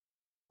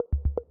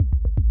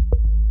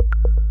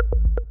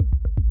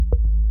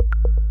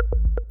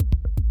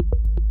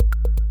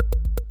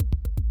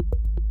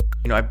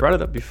I brought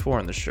it up before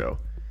on the show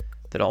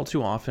that all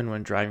too often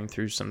when driving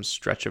through some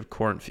stretch of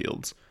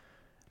cornfields,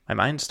 my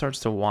mind starts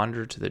to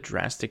wander to the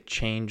drastic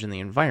change in the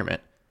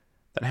environment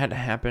that had to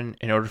happen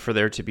in order for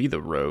there to be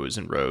the rows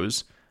and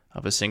rows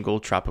of a single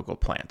tropical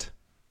plant,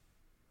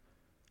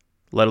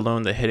 let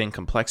alone the hidden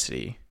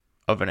complexity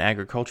of an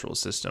agricultural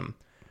system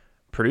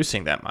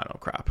producing that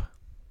monocrop,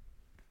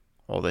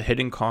 all the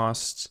hidden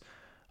costs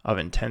of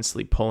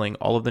intensely pulling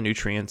all of the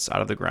nutrients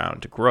out of the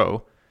ground to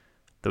grow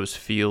those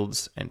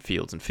fields and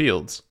fields and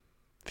fields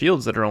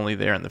that are only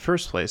there in the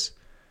first place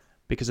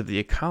because of the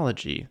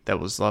ecology that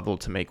was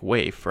leveled to make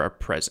way for our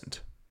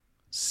present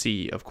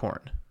sea of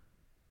corn,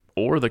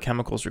 or the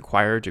chemicals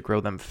required to grow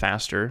them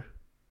faster,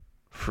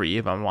 free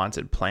of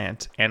unwanted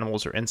plant,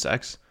 animals, or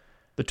insects,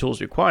 the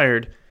tools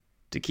required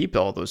to keep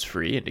all those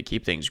free and to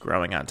keep things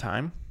growing on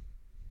time,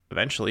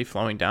 eventually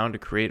flowing down to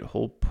create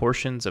whole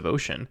portions of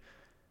ocean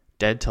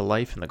dead to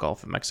life in the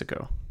Gulf of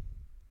Mexico.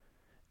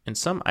 In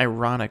some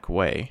ironic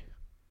way,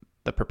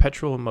 the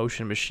perpetual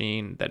motion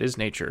machine that is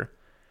nature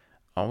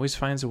always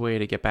finds a way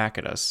to get back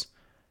at us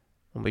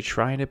when we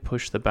try to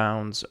push the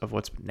bounds of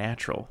what's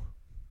natural,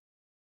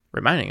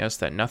 reminding us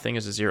that nothing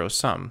is a zero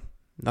sum,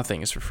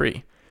 nothing is for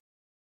free.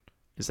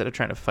 Instead of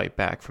trying to fight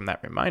back from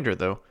that reminder,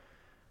 though,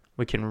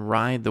 we can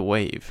ride the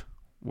wave,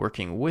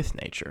 working with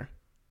nature.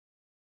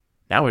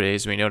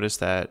 Nowadays, we notice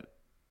that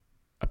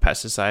a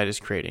pesticide is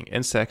creating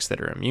insects that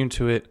are immune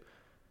to it,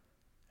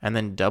 and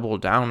then double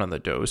down on the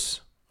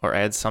dose or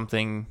add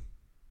something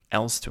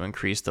else to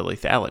increase the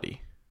lethality.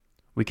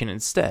 We can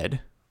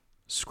instead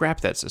scrap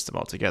that system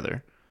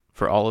altogether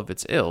for all of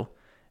its ill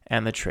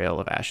and the trail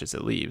of ashes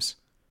it leaves.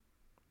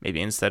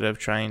 Maybe instead of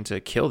trying to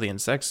kill the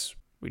insects,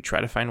 we try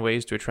to find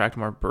ways to attract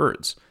more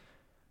birds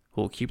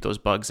who will keep those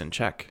bugs in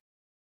check.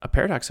 A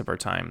paradox of our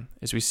time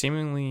is we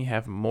seemingly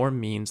have more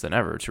means than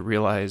ever to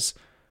realize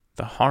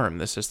the harm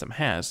the system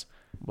has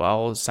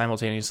while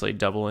simultaneously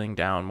doubling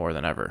down more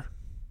than ever.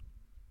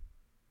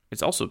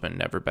 It's also been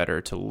never better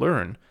to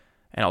learn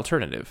an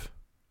alternative,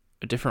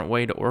 a different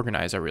way to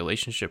organize our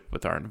relationship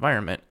with our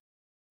environment,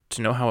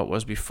 to know how it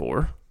was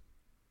before,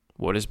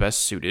 what is best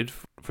suited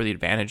for the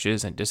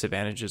advantages and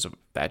disadvantages of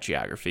that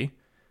geography,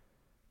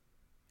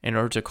 in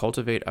order to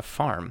cultivate a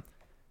farm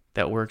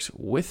that works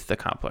with the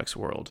complex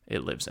world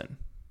it lives in,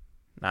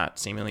 not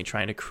seemingly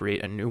trying to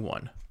create a new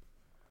one.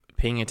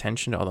 Paying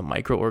attention to all the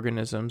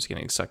microorganisms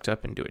getting sucked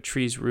up into a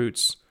tree's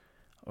roots,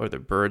 or the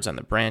birds on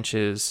the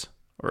branches,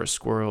 or a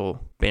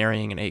squirrel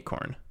burying an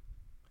acorn.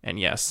 And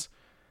yes,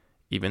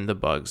 even the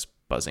bugs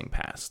buzzing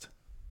past.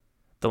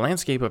 The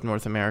landscape of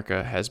North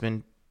America has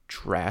been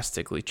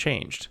drastically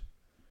changed.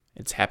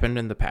 It's happened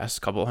in the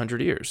past couple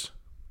hundred years,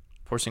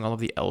 forcing all of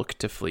the elk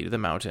to flee to the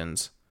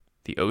mountains,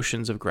 the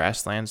oceans of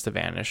grasslands to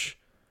vanish,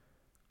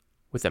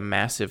 with a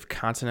massive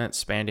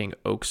continent-spanning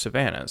oak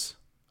savannas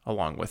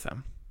along with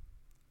them.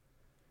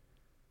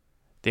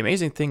 The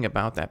amazing thing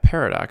about that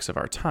paradox of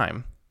our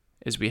time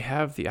is we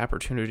have the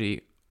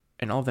opportunity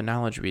and all the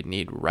knowledge we'd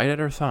need right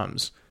at our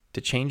thumbs to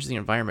change the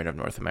environment of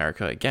North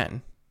America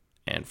again,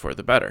 and for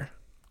the better.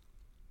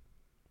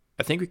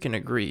 I think we can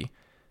agree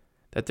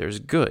that there's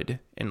good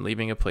in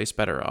leaving a place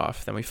better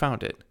off than we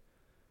found it.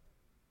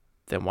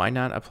 Then why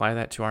not apply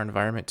that to our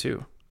environment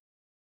too?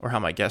 Or how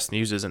my guest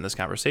muses in this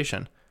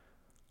conversation,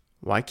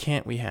 why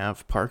can't we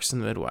have parks in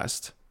the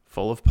Midwest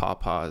full of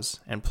pawpaws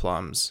and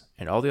plums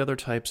and all the other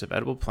types of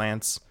edible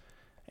plants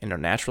in a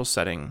natural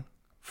setting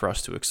for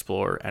us to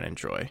explore and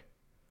enjoy?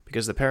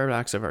 Because the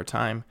paradox of our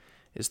time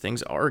is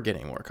things are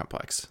getting more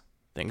complex.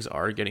 Things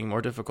are getting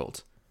more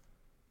difficult.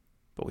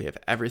 But we have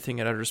everything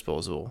at our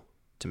disposal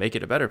to make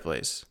it a better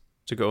place,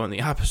 to go in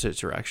the opposite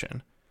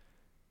direction,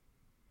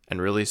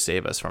 and really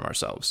save us from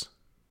ourselves.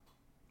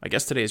 My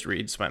guest today is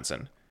Reed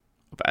Swenson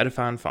of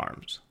Edifon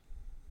Farms.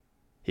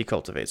 He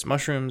cultivates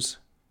mushrooms,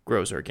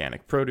 grows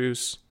organic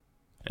produce,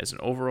 and is an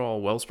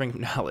overall wellspring of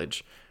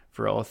knowledge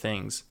for all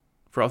things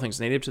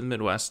native to the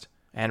Midwest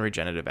and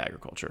regenerative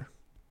agriculture.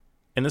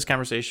 In this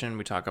conversation,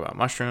 we talk about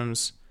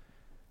mushrooms,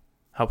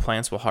 how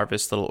plants will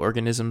harvest little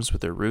organisms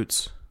with their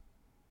roots,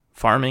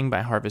 farming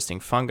by harvesting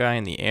fungi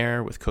in the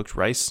air with cooked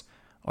rice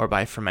or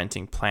by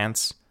fermenting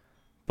plants,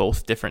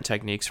 both different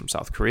techniques from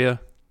South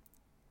Korea,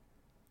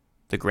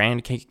 the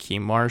Grand Kankakee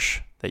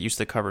Marsh that used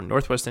to cover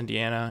northwest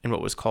Indiana and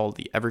what was called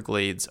the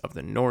Everglades of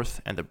the North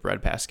and the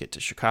breadbasket to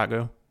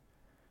Chicago.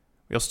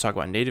 We also talk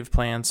about native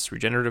plants,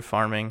 regenerative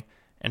farming,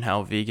 and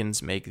how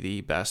vegans make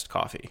the best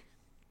coffee.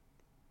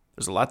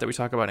 There's a lot that we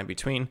talk about in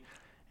between,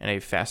 and a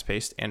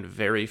fast-paced and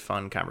very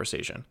fun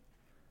conversation.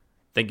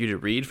 Thank you to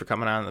Reed for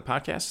coming on the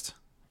podcast,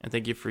 and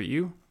thank you for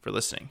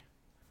listening.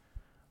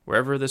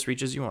 Wherever this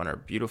reaches you on our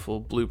beautiful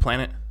blue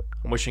planet,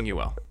 I'm wishing you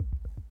well.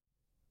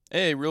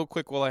 Hey, real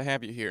quick while I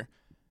have you here.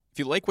 If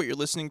you like what you're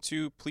listening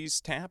to, please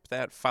tap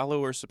that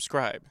follow or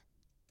subscribe,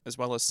 as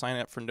well as sign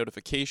up for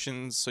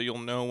notifications so you'll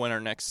know when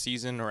our next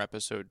season or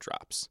episode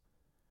drops.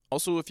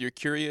 Also, if you're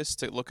curious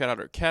to look at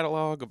our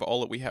catalog of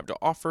all that we have to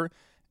offer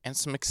and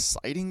some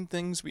exciting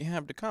things we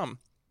have to come,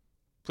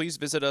 please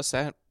visit us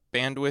at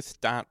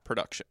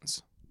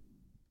bandwidth.productions.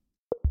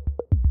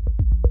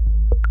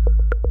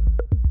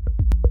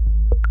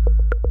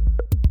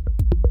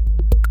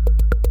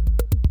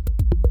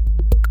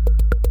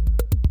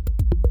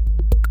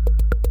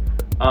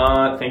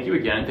 Thank you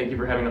again. Thank you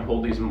for having to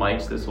hold these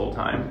mics this whole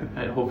time.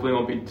 It hopefully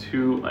won't be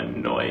too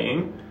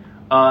annoying.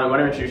 Want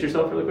to introduce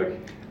yourself really quick?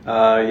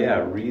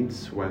 Reed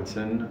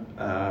Swenson,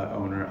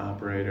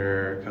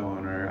 owner-operator,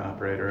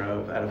 co-owner-operator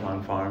of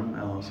Edifon Farm,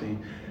 LLC.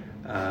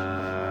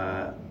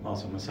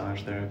 Also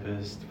massage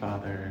therapist,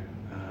 father,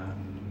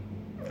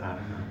 I don't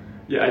know.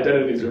 Yeah,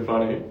 identities are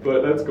funny,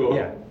 but that's cool.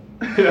 Yeah.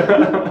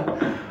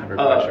 Never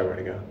quite sure where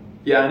to go.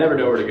 Yeah, I never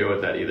know where to go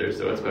with that either,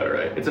 so it's better.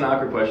 It's an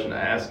awkward question to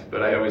ask,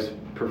 but I always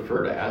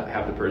prefer to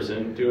have the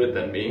person do it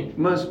than me.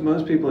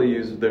 Most people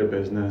use their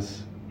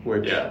business,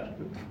 which... Yeah.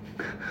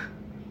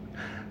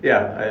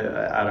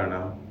 Yeah, I don't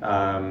know.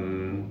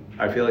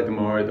 I feel like the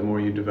more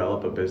you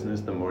develop a business,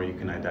 the more you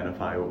can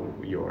identify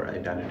your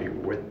identity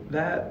with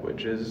that,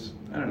 which is,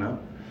 I don't know,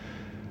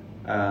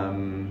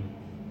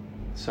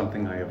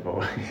 something I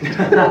avoid.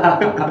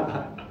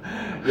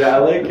 Yeah,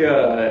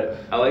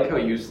 I like how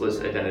useless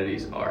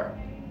identities are.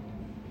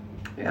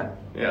 Yeah.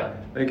 Yeah.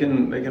 They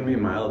can be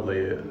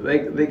mildly,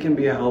 they can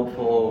be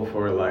helpful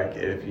for like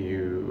if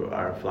you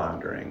are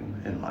floundering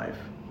in life.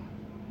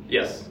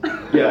 Yes.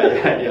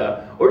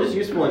 Yeah. Or just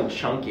useful in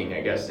chunking,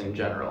 I guess, in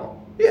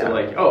general. Yeah.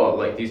 So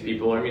like these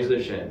people are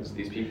musicians,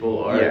 these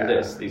people are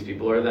this, these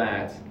people are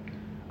that.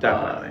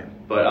 Definitely.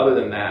 But other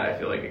than that, I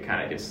feel like it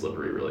kind of gets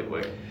slippery really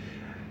quick.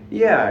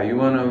 Yeah, you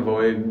want to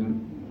avoid,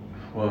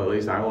 well, at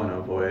least I want to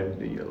avoid,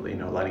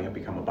 letting it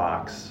become a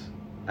box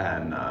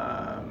and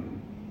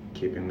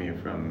keeping me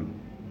from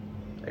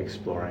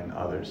exploring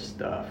other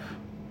stuff,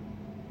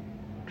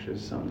 which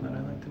is something that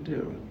I like to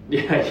do.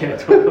 Yeah,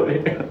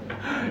 totally.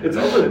 It's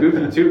also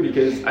goofy too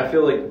because I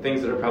feel like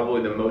things that are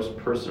probably the most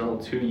personal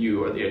to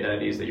you are the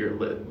identities that you're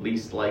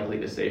least likely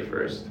to say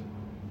first.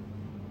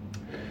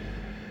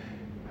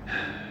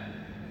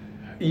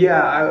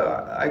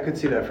 Yeah, I could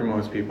see that for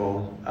most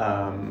people.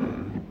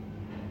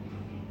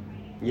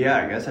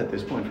 Yeah, I guess at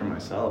this point for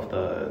myself,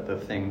 the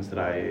things that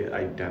I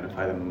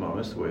identify the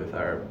most with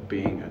are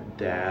being a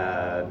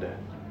dad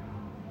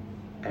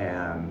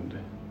and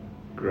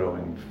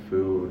growing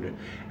food,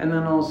 and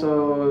then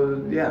also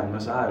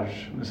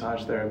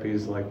massage therapy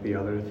is like the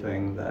other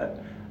thing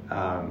that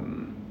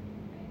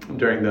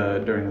during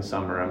the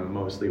summer I'm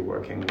mostly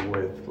working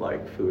with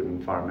like food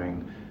and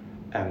farming,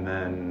 and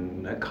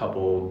then a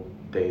couple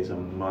days a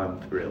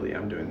month really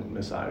I'm doing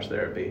massage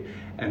therapy.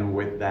 And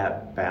with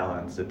that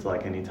balance, it's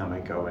like anytime I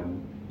go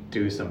and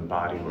do some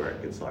body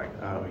work, it's like,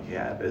 oh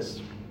yeah, this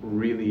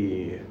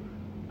really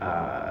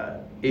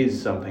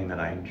is something that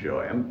I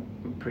enjoy. I'm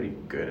pretty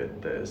good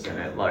at this, and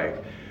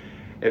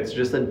it's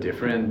just a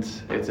different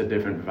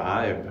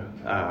vibe.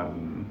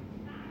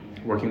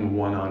 Working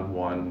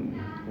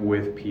one-on-one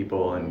with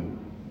people and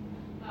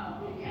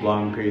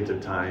long periods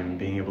of time,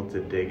 being able to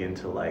dig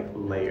into like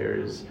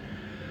layers.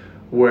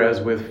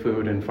 Whereas with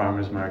food and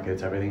farmers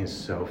markets, everything is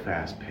so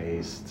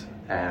fast-paced,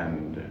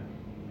 and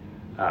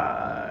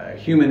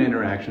human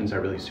interactions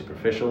are really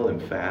superficial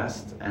and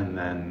fast, and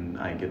then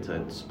I get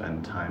to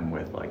spend time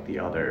with like the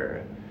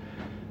other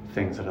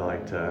things that I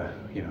like to,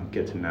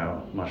 get to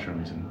know,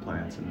 mushrooms and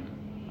plants and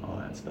all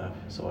that stuff,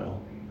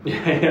 soil.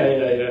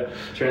 Yeah.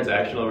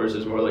 Transactional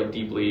versus more like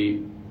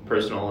deeply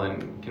personal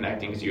and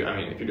connecting. Because if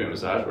you're doing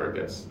massage work,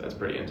 that's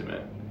pretty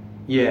intimate.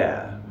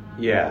 Yeah.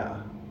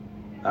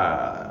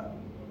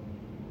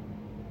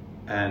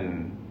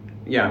 And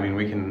yeah,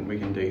 we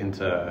can dig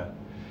into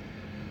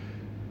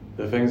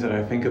the things that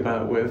I think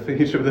about with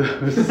each of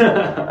those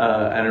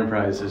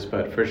enterprises,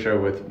 but for sure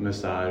with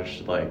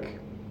massage,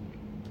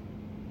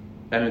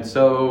 and it's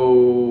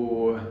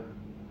so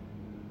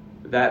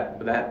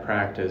that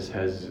practice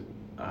has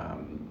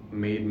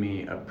made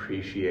me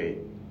appreciate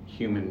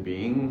human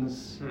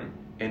beings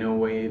in a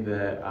way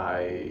that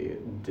I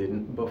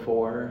didn't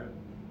before.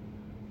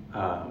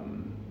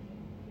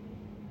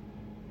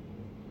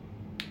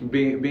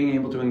 Being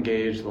able to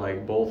engage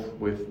both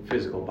with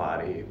physical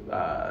body,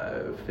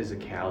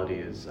 physicality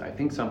is I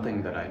think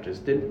something that I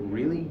just didn't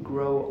really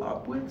grow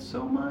up with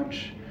so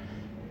much,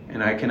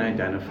 and I can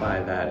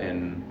identify that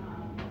in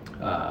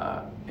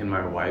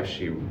my wife.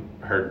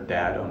 Her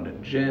dad owned a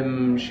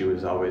gym. She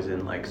was always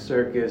in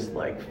circus,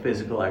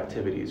 physical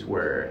activities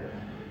were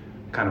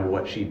kind of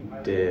what she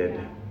did,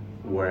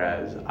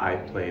 whereas I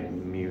played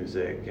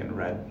music and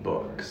read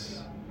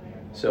books.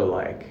 So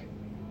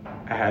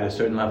I had a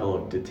certain level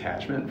of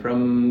detachment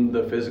from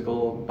the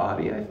physical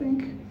body, I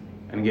think.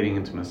 And getting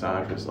into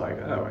massage was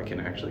oh, I can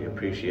actually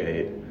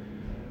appreciate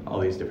all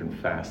these different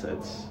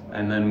facets.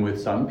 And then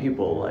with some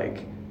people,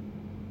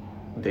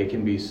 they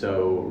can be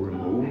so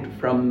removed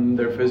from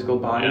their physical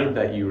body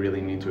that you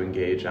really need to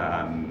engage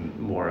on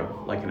more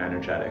of an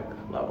energetic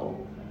level,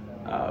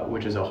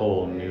 which is a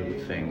whole new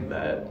thing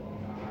that,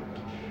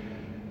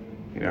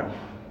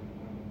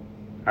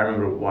 I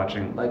remember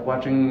watching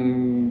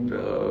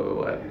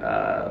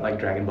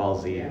Dragon Ball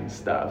Z and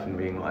stuff, and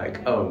being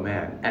oh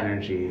man,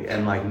 energy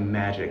and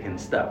magic and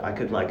stuff. I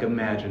could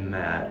imagine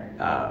that,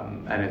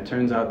 and it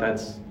turns out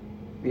that's,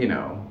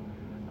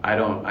 I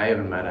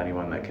haven't met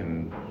anyone that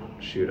can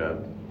shoot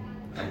a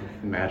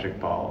magic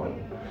ball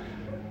and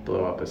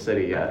blow up a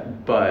city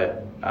yet,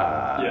 but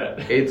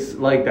it's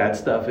like that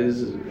stuff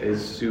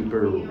is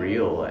super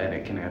real, and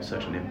it can have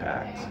such an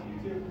impact.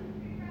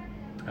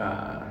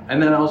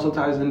 And then it also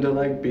ties into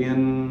like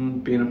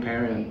being a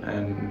parent,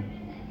 and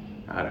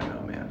I don't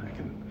know, man. I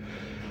can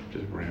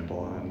just ramble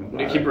on.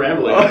 You keep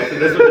rambling.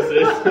 That's what this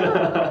is.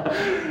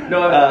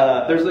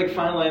 No, there's like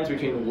fine lines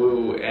between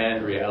woo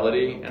and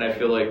reality, and I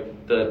feel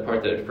like the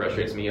part that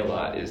frustrates me a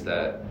lot is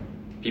that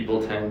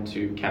people tend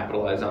to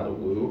capitalize on the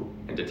woo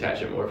and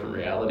detach it more from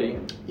reality.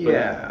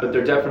 But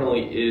there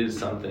definitely is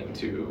something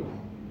to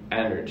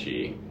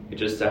energy. It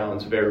just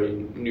sounds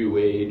very new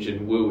age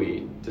and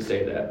wooey to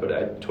say that, but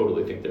I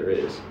totally think there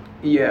is.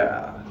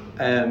 Yeah,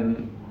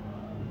 and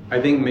I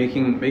think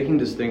making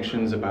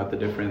distinctions about the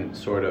different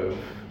sort of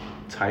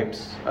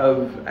types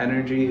of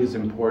energy is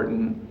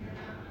important.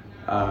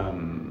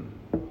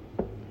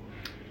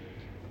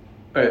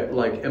 But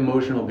like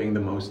emotional being the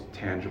most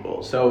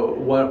tangible. So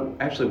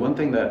one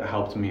thing that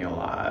helped me a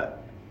lot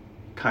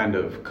kind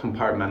of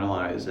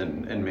compartmentalize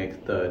and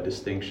make the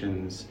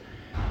distinctions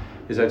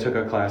is I took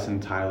a class in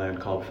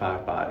Thailand called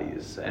 5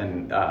 Bodies,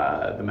 and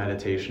the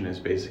meditation is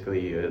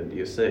basically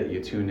you sit,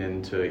 you tune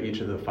into each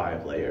of the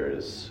 5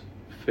 layers: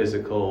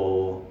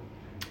 physical,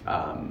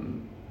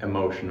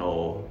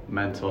 emotional,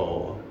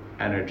 mental,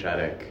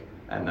 energetic,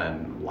 and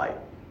then light.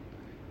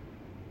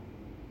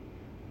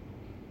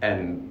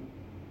 And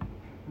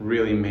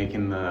really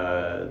making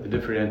the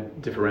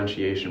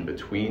differentiation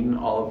between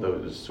all of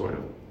those sort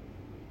of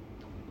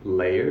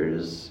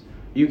layers.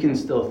 You can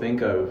still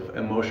think of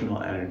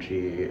emotional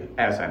energy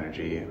as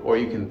energy, or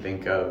you can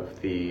think of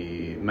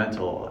the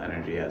mental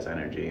energy as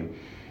energy.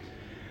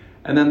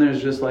 And then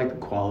there's just like the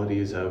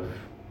qualities of,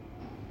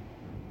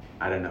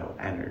 I don't know,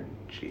 energy.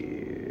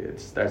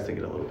 It starts to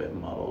get a little bit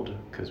muddled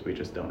because we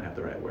just don't have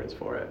the right words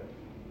for it.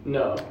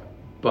 No.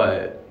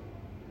 But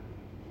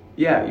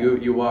yeah,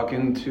 you walk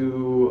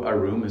into a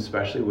room,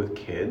 especially with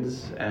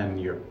kids,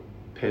 and you're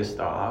pissed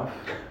off,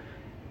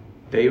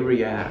 they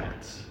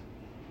react.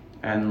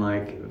 And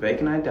like they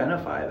can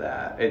identify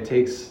that. It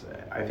takes,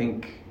 I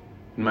think,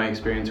 in my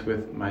experience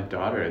with my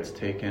daughter, it's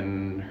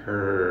taken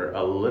her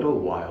a little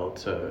while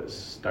to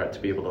start to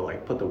be able to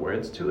like put the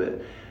words to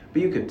it.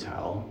 But you could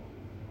tell,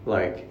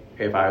 like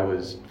if I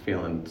was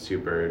feeling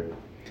super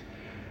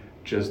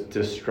just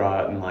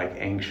distraught and like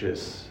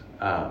anxious,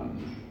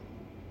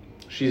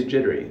 she's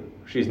jittery.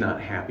 She's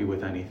not happy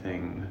with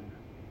anything,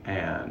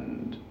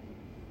 and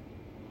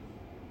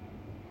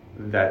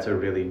that's a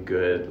really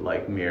good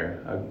like mirror,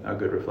 a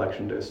good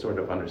reflection to sort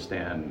of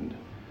understand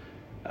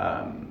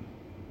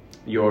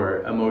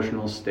your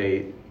emotional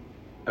state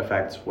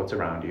affects what's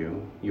around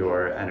you,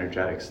 your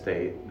energetic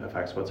state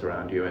affects what's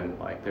around you, and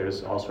like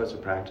there's all sorts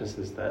of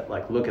practices that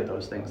like look at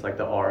those things, like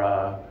the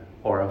aura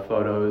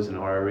photos and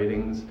aura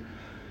readings.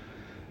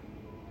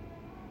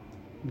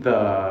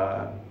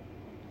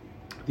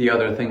 The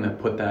other thing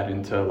that put that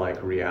into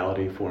like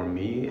reality for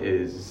me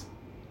is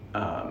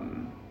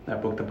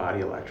that book, The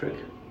Body Electric.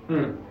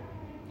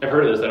 I've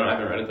heard of this. I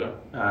haven't read it though.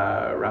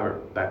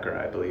 Robert Becker,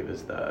 I believe,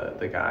 is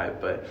the guy.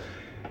 But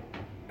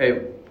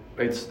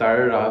it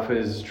started off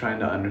as trying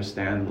to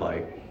understand,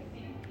 like,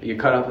 you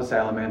cut off a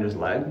salamander's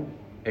leg,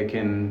 it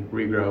can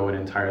regrow an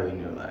entirely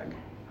new leg.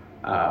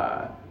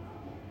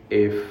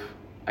 If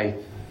I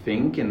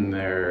think in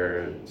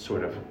their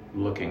sort of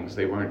lookings,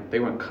 they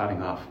weren't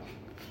cutting off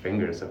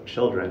fingers of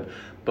children,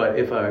 but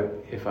if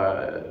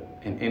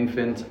an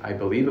infant, I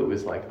believe it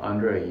was like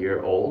under a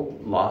year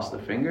old, lost a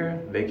finger,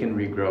 they can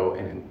regrow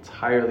an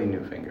entirely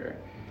new finger.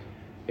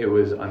 It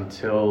was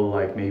until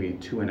like maybe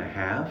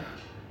 2.5,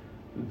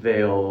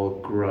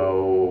 they'll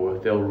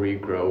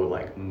regrow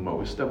like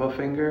most of a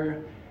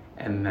finger,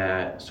 and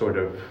that sort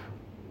of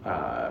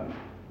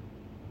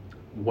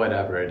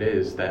whatever it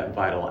is, that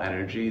vital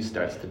energy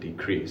starts to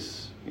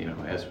decrease,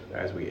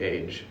 as we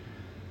age.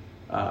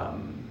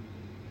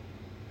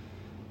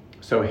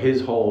 So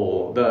his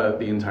whole, the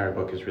entire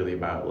book is really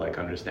about like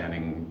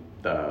understanding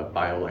the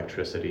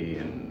bioelectricity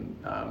and,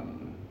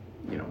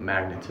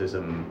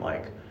 magnetism,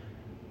 like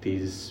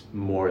these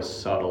more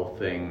subtle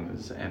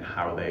things and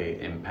how they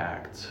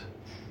impact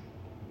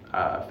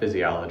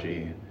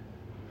physiology.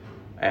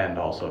 And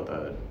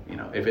also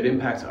if it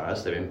impacts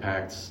us, it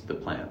impacts the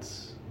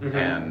plants. Mm-hmm.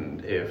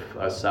 And if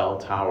a cell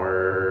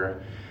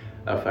tower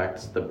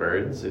affects the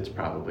birds, it's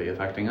probably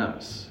affecting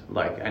us.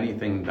 Like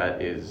anything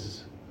that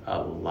is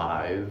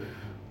alive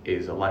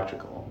is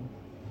electrical,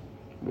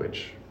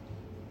 which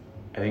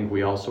I think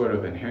we all sort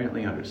of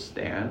inherently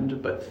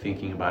understand, but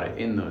thinking about it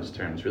in those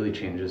terms really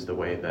changes the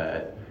way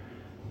that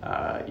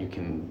you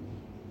can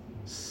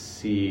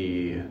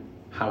see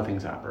how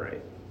things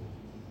operate.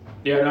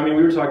 Yeah, I mean,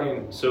 we were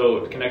talking,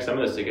 so to connect some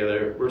of this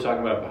together, we were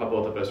talking about how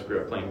both of us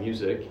grew up playing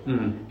music.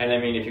 Mm-hmm. And I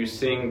mean, if you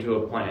sing to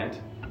a plant,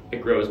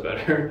 it grows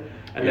better.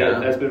 And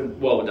that's been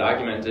well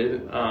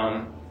documented.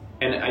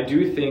 And I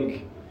do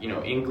think,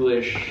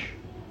 English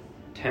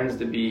tends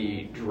to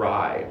be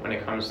dry when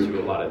it comes to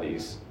a lot of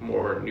these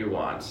more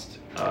nuanced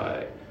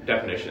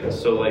definitions.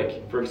 So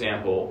like, for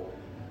example,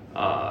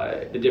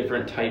 the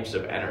different types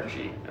of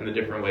energy and the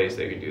different ways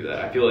they could do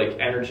that. I feel like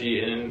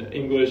energy in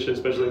English,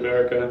 especially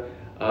America,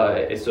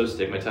 is so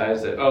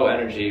stigmatized that, oh,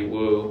 energy,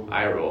 woo,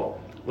 eye roll.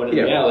 When in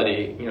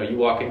reality, you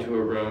walk into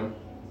a room,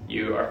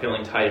 you are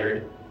feeling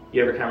tired,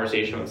 you have a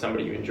conversation with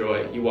somebody you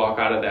enjoy, you walk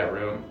out of that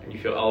room and you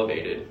feel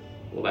elevated.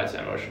 Well, that's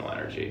emotional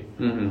energy.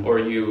 Mm-hmm. Or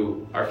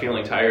you are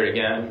feeling tired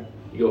again,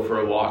 you go for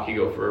a walk, you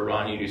go for a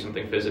run, you do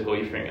something physical,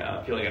 you're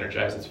feeling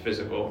energized, it's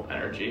physical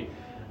energy.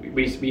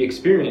 We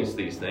experience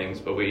these things,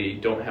 but we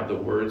don't have the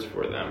words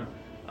for them.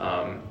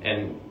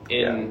 And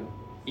in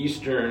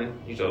Eastern,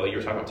 you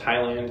were talking about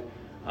Thailand,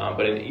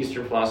 but in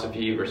Eastern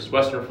philosophy versus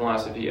Western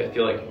philosophy, I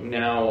feel like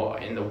now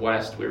in the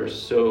West, we were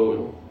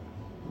so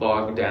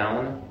bogged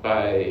down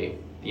by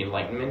the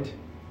Enlightenment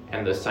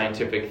and the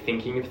scientific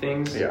thinking of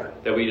things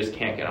that we just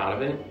can't get out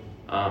of it.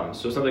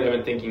 So something I've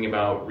been thinking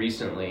about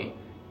recently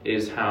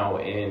is how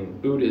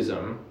in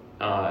Buddhism,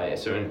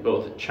 so in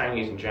both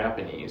Chinese and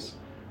Japanese,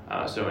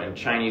 so in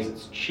Chinese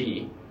it's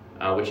qi,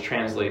 which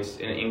translates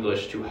in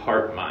English to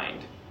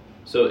heart-mind.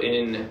 So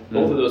in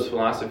both of those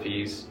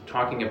philosophies,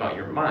 talking about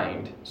your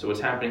mind, so what's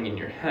happening in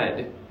your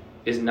head,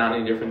 is not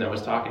any different than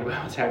what's talking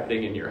about what's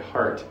happening in your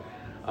heart,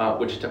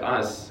 which to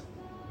us,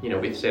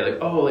 we say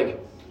like, oh, like,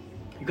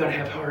 you gotta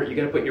have heart, you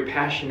gotta put your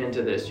passion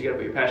into this, you gotta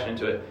put your passion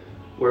into it.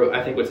 Where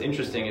I think what's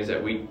interesting is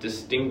that we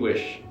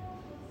distinguish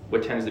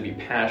what tends to be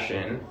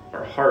passion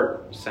or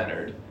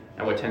heart-centered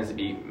and what tends to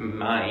be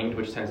mind,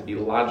 which tends to be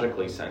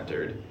logically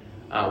centered.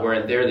 Where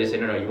in there they say,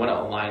 no, you want to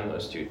align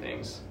those two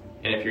things.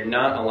 And if you're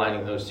not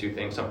aligning those two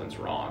things, something's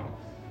wrong.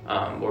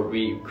 Or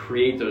we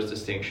create those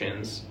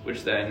distinctions,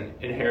 which then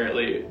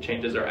inherently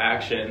changes our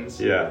actions,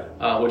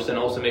 which then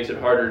also makes it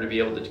harder to be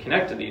able to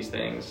connect to these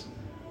things.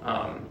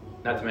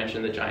 Not to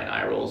mention the giant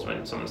eye rolls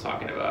when someone's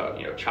talking about,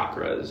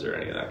 chakras or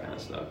any of that kind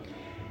of stuff.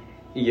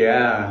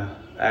 Yeah,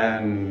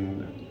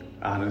 and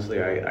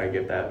honestly, I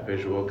get that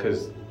visual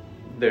because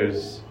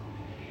there's,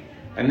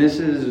 and this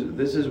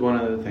is one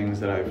of the things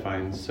that I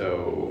find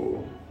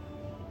so,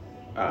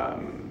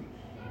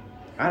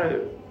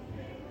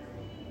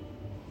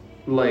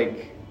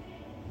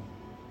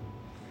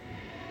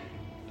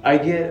 I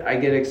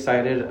get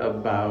excited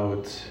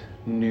about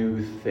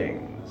new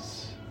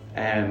things,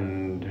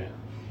 and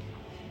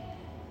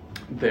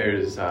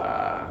there's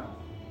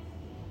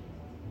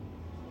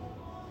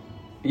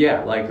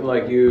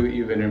like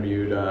you've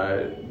interviewed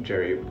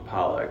Jerry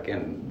Pollack,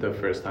 and the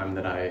first time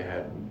that I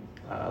had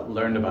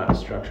learned about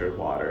structured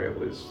water, it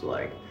was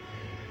like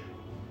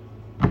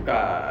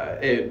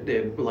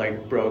it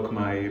like broke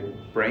my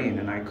brain,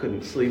 and I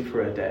couldn't sleep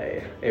for a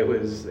day. It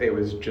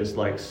was just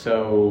like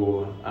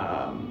so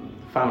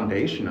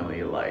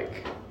foundationally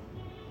like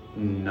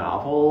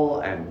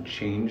novel and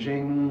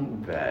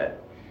changing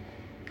that,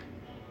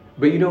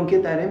 but you don't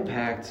get that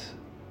impact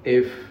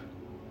if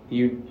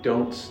you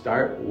don't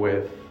start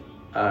with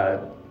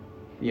the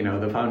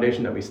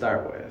foundation that we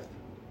start with.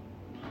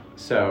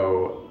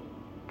 So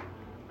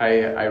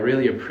I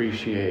really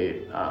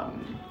appreciate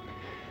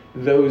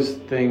those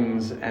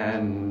things,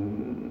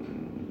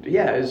 and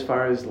as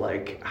far as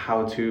like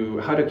how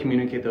to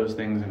communicate those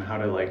things and how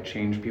to like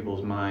change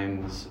people's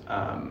minds,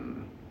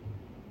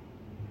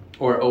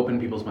 or open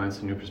people's minds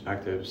to new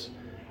perspectives.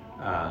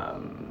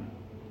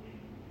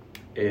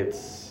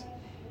 It's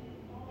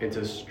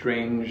a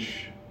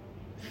strange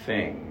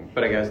thing,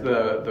 but I guess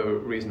the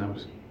reason I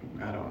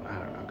don't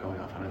know, going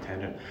off on a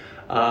tangent,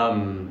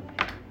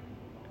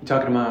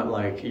 talking about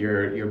like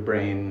your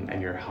brain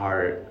and your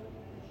heart,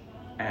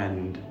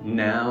 and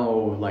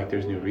now like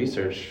there's new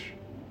research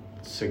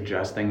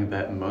suggesting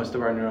that most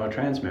of our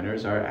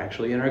neurotransmitters are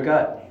actually in our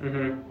gut.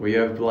 Mm-hmm. We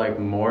have like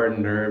more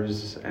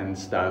nerves and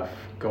stuff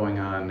going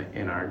on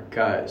in our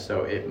gut,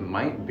 so it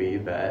might be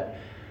that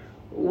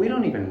we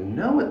don't even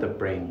know what the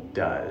brain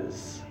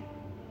does.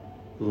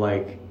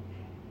 Like,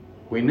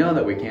 we know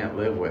that we can't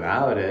live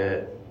without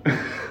it.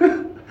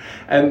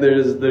 And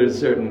there's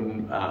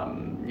certain,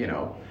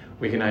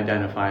 we can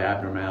identify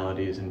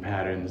abnormalities and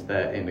patterns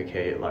that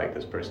indicate like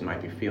this person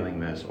might be feeling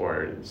this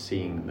or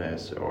seeing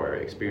this or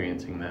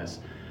experiencing this.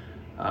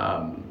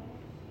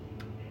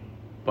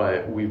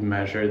 But we've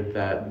measured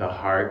that the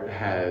heart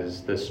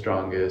has the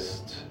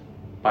strongest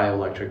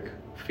bioelectric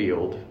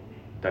field.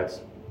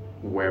 That's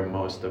where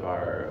most of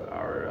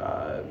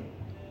our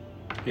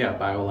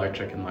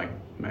bioelectric and like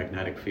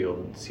magnetic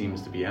field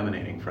seems to be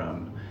emanating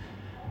from,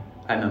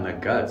 and then the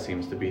gut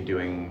seems to be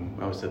doing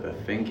most of the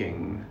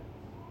thinking.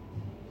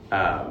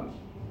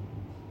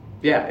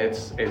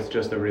 It's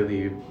just a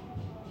really,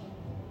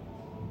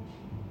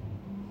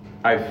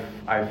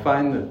 I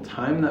find the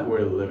time that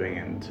we're living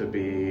in to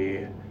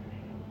be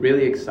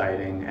really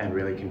exciting and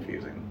really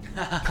confusing.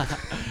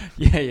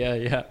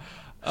 Yeah.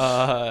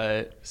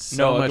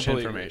 So much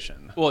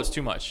information. Well, it's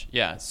too much.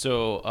 Yeah.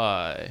 So,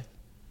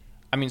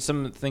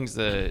 some of the things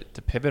to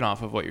pivot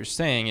off of what you're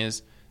saying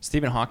is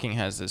Stephen Hawking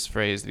has this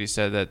phrase that he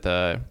said that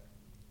the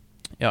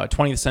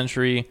 20th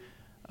century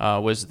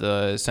was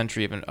the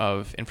century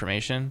of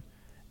information,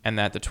 and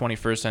that the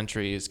 21st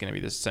century is going to be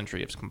the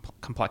century of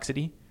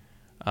complexity,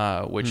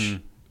 which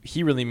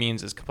he really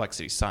means is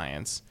complexity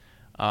science.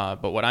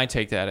 But what I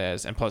take that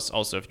as, and plus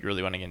also if you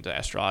really want to get into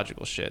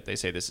astrological shit, they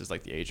say this is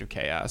like the age of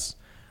chaos.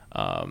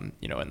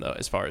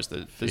 As far as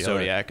the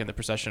zodiac and the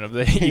precession of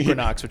the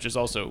equinox, which is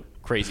also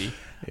crazy.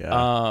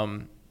 Yeah.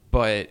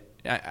 But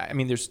I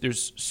mean,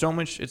 there's so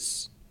much.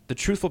 It's the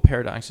truthful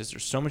paradox is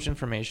there's so much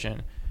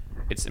information,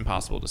 it's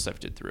impossible to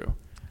sift it through.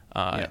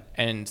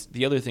 And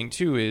the other thing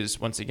too is,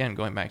 once again,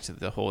 going back to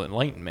the whole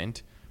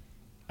enlightenment,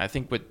 I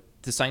think what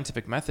the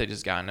scientific method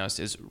has gotten us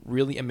is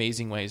really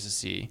amazing ways to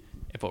see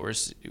if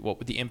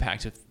what the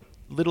impact of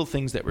little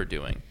things that we're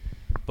doing.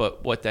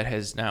 But what that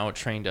has now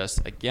trained us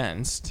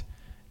against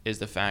is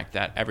the fact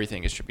that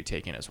everything should be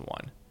taken as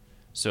one.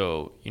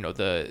 So,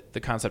 the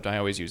concept I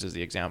always use as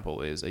the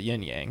example is a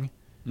yin yang.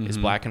 Mm-hmm. Is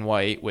black and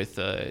white, with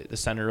the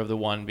center of the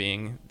one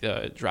being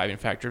the driving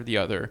factor of the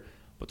other.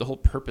 But the whole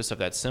purpose of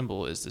that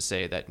symbol is to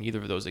say that neither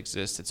of those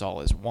exists. It's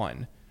all as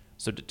one.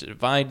 So to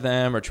divide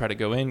them or try to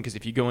go in, because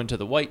if you go into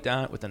the white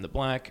dot within the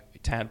black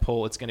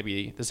tadpole, it's going to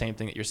be the same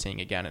thing that you're seeing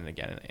again and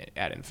again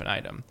ad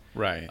infinitum.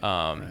 Right.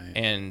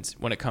 And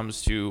when it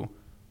comes to,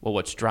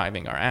 what's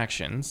driving our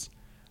actions,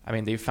 I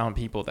mean, they've found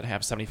people that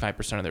have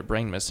 75% of their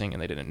brain missing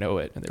and they didn't know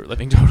it, and they were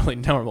living totally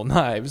normal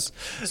lives.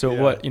 So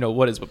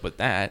what is with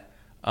that?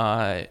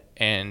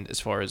 And as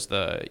far as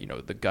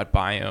the gut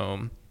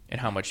biome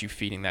and how much you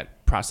feeding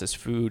that processed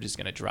food is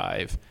going to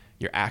drive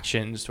your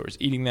actions towards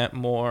eating that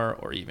more,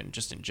 or even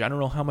just in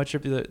general, how much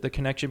of the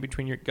connection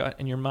between your gut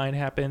and your mind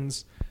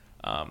happens,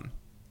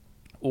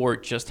 or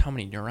just how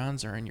many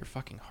neurons are in your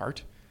fucking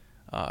heart.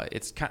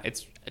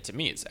 To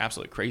me, it's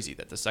absolutely crazy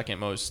that the second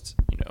most,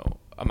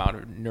 amount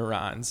of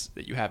neurons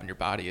that you have in your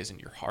body is in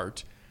your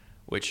heart,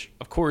 which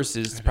of course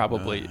is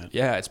probably,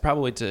 it's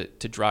probably to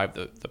drive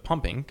the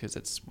pumping, because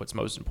it's what's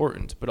most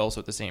important, but also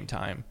at the same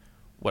time,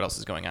 what else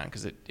is going on?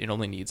 Because it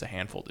only needs a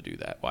handful to do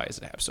that. Why does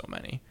it have so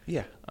many?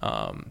 Yeah.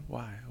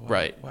 Why?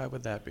 Right. Why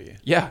would that be?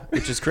 Yeah,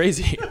 which is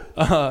crazy.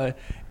 If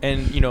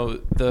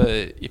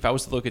I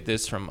was to look at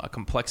this from a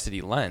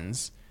complexity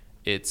lens,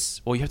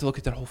 it's, you have to look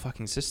at that whole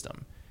fucking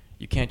system.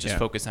 You can't just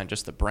focus on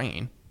just the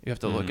brain. You have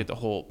to look at the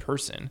whole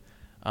person.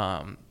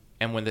 And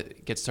when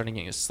it gets starting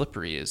getting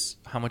slippery is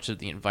how much of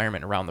the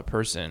environment around the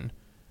person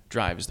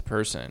drives the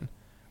person,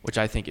 which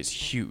I think is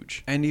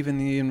huge. And even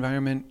the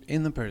environment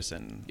in the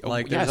person.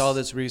 There's all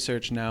this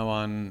research now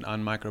on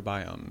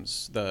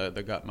microbiomes,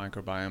 the gut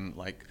microbiome.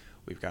 Like,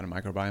 we've got a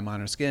microbiome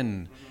on our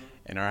skin,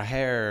 in our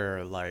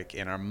hair, like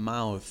in our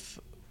mouth.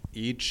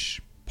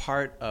 Each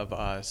part of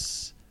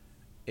us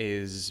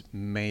is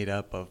made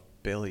up of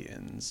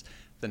billions.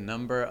 The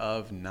number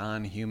of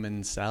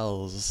non-human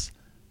cells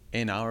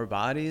in our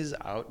bodies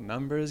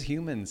outnumbers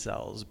human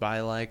cells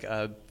by like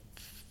a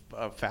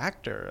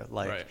factor.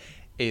 Like,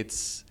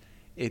 it's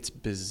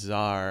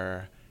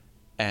bizarre,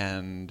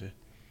 and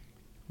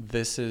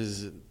this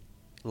is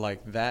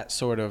like that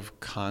sort of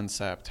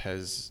concept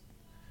has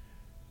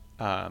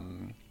I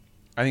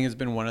think it's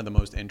been one of the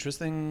most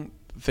interesting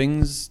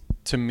things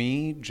to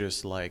me,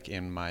 just like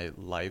in my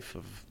life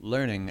of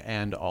learning.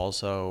 And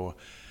also,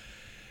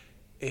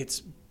 it's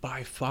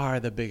by far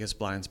the biggest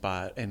blind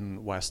spot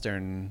in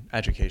Western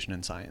education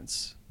and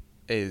science,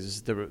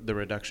 is the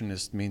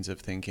reductionist means of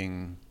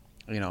thinking.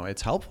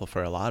 It's helpful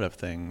for a lot of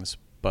things,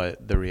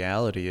 but the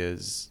reality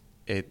is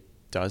it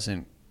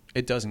doesn't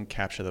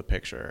capture the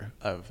picture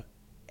of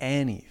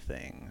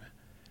anything.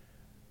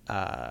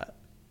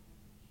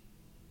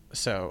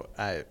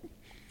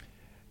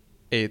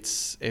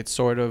 It's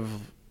sort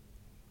of,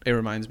 it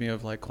reminds me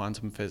of like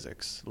quantum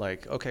physics.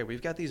 Like, okay,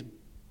 we've got these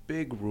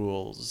big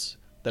rules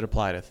that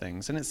apply to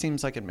things, and it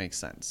seems like it makes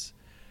sense.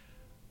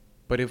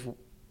 But if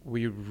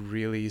we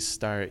really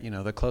start,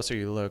 the closer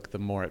you look, the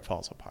more it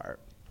falls apart.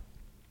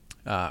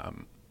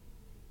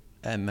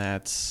 And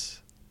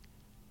that's,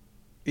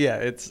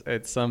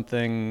 it's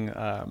something,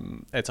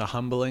 it's a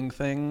humbling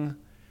thing,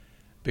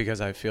 because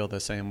I feel the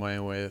same way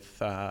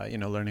with,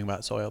 learning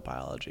about soil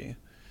biology.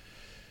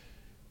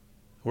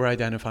 We're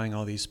identifying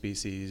all these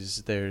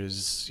species.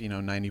 There's,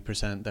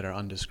 90% that are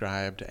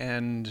undescribed.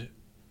 And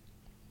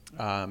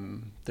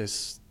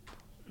this,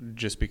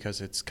 just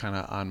because it's kind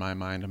of on my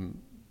mind,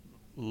 I'm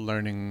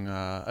learning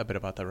a bit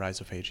about the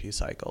rhizophagy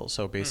cycle.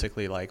 So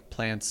basically, like,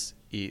 plants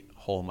eat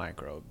whole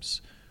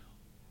microbes.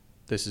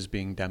 This is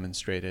being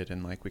demonstrated,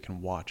 and like we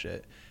can watch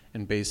it.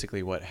 And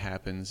basically what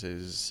happens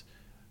is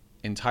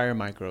entire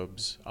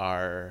microbes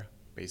are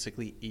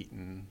basically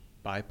eaten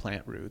by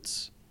plant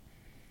roots.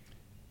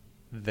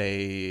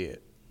 They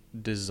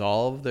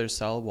dissolve their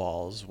cell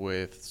walls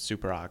with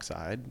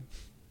superoxide.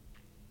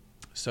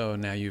 So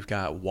now you've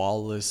got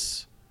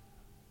wall-less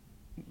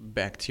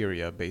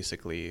bacteria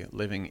basically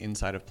living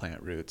inside of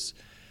plant roots.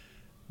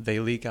 They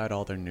leak out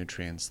all their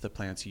nutrients. The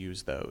plants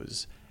use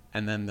those,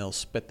 and then they'll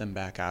spit them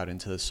back out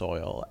into the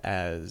soil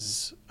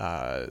as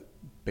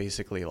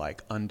basically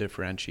like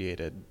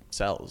undifferentiated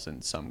cells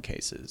in some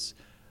cases.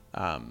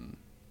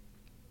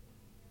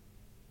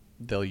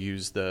 They'll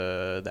use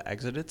the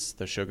exudates,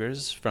 the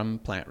sugars from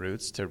plant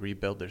roots, to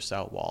rebuild their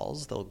cell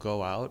walls. They'll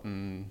go out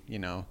and,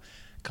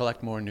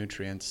 collect more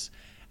nutrients,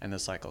 and the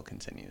cycle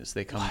continues.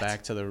 They come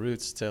back to the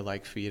roots to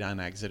like feed on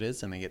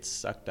exodus, and they get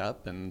sucked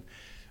up and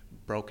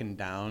broken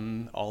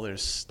down, all their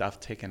stuff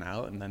taken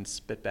out, and then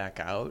spit back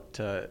out.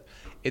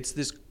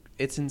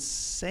 It's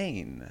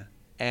insane.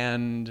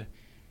 And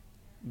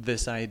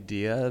this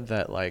idea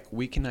that like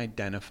we can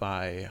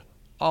identify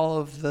all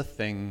of the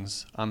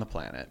things on the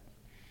planet,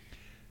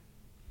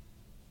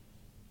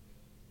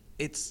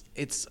 it's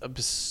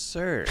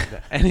absurd.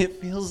 And it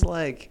feels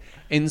like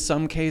in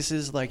some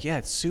cases like, yeah,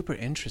 it's super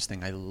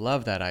interesting. I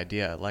love that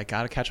idea. Like,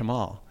 gotta catch them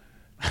all.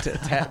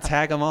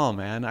 Tag them all,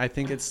 man. I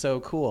think it's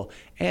so cool.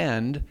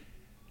 And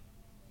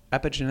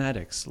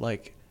epigenetics,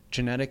 like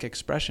genetic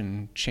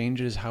expression,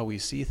 changes how we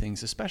see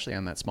things, especially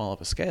on that small of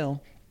a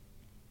scale.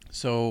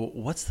 So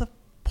what's the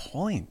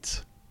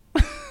point?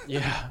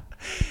 Yeah.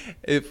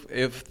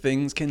 If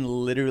things can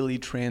literally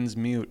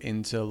transmute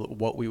into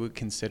what we would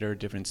consider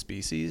different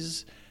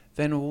species,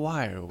 then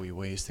why are we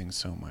wasting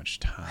so much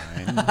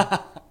time?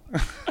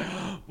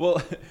 Well,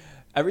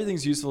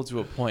 everything's useful to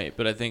a point,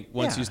 but I think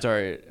once you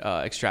start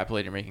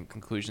extrapolating, making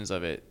conclusions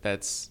of it,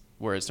 that's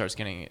where it starts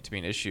getting to be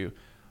an issue.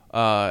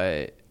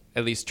 At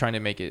least trying to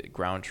make it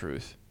ground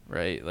truth,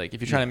 right? Like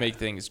if you're trying to make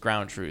things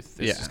ground truth,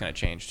 it's just going to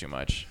change too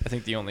much. I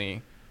think the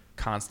only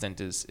constant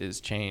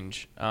is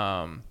change.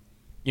 I'm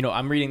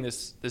reading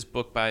this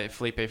book by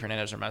Felipe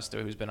Fernandez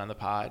Ernesto, who's been on the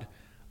pod.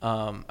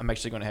 I'm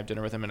actually going to have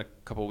dinner with him in a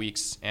couple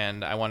weeks,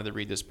 and I wanted to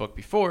read this book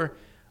before.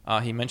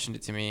 He mentioned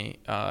it to me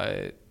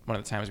one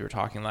of the times we were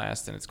talking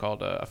last, and it's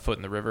called A Foot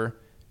in the River.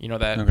 You know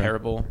that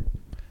parable?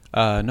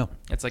 No.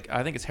 It's like,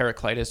 I think it's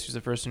Heraclitus who's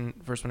the first one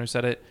who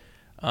said it.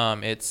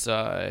 It's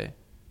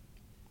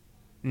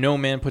no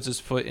man puts his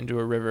foot into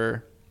a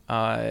river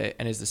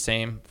and is the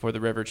same, for the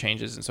river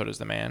changes and so does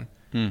the man.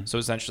 So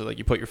essentially, like,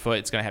 you put your foot,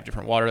 it's going to have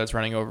different water that's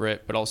running over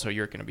it, but also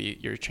you're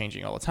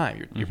changing all the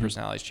time. Your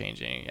personality's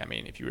changing. I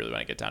mean, if you really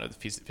want to get down to the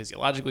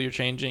physiologically, you're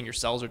changing. Your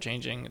cells are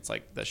changing. It's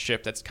like the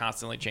ship that's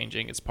constantly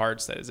changing its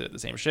parts. That is it the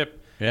same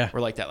ship? Yeah.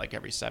 We're like that like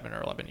every 7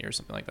 or 11 years,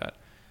 something like that.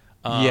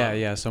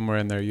 Somewhere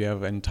in there you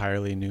have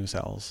entirely new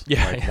cells.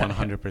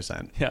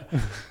 100%. Yeah,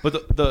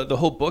 but the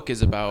whole book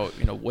is about,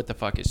 what the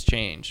fuck is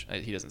change.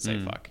 He doesn't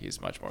say fuck. He's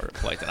much more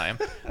polite than I am.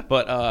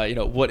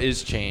 But what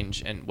is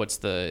change, and what's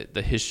the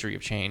history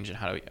of change, and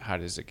how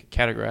does it get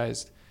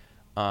categorized?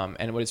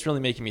 And what it's really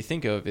making me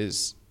think of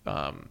is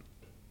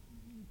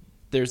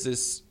there's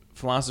this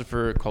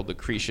philosopher called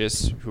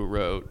Lucretius who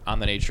wrote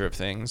On the Nature of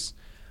Things,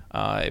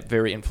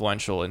 very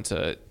influential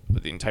into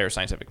the entire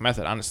scientific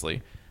method,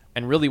 honestly.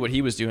 And really what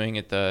he was doing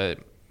at the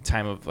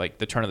time of like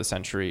the turn of the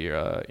century,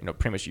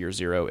 pretty much year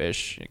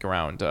zero-ish, like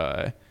around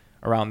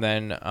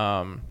then,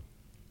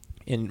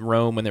 in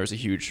Rome, when there was a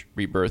huge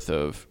rebirth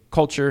of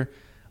culture,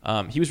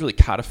 he was really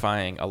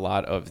codifying a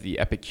lot of the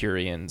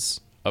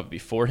Epicureans of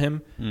before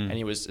him, and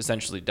he was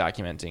essentially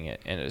documenting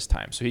it in his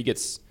time. So he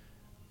gets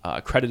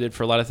credited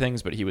for a lot of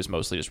things, but he was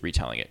mostly just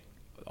retelling it,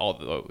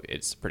 although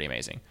it's pretty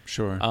amazing.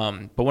 Sure.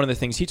 But one of the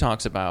things he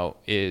talks about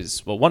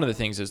is, one of the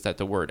things is that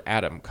the word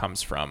atom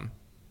comes from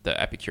the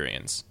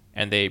Epicureans,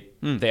 and they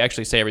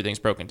actually say everything's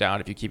broken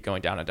down. If you keep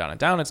going down and down and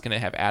down, it's going to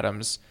have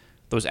atoms.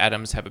 Those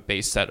atoms have a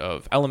base set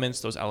of elements.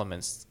 Those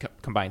elements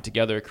combined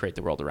together create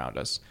the world around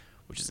us,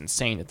 which is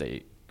insane that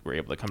they were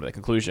able to come to that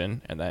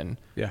conclusion. And then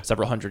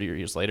several hundred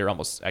years later,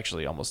 almost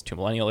 2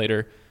 millennia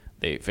later,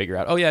 they figure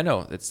out,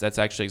 that's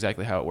actually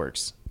exactly how it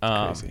works.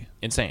 Crazy.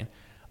 Insane.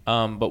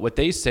 But what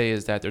they say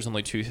is that there's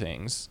only two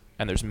things,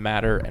 and there's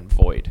matter and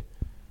void.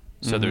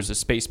 So there's a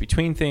space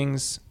between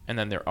things, and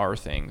then there are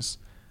things.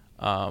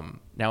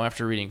 Now,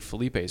 after reading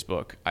Felipe's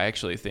book, I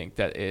actually think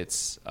that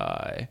it's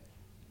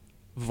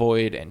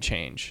void and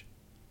change.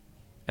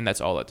 And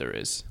that's all that there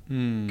is.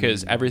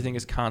 Because everything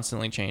is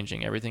constantly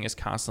changing. Everything is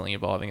constantly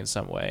evolving in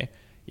some way.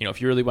 If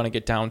you really want to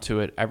get down to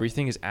it,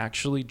 everything is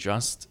actually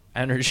just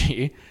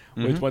energy,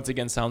 which once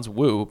again sounds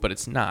woo, but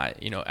it's not.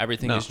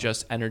 Everything is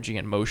just energy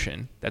and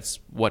motion.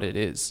 That's what it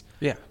is.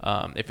 Yeah.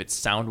 If it's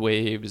sound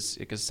waves,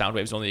 because sound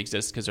waves only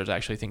exist because there's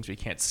actually things we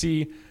can't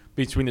see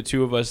between the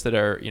two of us that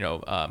are,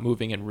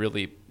 moving in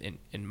really in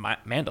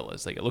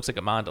mandalas. Like, it looks like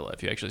a mandala.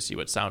 If you actually see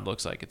what sound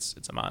looks like, it's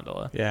a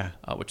mandala. Yeah.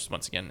 Which is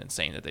once again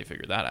insane that they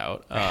figured that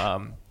out.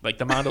 Like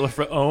the mandala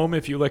for Ohm,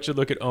 if you actually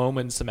look at Ohm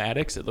and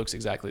somatics, it looks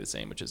exactly the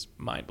same, which is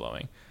mind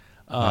blowing.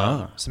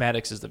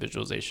 Somatics is the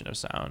visualization of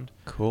sound.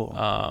 Cool.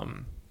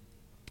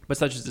 But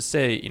such as to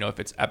say, if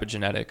it's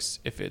epigenetics,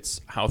 if it's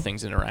how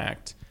things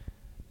interact,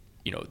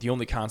 the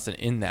only constant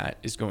in that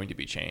is going to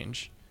be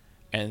change.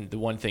 And the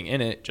one thing in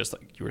it, just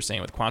like you were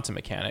saying with quantum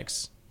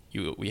mechanics,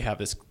 we have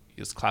this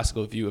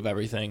classical view of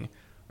everything,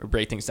 or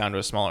break things down to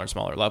a smaller and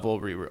smaller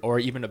level, or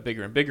even a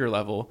bigger and bigger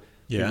level.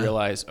 You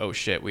realize, oh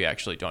shit, we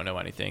actually don't know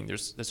anything.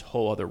 There's this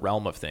whole other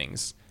realm of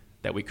things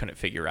that we couldn't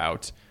figure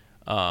out.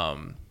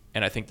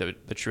 And I think the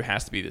true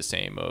has to be the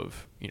same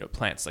of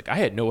plants. Like, I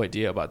had no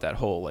idea about that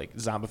whole like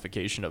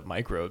zombification of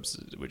microbes,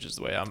 which is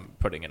the way I'm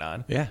putting it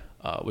on. Yeah,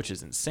 which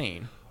is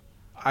insane.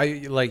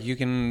 In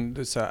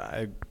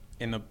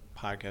the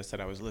podcast that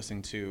I was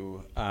listening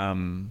to,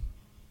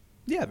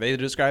 they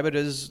describe it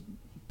as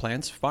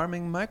plants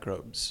farming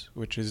microbes,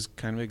 which is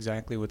kind of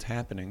exactly what's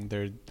happening.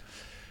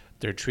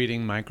 They're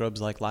treating microbes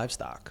like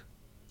livestock.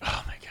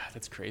 Oh my God,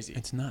 that's crazy.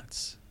 It's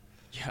nuts.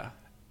 Yeah.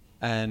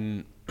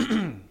 And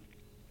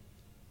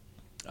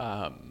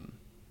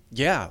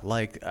yeah,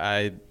 like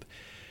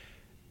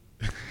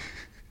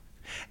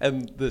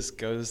and this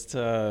goes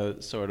to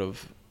sort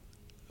of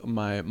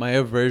my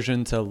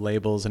aversion to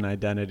labels and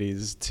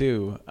identities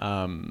too.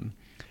 And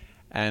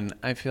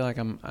I feel like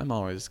I'm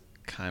always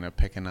kind of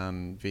picking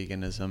on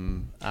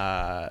veganism.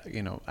 I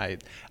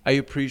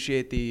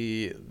appreciate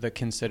the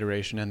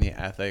consideration and the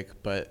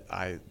ethic, but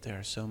there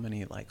are so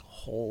many like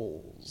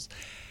holes.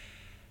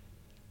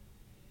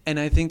 And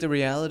I think the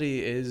reality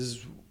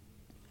is,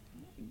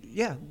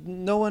 yeah,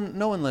 no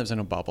one lives in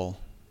a bubble.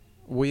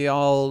 We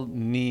all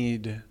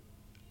need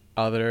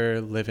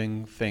other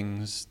living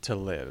things to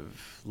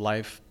live.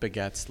 Life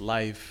begets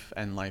life,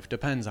 and life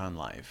depends on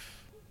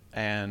life.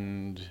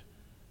 And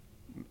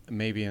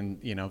maybe in,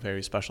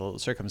 very special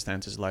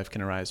circumstances, life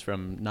can arise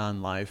from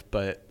non-life,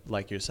 but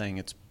like you're saying,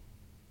 it's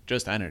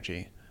just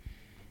energy.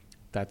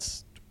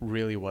 That's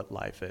really what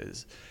life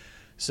is.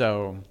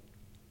 So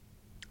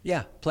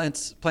yeah,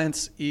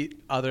 plants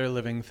eat other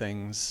living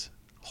things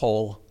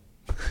whole.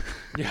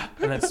 Yeah,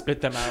 and then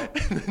spit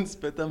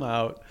them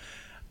out.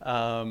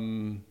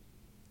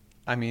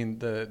 I mean,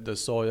 the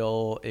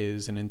soil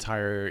is an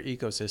entire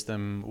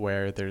ecosystem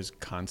where there's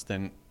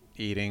constant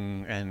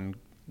eating and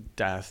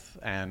death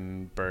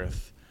and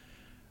birth.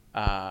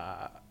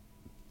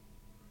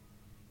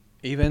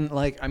 Even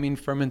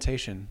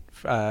fermentation.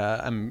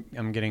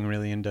 I'm getting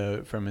really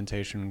into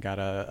fermentation. Got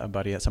a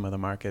buddy at some of the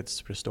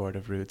markets,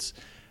 Restorative Roots,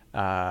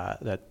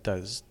 that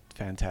does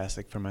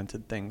fantastic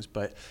fermented things.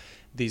 But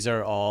these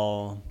are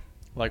all,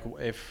 like,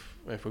 if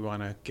we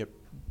want to get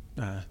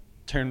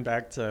turn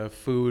back to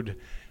food,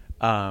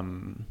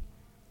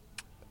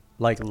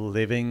 like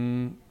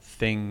living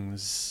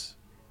things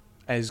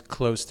as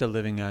close to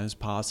living as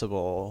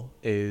possible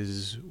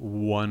is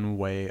one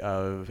way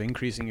of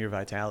increasing your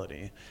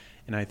vitality.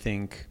 And I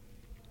think,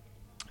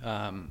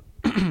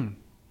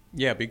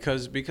 yeah,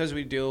 because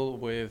we deal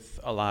with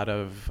a lot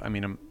of, I'm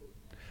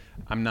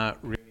not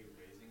really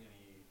raising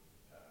any,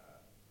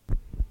 I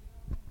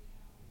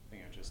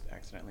think I just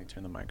accidentally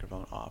turned the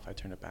microphone off. I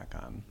turned it back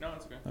on. No,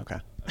 it's okay. Okay.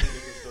 I think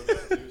this is still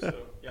good too, so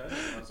yeah, that's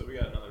fine. So we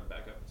got another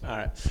backup. All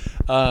right.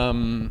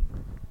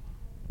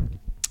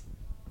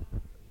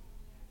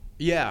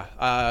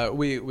 Yeah,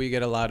 we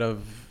get a lot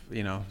of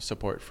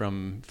support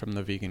from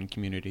the vegan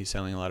community,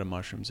 selling a lot of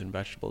mushrooms and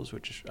vegetables,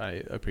 which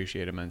I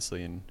appreciate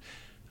immensely. And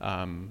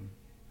I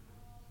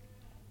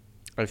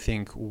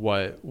think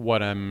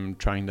what I'm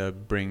trying to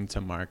bring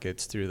to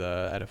markets through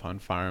the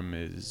Edifon Farm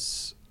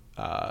is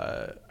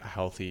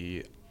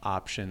healthy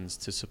options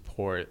to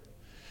support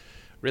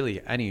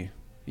really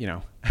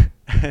anyone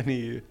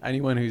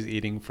who's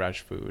eating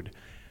fresh food.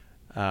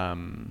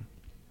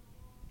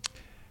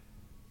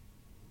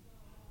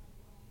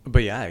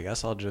 But yeah, I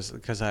guess I'll just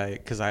because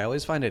I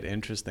always find it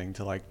interesting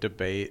to like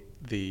debate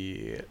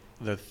the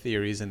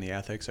theories and the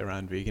ethics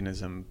around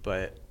veganism,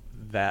 but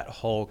that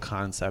whole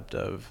concept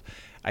of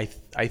I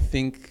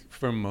think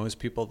for most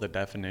people the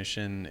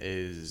definition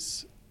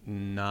is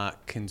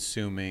not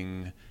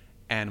consuming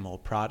animal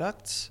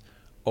products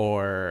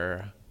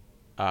or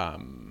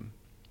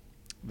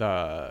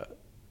the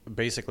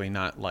basically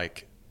not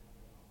like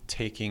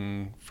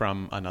taking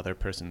from another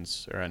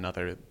person's or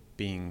another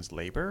being's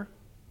labor.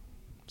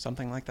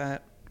 Something like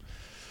that.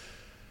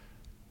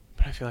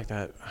 But I feel like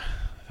that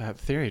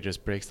theory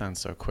just breaks down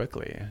so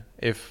quickly.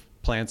 If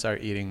plants are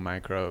eating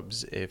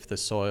microbes, if the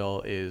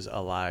soil is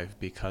alive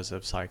because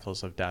of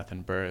cycles of death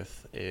and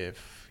birth,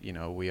 if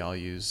we all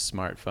use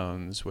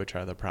smartphones, which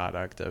are the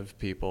product of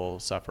people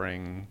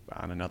suffering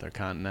on another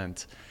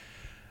continent,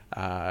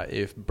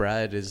 if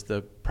bread is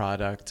the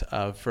product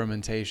of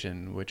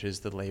fermentation, which is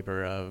the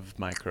labor of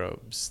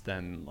microbes,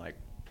 then like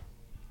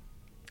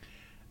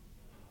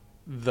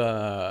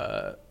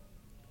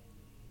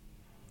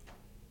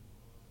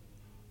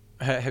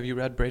have you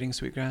read Braiding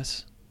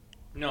Sweetgrass?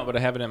 No, but I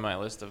have it in my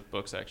list of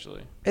books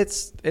actually.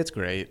 It's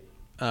great.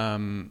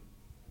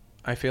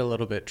 I feel a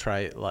little bit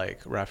trite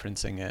like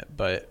referencing it,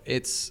 but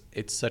it's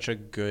such a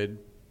good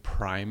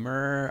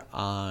primer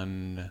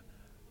on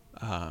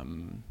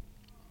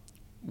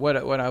what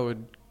I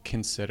would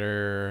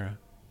consider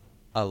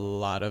a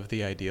lot of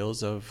the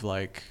ideals of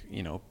like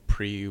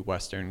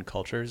pre-Western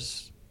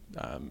cultures,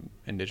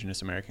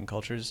 indigenous American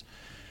cultures.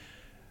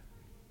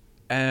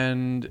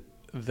 And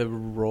the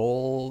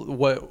role,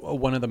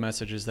 one of the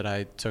messages that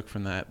I took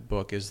from that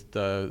book is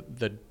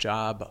the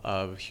job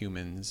of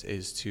humans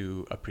is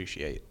to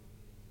appreciate,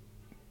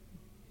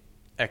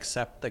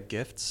 accept the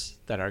gifts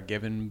that are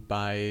given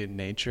by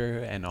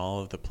nature and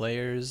all of the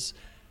players,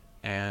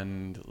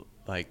 and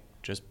like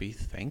just be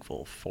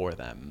thankful for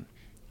them,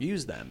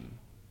 use them,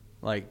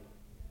 like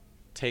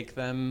take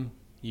them,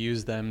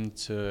 use them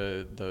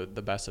to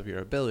the best of your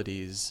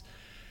abilities.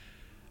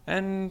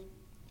 And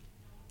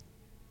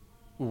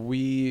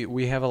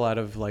we have a lot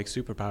of like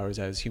superpowers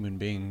as human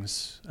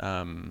beings.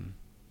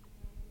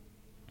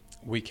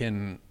 we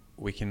can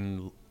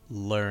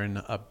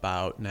learn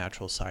about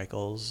natural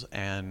cycles,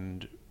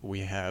 and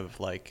we have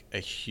like a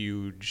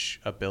huge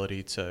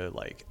ability to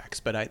like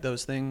expedite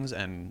those things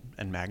and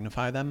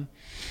magnify them.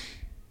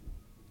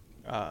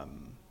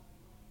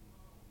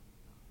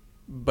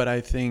 But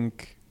I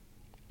think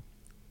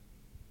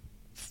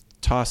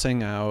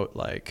tossing out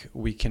like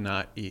we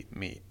cannot eat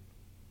meat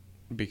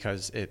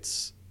because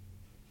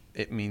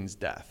it means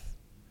death,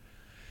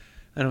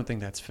 I don't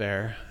think that's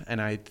fair.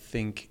 And I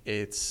think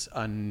it's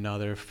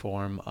another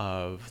form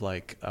of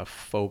like a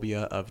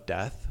phobia of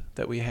death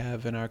that we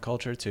have in our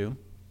culture too.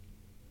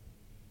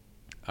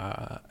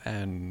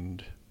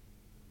 And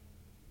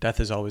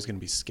death is always going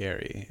to be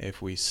scary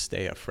if we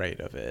stay afraid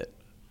of it.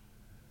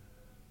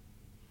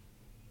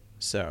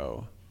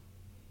 So,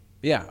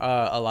 yeah,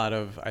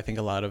 I think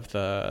a lot of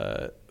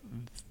the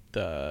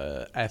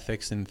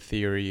ethics and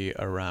theory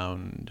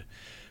around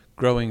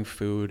growing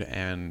food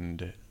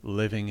and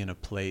living in a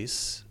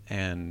place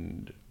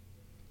and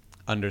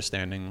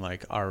understanding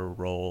like our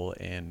role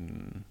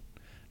in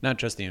not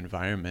just the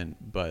environment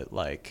but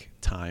like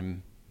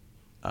time,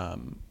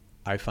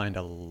 I find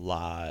a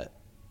lot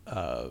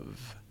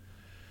of,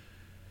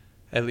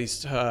 at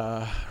least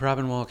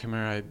Robin Wall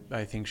Kimmerer,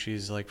 I think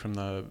she's like from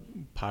the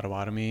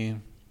Potawatomi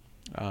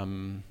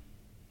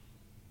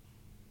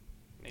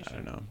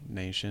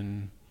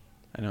nation.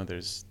 I know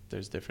there's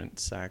different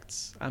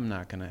sects. I'm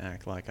not gonna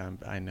act like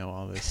I know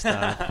all this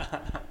stuff.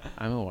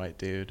 I'm a white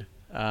dude.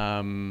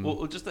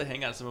 Well, just to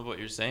hang on some of what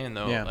you're saying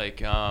though, yeah.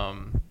 like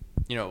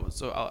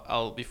so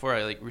I'll before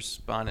I like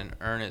respond in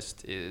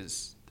earnest,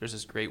 is there's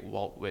this great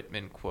Walt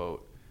Whitman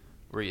quote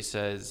where he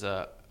says,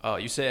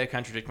 you say I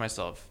contradict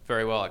myself.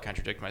 Very well, I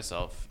contradict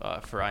myself.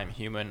 For I am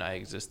human, I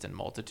exist in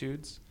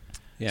multitudes.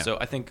 Yeah. So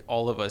I think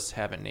all of us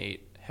have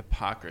innate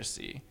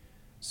hypocrisy.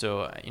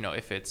 So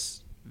if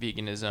it's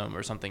veganism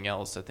or something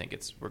else, I think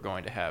we're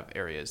going to have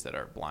areas that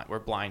are blind. We're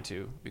blind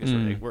to because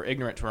we're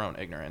ignorant to our own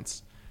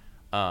ignorance.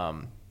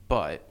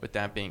 But with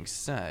that being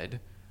said,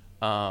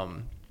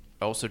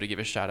 also to give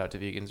a shout out to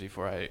vegans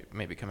before I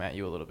maybe come at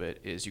you a little bit,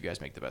 is you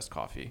guys make the best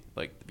coffee.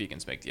 Like the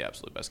vegans make the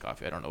absolute best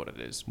coffee. I don't know what it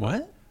is.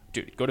 What?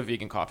 Dude, go to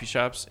vegan coffee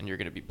shops and you're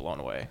going to be blown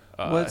away.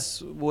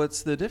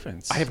 What's the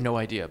difference? I have no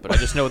idea, but I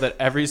just know that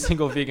every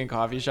single vegan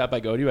coffee shop I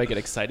go to, I get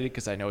excited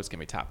because I know it's going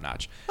to be top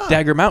notch. Huh.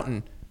 Dagger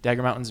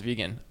Mountain's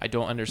vegan. I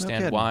don't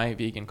understand why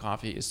vegan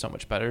coffee is so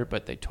much better,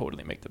 but they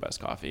totally make the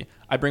best coffee.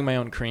 I bring my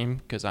own cream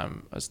because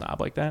I'm a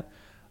snob like that.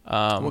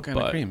 What kind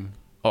of cream?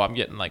 Oh, I'm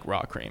getting like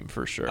raw cream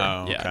for sure.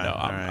 Oh, okay. Yeah, no,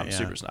 I'm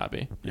super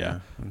snobby.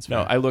 Yeah.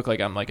 No, I look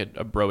like I'm like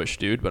a bro-ish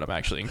dude, but I'm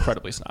actually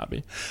incredibly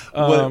snobby.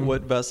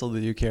 What vessel do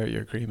you carry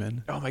your cream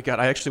in? Oh my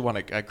God, I actually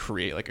want to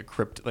create like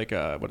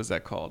what is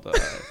that called?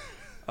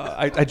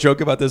 I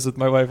joke about this with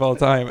my wife all the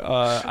time.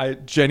 I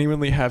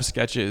genuinely have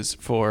sketches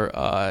for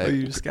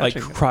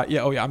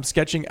I'm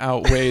sketching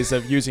out ways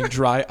of using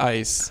dry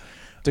ice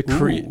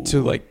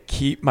to like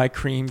keep my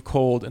cream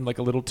cold in like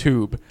a little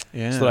tube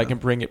so that I can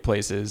bring it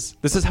places.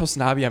 This is how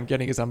snobby I'm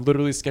getting, is I'm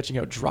literally sketching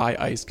out dry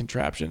ice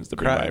contraptions to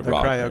bring my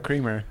raw cryo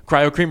creamer.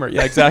 Cryo creamer,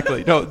 yeah,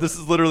 exactly. No, this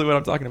is literally what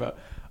I'm talking about.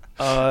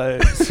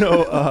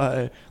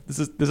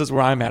 This is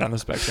where I'm at on the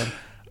spectrum.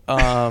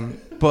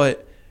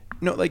 But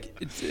no, like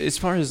as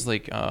far as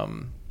like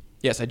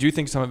yes, I do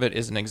think some of it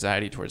is an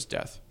anxiety towards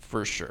death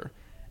for sure.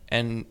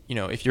 And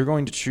if you're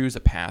going to choose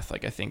a path,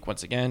 like I think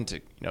once again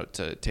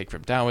to take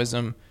from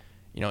Taoism,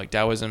 like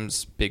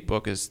Taoism's big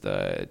book is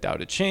the Tao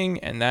Te Ching,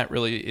 and that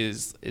really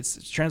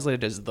it's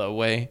translated as the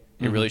way.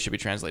 It really should be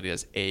translated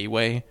as a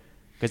way,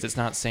 because it's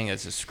not saying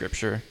it's a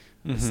scripture.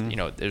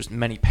 There's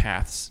many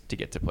paths to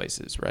get to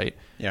places, right?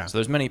 Yeah. So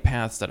there's many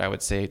paths that I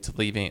would say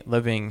to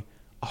living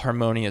a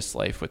harmonious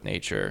life with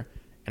nature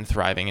and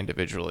thriving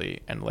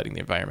individually and letting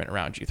the environment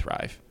around you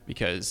thrive.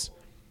 Because,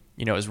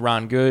 as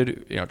Ron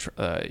Good,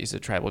 he's a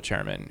tribal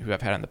chairman who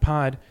I've had on the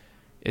pod,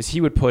 as he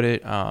would put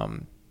it,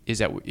 is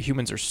that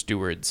humans are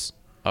stewards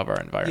of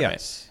our environment.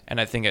 Yes. And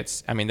I think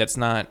that's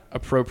not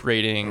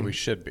appropriating. Or we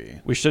should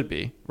be. We should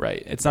be,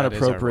 right. It's not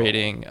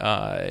appropriating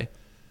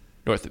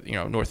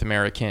North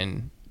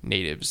American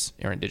natives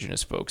or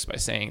indigenous folks by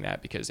saying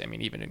that, because,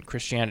 even in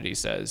Christianity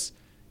says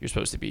you're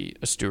supposed to be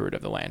a steward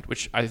of the land,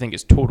 which I think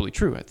is totally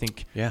true. I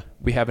think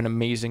we have an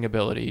amazing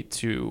ability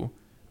to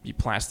be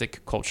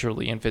plastic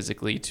culturally and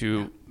physically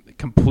to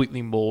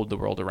completely mold the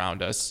world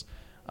around us.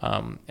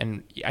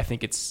 And I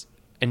think it's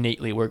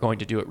innately we're going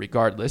to do it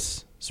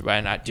regardless, so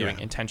by not doing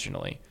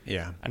intentionally.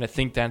 Yeah. And I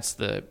think that's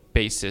the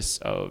basis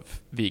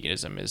of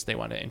veganism, is they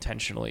want to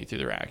intentionally through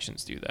their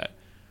actions do that.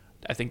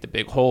 I think the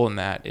big hole in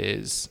that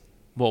is,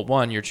 well,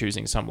 one, you're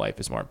choosing some life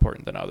is more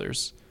important than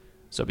others.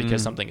 So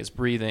because something is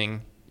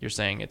breathing, you're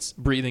saying it's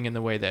breathing in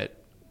the way that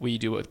we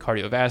do it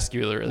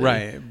cardiovascularly.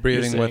 Right.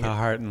 Breathing with a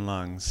heart and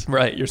lungs.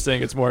 Right. You're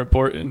saying it's more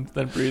important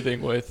than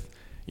breathing with,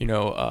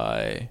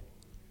 chloroplasts,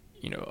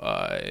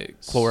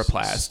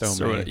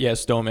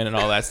 stomin and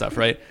all that stuff,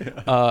 right?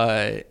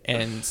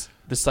 And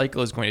the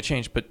cycle is going to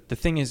change. But the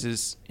thing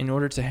is in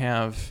order to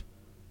have,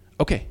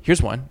 here's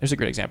a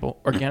great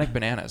example: organic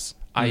bananas.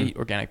 I eat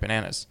organic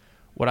bananas.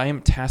 what I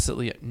am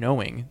tacitly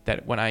knowing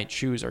that when I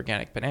choose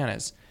organic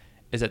bananas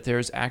is that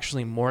there's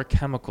actually more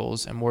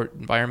chemicals and more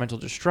environmental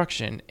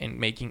destruction in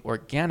making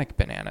organic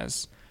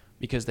bananas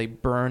because they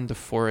burn the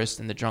forest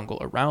and the jungle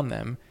around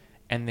them,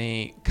 and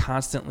they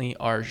constantly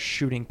are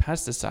shooting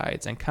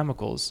pesticides and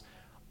chemicals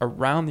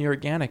around the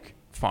organic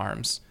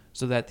farms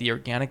so that the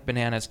organic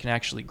bananas can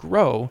actually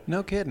grow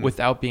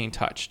without being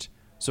touched.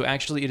 So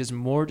actually it is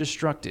more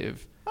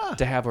destructive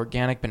to have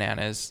organic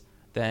bananas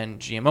than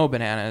GMO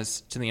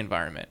bananas to the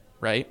environment,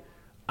 right?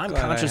 I have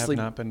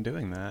not been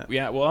doing that.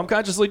 Yeah, well, I'm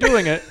consciously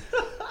doing it.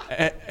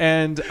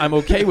 And I'm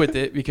okay with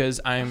it because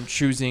I'm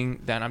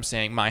choosing that. I'm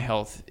saying my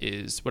health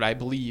is what I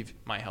believe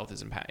my health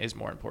is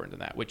more important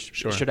than that. Which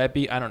should I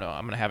be? I don't know.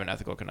 I'm going to have an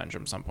ethical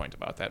conundrum at some point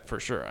about that for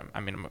sure.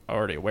 I'm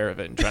already aware of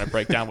it and trying to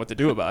break down what to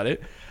do about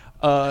it.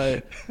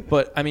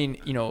 But I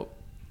mean,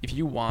 if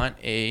you want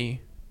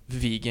a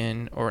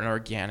vegan or an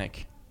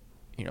organic,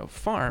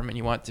 farm and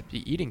you want to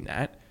be eating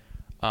that,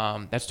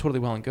 that's totally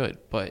well and good.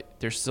 But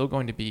there's still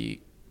going to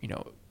be,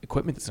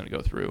 equipment that's going to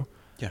go through.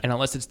 Yeah. And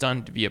unless it's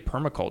done via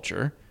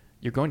permaculture,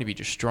 you're going to be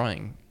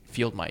destroying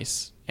field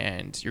mice,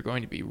 and you're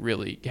going to be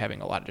really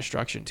having a lot of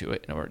destruction to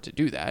it in order to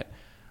do that.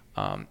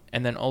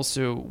 And then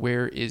also,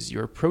 where is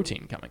your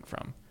protein coming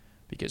from?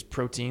 Because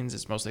proteins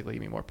is most likely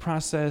going to be more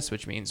processed,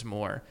 which means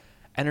more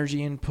energy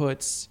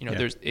inputs.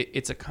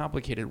 It's a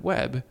complicated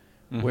web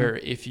where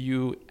if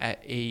you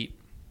ate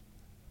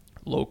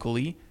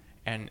locally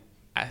and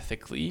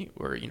ethically,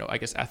 or I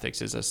guess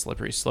ethics is a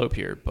slippery slope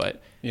here,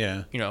 but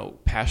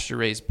pasture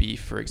raised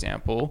beef, for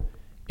example,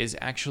 is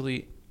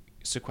actually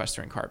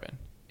sequestering carbon.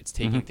 It's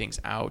taking things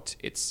out.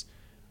 It's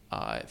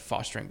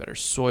fostering better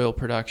soil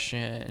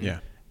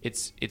production.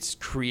 It's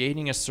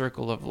creating a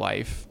circle of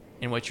life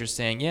in which you're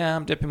saying,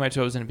 I'm dipping my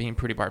toes in and being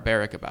pretty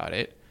barbaric about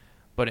it.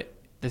 But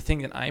the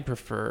thing that I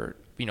prefer,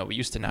 we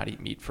used to not eat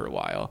meat for a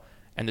while,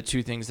 and the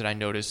two things that I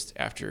noticed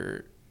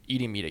after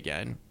eating meat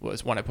again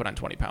was, one, I put on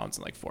 20 pounds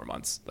in like 4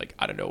 months, like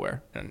out of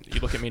nowhere. And you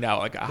look at me now,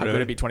 like, how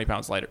could I be 20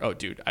 pounds lighter? Oh,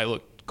 dude, I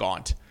looked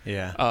gaunt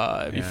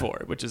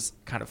before, which is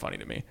kind of funny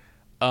to me.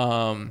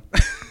 And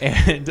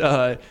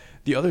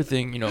the other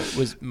thing,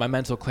 was my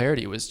mental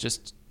clarity was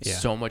just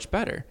so much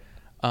better.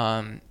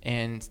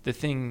 And the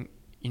thing,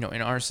 in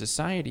our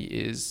society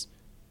is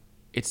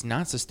it's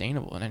not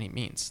sustainable in any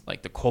means.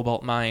 Like the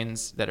cobalt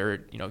mines that are,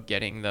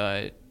 getting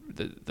the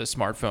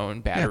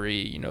smartphone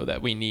battery,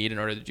 that we need in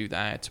order to do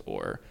that,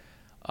 or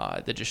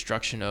the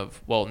destruction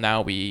of,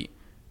 now we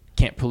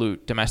can't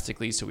pollute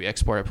domestically, so we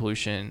export our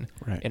pollution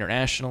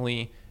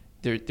internationally.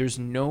 There's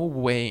no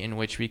way in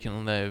which we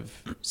can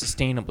live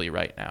sustainably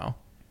right now.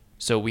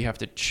 So we have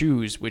to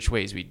choose which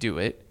ways we do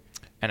it.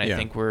 And I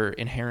think we're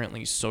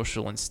inherently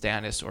social and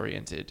status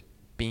oriented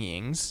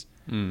beings.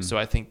 So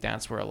I think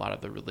that's where a lot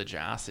of the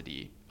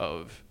religiosity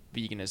of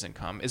veganism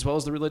come, as well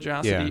as the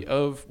religiosity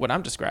of what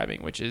I'm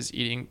describing, which is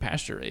eating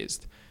pasture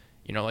raised.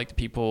 Like the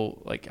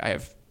people, like I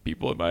have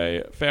people in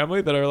my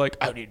family that are like,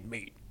 I need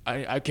meat.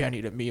 I can't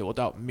eat a meal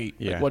without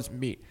meat. Like, what's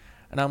meat?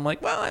 And I'm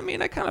like, well, I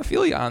mean, I kind of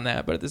feel you on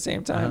that, but at the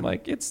same time,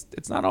 like it's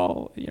not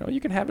all,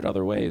 you can have it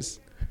other ways.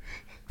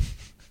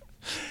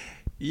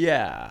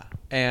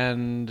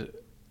 And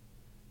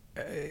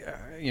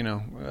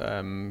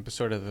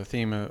sort of the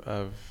theme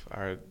of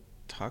our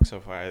talk so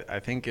far, I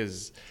think,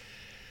 is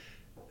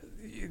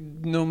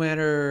no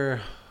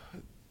matter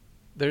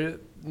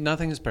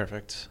nothing is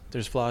perfect.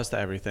 There's flaws to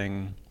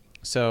everything.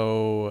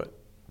 So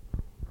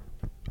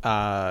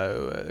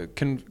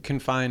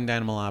confined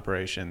animal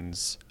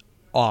operations,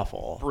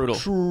 awful, brutal,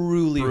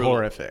 truly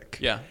horrific.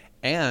 Yeah.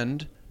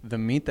 And the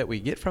meat that we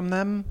get from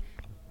them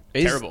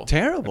is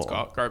terrible.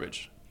 It's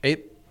garbage.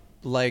 It,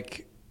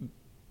 like,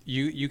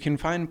 you can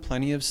find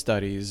plenty of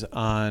studies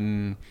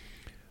on.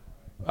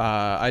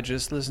 I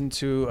just listened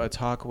to a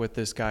talk with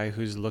this guy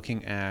who's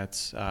looking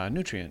at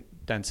nutrient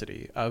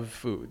density of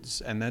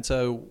foods, and that's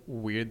a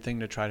weird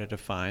thing to try to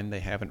define. They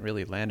haven't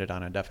really landed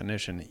on a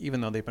definition,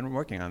 even though they've been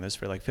working on this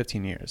for like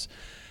 15 years.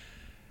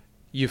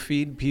 You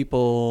feed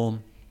people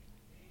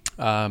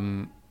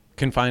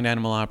confined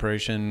animal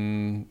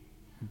operation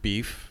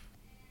beef,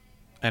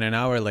 and an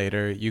hour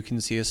later you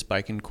can see a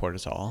spike in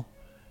cortisol,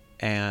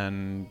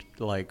 and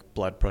like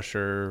blood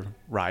pressure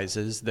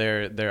rises.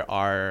 There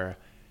are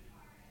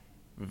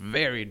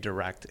very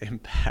direct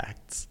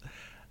impacts,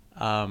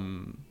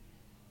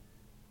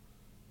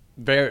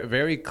 very,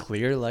 very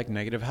clear, like,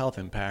 negative health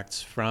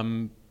impacts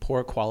from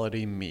poor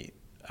quality meat.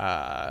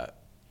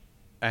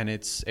 And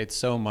it's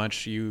so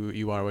much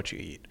you are what you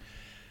eat.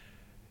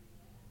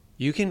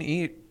 You can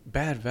eat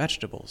bad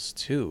vegetables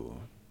too.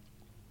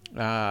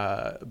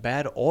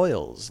 Bad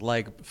oils,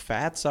 like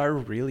fats, are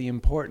really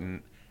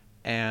important,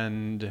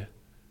 and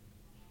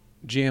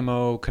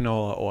GMO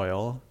canola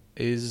oil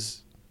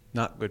is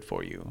not good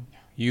for you.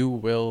 You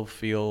will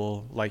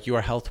feel like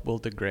your health will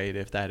degrade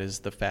if that is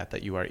the fat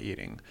that you are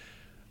eating.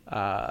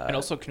 And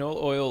also,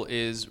 canola oil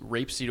is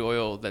rapeseed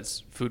oil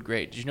that's food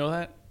grade. Did you know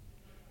that?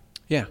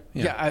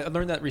 Yeah, I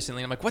learned that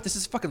recently. I'm like, what? This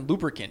is fucking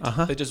lubricant.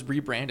 They just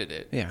rebranded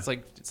it. Yeah.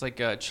 It's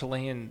like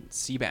Chilean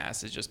sea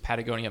bass is just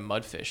Patagonia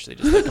mudfish. They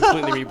just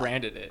completely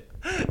rebranded it.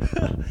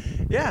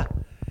 Yeah.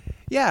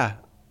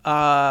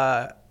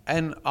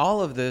 And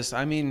all of this,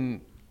 I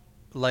mean,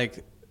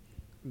 like,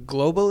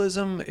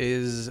 globalism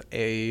is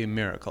a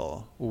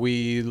miracle.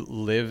 We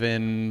live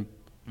in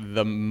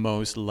the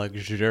most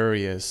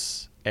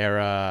luxurious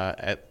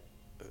era,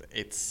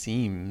 it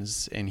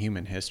seems, in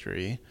human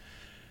history.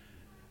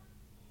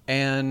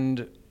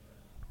 And,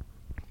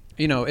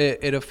 you know,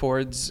 it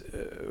affords,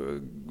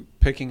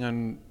 picking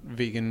on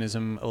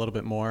veganism a little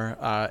bit more,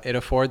 it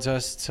affords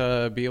us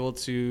to be able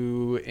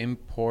to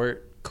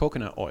import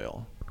coconut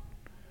oil.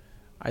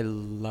 I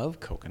love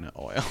coconut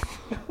oil.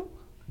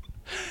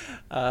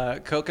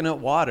 Coconut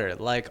water,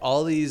 like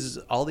all these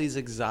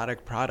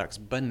exotic products,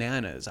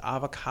 bananas,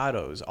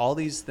 avocados, all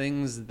these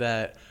things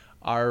that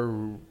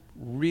are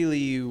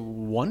really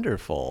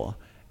wonderful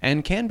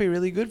and can be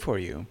really good for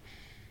you.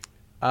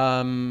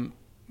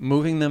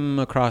 Moving them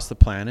across the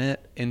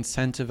planet,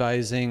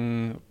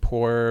 incentivizing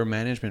poor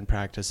management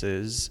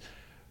practices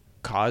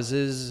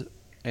causes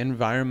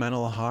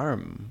environmental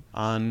harm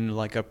on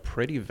like a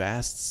pretty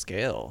vast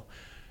scale.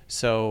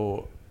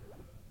 So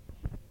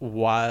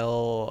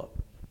while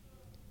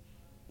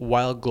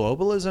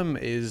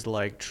globalism is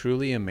like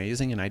truly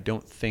amazing, and I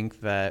don't think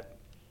that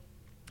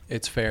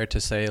it's fair to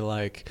say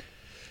like,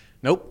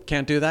 nope,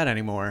 can't do that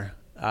anymore.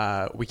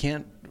 We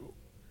can't.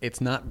 It's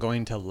not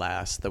going to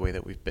last the way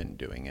that we've been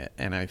doing it.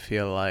 And I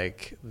feel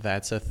like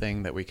that's a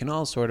thing that we can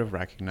all sort of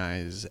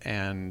recognize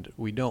and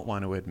we don't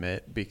want to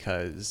admit,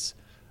 because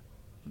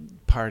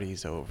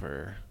party's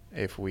over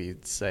if we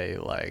say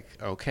like,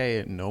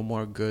 okay, no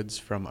more goods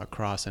from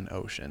across an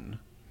ocean.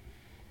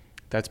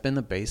 That's been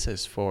the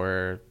basis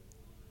for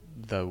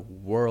the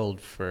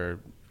world for,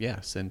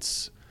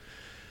 since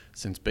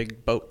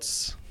big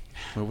boats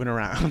moving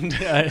around.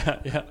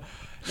 Yeah.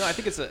 No, I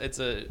think it's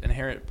a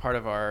inherent part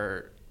of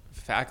our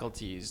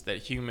faculties that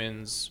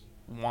humans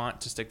want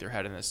to stick their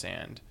head in the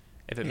sand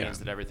if it means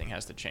that everything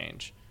has to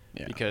change.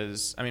 Yeah.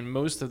 Because, I mean,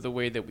 most of the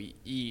way that we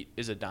eat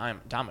is a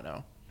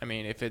domino. I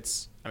mean,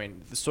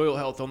 the soil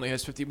health only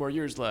has 50 more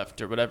years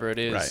left or whatever it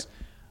is.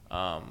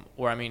 Right.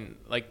 Or, I mean,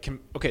 like,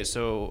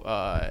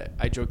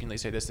 I jokingly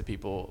say this to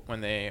people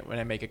when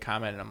I make a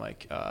comment and I'm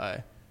like,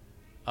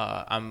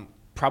 I'm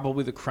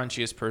probably the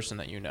crunchiest person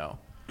that you know,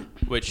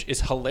 which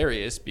is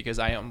hilarious because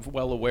I am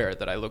well aware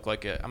that I look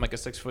like I'm like a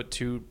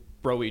 6'2"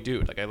 broy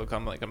dude. Like I'm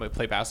gonna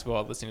play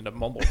basketball listening to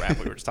mumble rap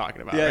we were just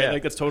talking about. Right?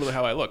 Like that's totally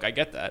how I look. I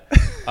get that.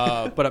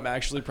 But I'm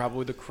actually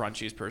probably the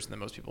crunchiest person that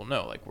most people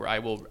know. Like where I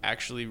will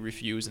actually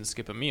refuse and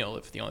skip a meal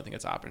if the only thing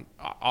that's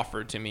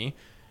offered to me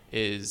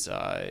is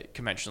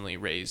conventionally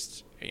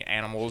raised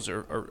animals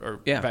or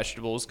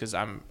vegetables, because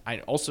I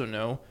also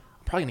know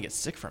I'm probably gonna get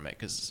sick from it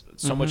because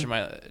so much of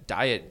my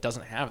diet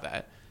doesn't have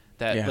that.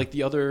 Like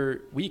the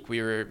other week we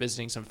were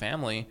visiting some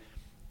family,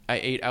 I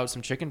ate out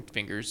some chicken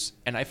fingers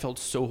and I felt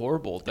so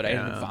horrible that I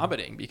ended up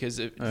vomiting because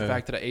of the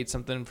fact that I ate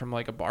something from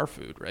like a bar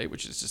food, right?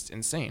 Which is just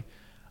insane.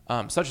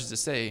 Such as to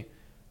say,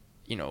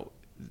 you know,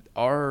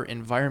 our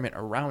environment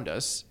around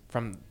us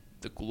from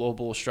the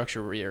global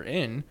structure we are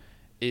in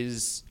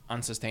is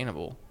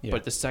unsustainable. Yeah.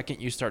 But the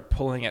second you start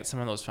pulling at some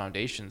of those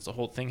foundations, the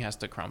whole thing has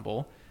to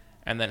crumble.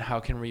 And then how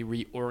can we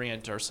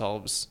reorient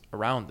ourselves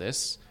around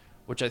this,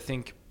 which I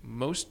think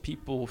most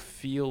people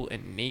feel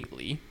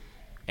innately.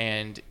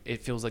 And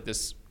it feels like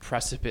this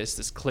precipice,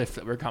 this cliff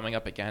that we're coming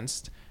up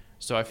against.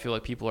 So I feel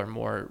like people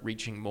are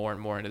reaching more and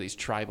more into these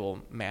tribal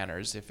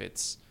manners. If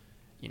it's,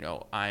 you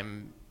know,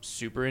 I'm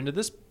super into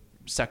this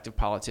sect of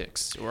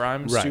politics, or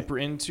I'm super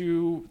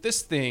into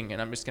this thing,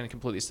 and I'm just going to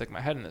completely stick my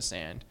head in the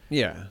sand.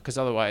 Yeah. Because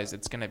otherwise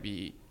it's going to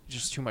be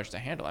just too much to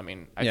handle. I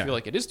mean, I feel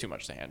like it is too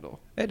much to handle.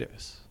 It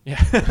is.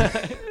 Yeah,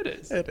 it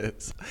is. It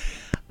is.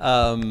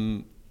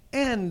 And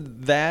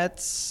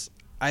that's,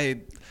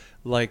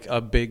 like a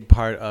big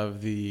part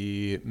of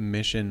the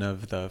mission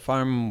of the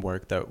farm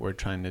work that we're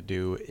trying to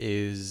do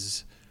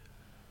is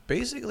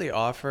basically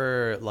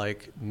offer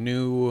like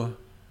new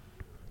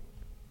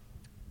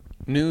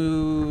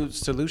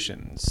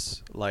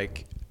solutions.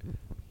 Like,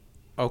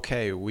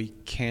 okay, we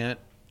can't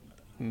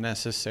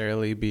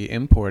necessarily be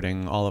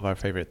importing all of our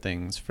favorite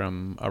things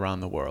from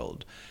around the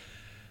world.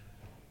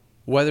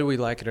 Whether we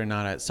like it or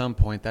not, at some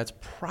point, that's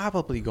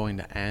probably going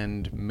to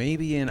end,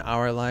 maybe in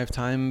our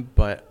lifetime,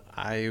 but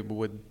I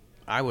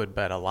would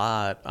bet a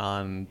lot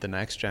on the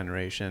next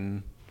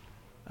generation.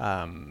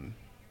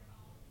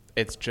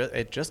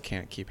 It just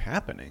can't keep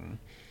happening,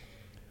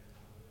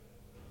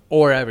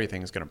 or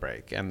everything's gonna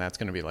break, and that's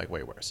gonna be like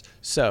way worse.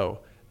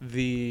 So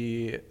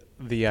the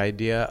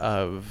idea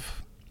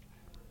of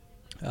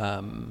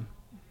in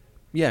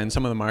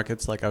some of the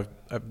markets, like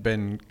I've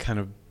been kind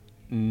of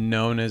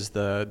known as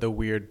the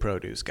weird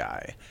produce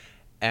guy.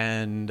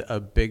 And a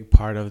big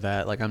part of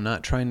that, like I'm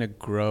not trying to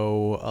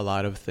grow a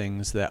lot of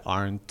things that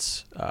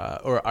aren't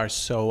or are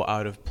so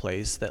out of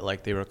place that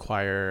like they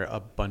require a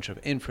bunch of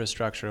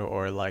infrastructure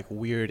or like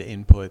weird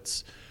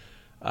inputs.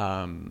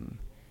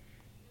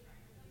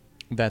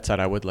 That said,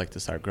 I would like to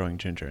start growing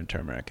ginger and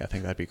turmeric. I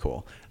think that'd be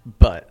cool.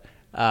 But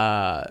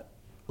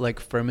like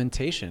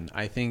fermentation,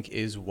 I think,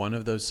 is one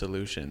of those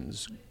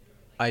solutions.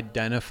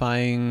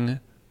 Identifying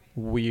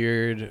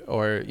weird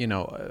or,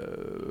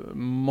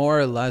 more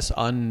or less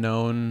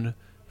unknown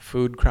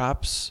food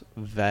crops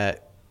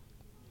that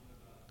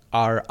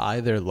are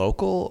either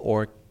local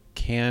or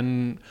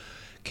can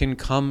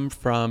come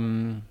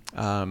from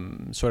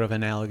sort of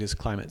analogous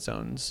climate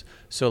zones.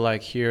 So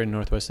like here in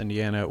Northwest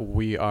Indiana,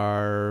 we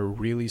are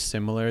really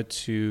similar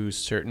to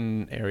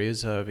certain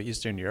areas of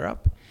Eastern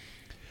Europe.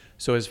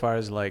 So as far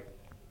as like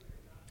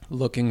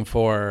looking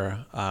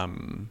for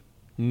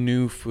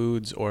new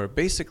foods, or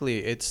basically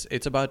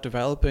it's about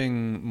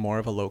developing more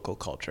of a local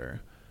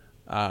culture.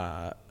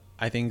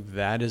 I think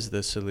that is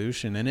the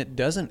solution. And it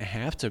doesn't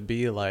have to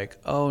be like,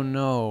 oh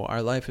no,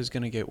 our life is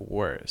going to get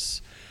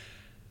worse.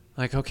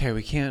 Like,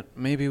 okay,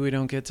 maybe we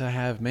don't get to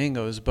have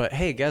mangoes, but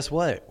hey, guess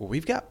what?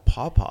 We've got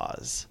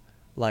pawpaws.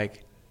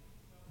 Like,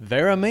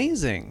 they're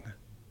amazing.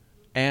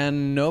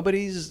 And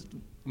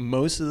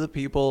most of the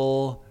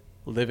people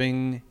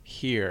living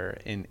here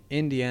in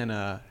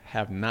Indiana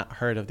have not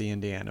heard of the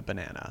Indiana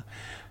banana,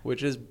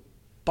 which is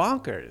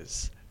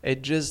bonkers.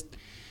 It just,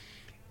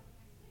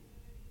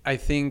 I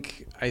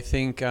think,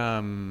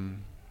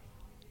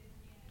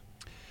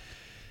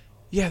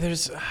 yeah,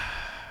 there's,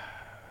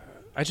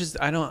 I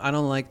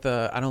don't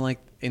like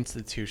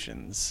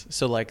institutions.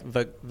 So like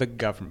the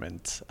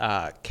government,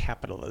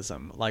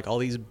 capitalism, like all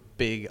these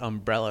big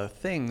umbrella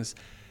things,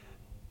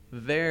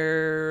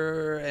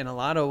 they're in a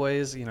lot of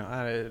ways,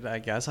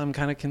 I guess I'm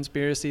kind of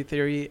conspiracy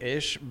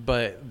theory-ish,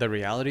 but the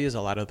reality is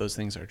a lot of those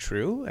things are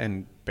true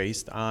and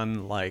based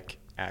on like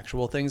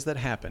actual things that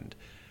happened.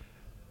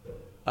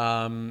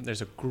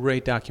 There's a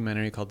great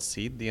documentary called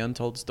Seed, The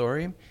Untold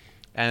Story,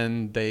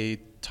 and they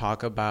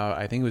talk about,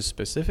 I think it was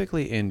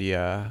specifically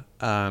India,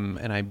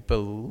 and I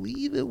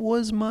believe it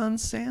was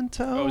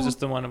Monsanto. Oh, is this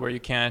the one where you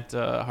can't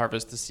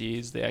harvest the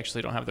seeds? They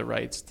actually don't have the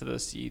rights to the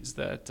seeds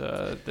that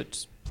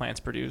plants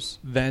produce.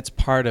 That's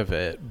part of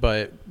it,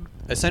 but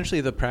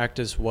essentially the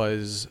practice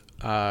was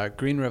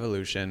Green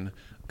Revolution,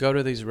 go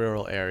to these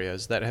rural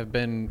areas that have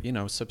been,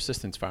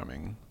 subsistence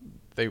farming.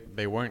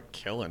 They weren't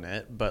killing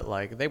it, but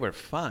like they were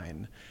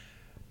fine.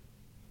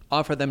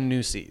 Offer them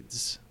new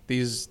seeds.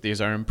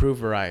 These are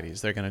improved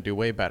varieties. They're going to do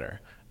way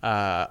better.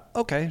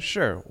 Okay,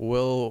 sure.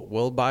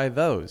 We'll buy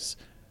those.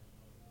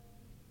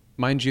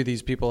 Mind you,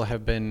 these people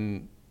have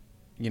been,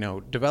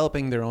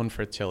 developing their own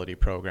fertility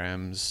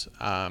programs,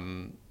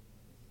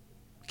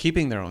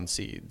 keeping their own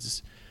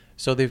seeds.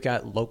 So they've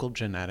got local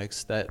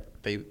genetics that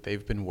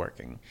they've been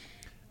working.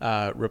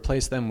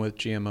 Replace them with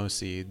GMO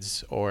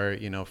seeds or,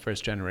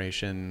 first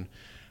generation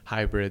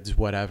hybrids,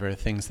 whatever,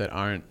 things that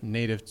aren't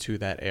native to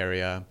that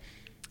area.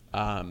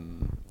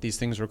 These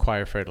things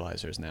require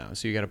fertilizers now,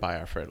 so you got to buy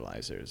our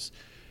fertilizers.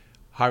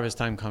 Harvest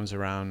time comes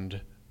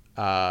around.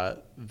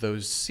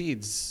 Those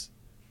seeds,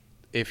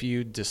 if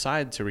you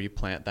decide to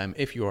replant them,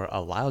 if you are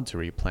allowed to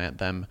replant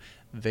them,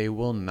 they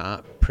will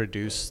not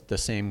produce the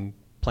same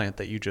plant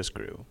that you just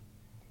grew,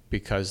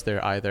 because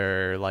they're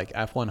either like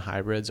F1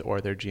 hybrids or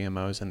they're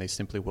GMOs, and they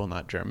simply will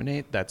not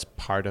germinate. That's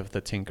part of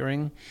the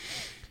tinkering.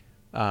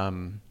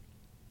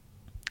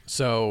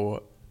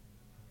 So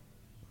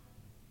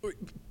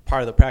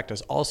part of the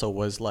practice also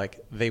was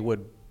like they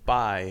would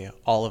buy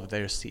all of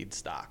their seed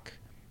stock,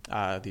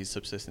 these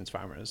subsistence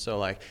farmers. So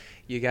like,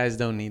 you guys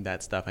don't need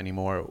that stuff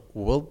anymore.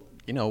 We'll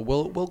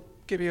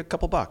give you a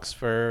couple bucks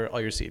for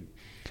all your seed.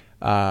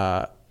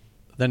 The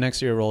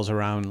next year rolls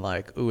around,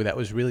 like, ooh, that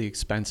was really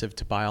expensive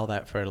to buy all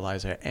that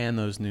fertilizer and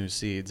those new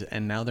seeds,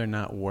 and now they're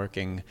not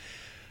working,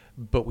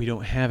 but we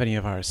don't have any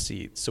of our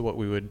seeds. So what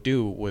we would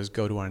do was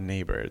go to our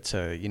neighbor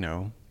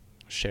to,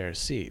 share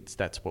seeds.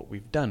 That's what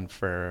we've done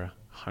for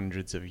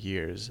hundreds of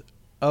years.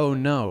 Oh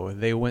no,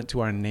 they went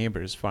to our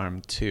neighbor's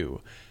farm too.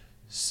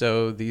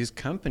 So these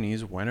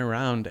companies went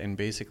around and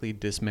basically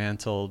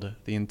dismantled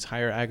the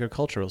entire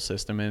agricultural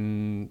system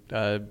in,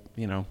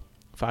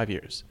 5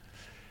 years.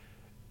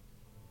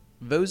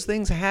 Those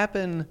things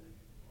happen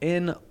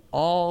in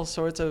all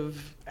sorts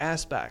of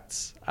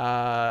aspects.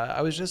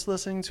 I was just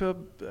listening to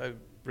a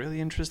really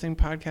interesting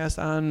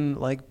podcast on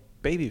like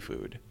baby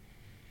food.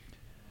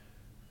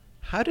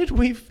 How did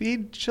we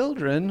feed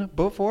children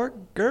before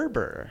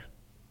Gerber?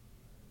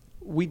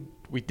 We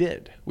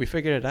did. We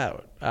figured it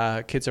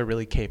out. Kids are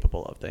really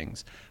capable of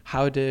things.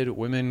 How did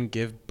women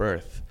give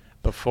birth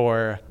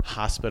before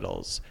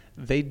hospitals?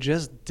 They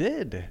just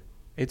did.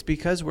 It's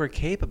because we're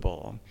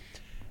capable.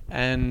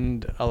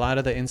 And a lot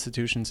of the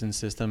institutions and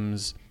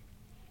systems,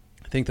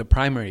 I think the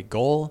primary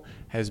goal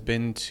has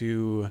been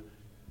to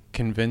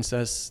convince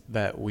us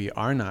that we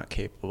are not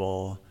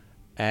capable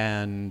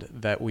and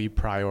that we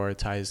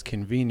prioritize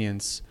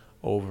convenience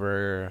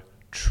over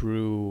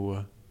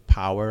true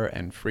power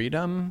and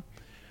freedom.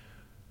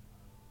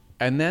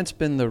 And that's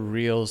been the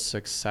real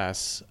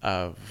success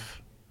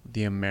of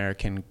the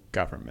American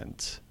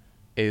government,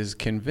 is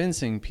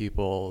convincing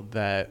people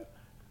that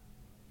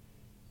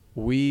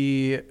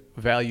we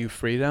value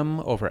freedom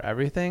over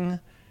everything,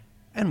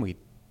 and we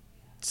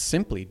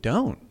simply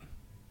don't.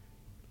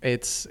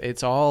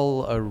 It's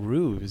all a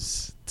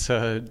ruse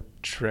to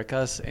trick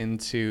us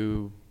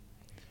into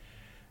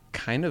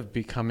kind of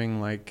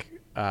becoming like,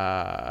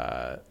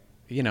 the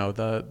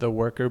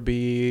worker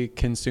bee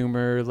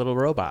consumer little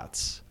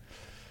robots.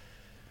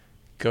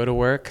 Go to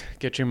work,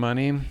 get your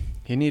money.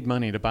 You need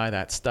money to buy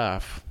that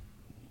stuff.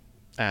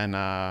 And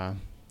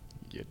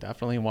you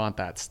definitely want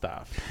that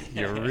stuff.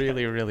 You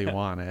really, really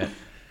want it.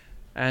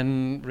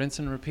 And rinse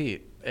and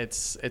repeat.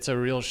 It's a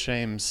real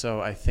shame. So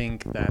I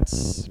think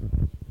that's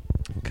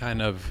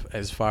kind of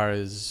as far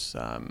as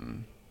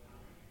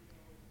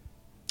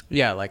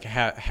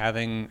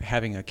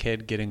having a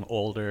kid getting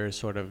older,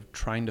 sort of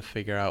trying to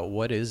figure out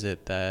what is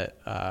it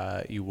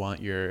that you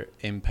want your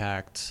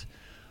impact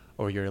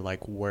or your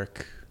like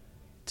work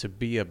to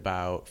be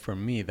about. For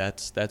me,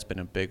 that's been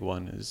a big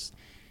one, is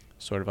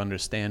sort of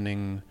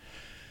understanding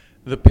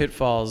the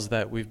pitfalls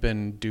that we've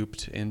been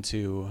duped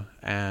into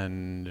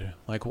and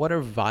like what are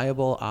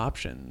viable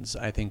options.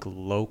 I think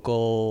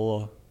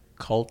local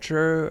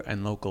culture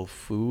and local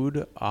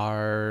food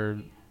are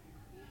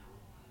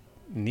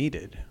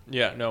needed.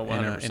 Yeah, no,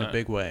 100%. In a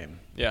big way.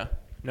 Yeah.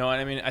 No,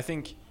 I mean, I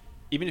think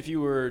even if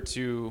you were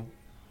to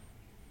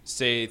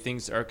say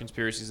things are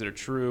conspiracies that are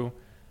true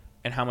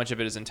and how much of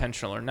it is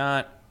intentional or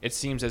not, it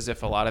seems as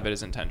if a lot of it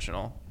is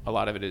intentional. A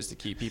lot of it is to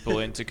keep people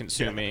into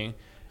consuming. Yeah.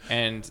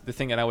 And the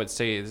thing that I would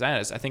say is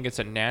I think it's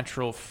a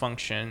natural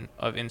function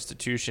of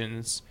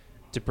institutions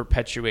to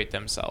perpetuate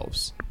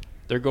themselves.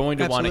 They're going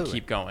to want to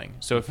keep going.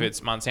 So if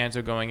it's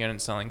Monsanto going in and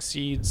selling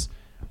seeds,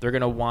 they're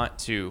going to want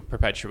to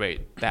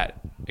perpetuate that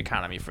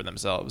economy for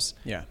themselves.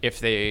 Yeah. If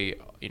they,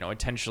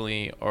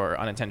 intentionally or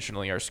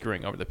unintentionally are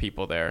screwing over the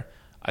people there,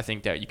 I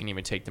think that you can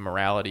even take the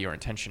morality or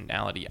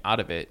intentionality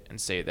out of it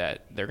and say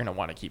that they're going to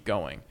want to keep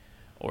going.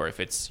 Or if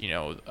it's,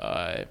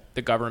 the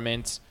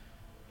government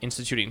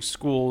instituting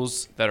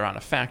schools that are on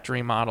a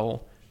factory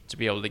model to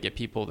be able to get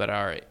people that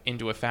are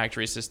into a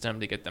factory system,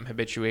 to get them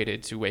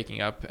habituated to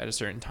waking up at a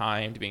certain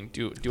time, to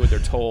do what they're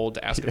told,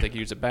 to ask if they can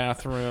use a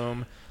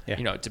bathroom,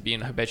 to being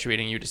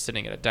habituating you to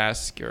sitting at a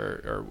desk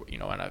or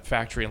on a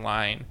factory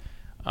line.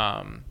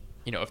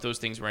 If those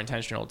things were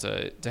intentional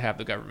to have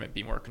the government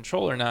be more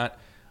control or not,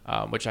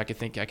 which I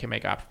can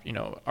make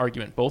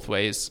argument both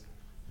ways.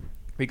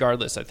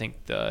 Regardless, I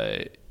think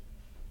the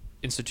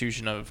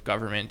institution of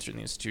government or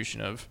the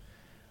institution of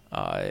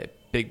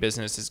big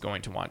business is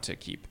going to want to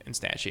keep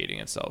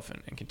instantiating itself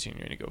and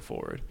continuing to go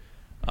forward.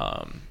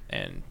 All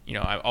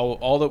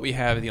that we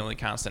have, the only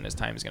constant is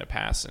time is going to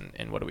pass,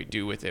 and what do we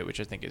do with it,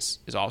 which I think is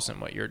awesome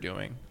what you're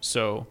doing.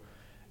 So,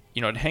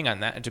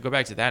 to go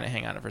back to that and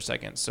hang on it for a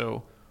second.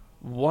 So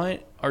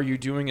what are you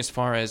doing as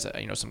far as,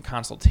 some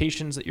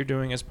consultations that you're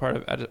doing as part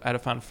of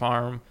Edifon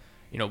Farm?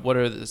 What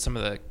are some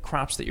of the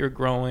crops that you're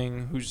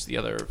growing? Who's the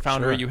other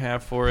founder you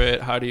have for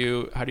it? How do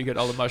you get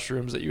all the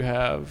mushrooms that you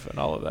have and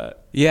all of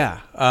that?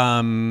 Yeah.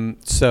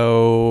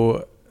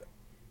 So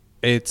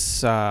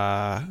it's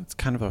kind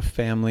of a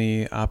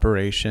family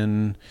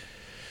operation.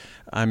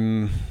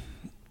 I'm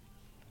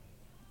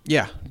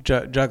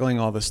juggling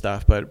all the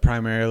stuff, but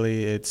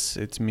primarily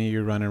it's me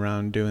running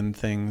around doing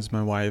things.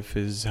 My wife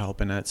is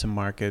helping at some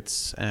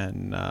markets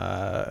and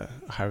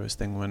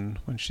harvesting when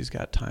she's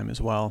got time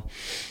as well.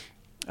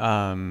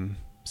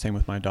 Same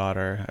with my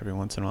daughter. Every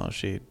once in a while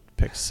she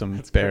picks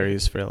some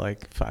berries for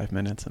like 5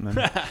 minutes and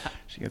then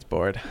she gets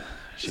bored.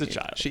 She's a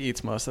child. She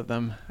eats most of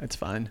them. It's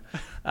fine.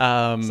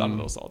 Sound a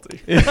little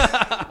salty.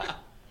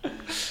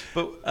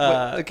 But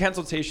the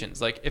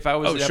consultations, like if I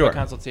was to have a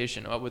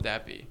consultation, what would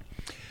that be?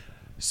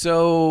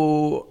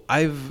 So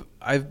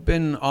I've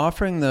been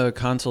offering the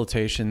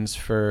consultations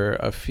for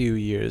a few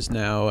years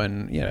now,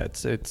 and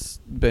it's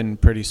been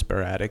pretty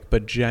sporadic.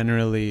 But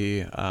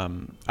generally,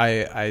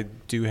 I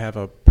do have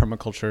a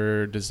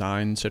permaculture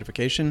design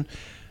certification,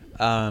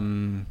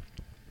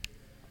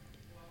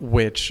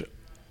 which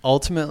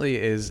ultimately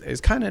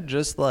is kind of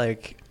just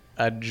like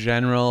a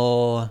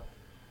general.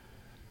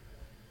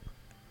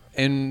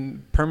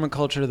 In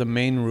permaculture, the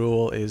main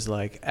rule is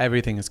like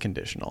everything is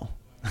conditional.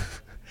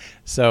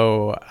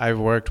 So I've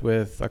worked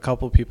with a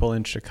couple people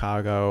in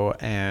Chicago,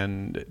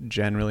 and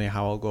generally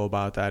how I'll go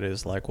about that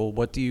is like, well,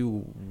 what do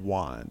you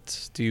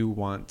want? Do you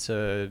want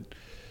to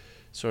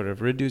sort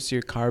of reduce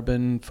your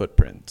carbon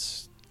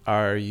footprint?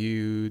 Do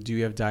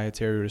you have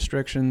dietary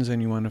restrictions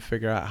and you want to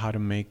figure out how to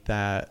make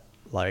that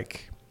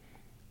like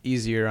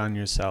easier on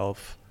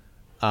yourself?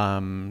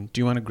 Do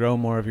you want to grow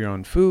more of your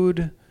own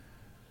food?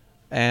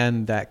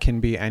 And that can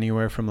be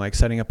anywhere from like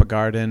setting up a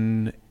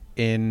garden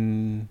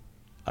in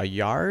a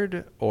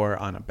yard or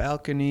on a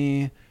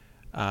balcony,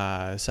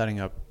 setting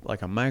up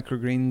like a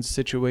microgreens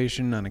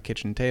situation on a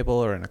kitchen table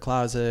or in a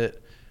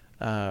closet,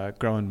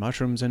 growing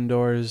mushrooms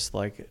indoors.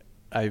 Like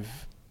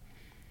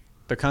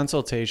the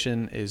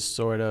consultation is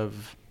sort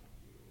of,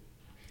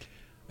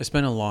 I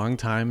spent a long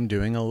time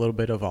doing a little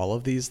bit of all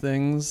of these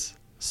things.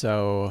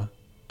 So,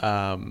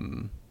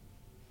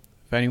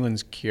 if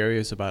anyone's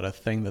curious about a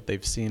thing that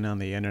they've seen on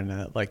the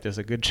internet, like there's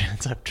a good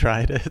chance I've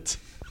tried it.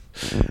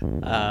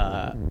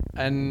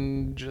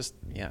 And just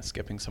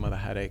skipping some of the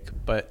headache,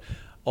 but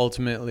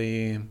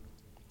ultimately,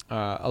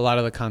 a lot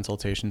of the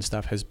consultation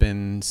stuff has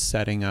been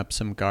setting up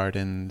some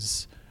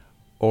gardens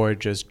or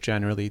just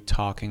generally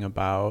talking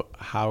about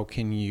how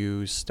can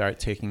you start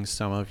taking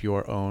some of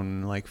your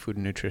own like food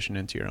and nutrition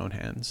into your own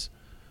hands.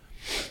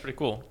 That's pretty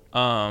cool.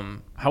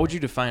 How would you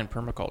define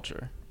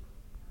permaculture?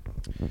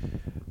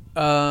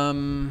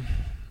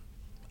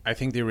 I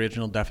think the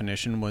original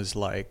definition was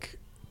like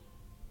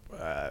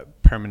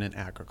permanent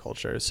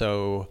agriculture.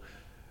 So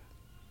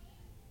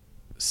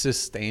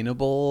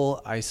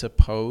sustainable, I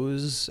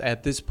suppose.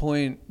 At this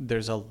point,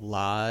 there's a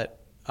lot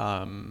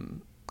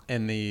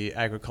in the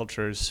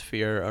agriculture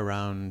sphere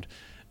around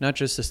not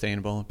just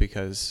sustainable,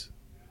 because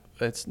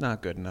it's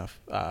not good enough,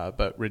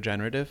 but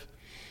regenerative.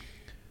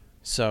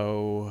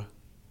 So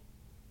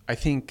I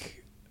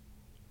think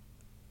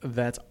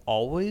that's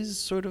always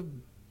sort of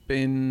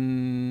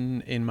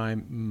been in my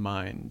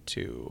mind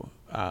too.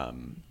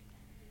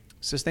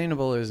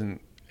 Sustainable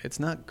it's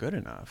not good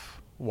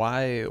enough.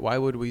 Why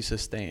would we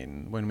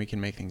sustain when we can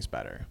make things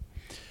better?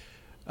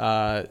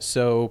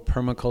 So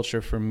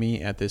permaculture for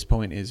me at this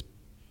point is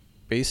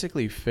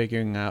basically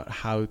figuring out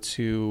how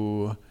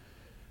to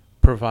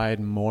provide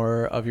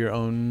more of your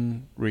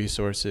own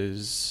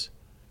resources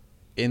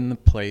in the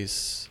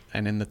place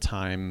and in the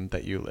time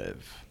that you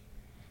live,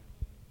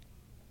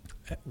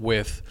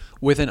 with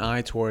an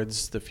eye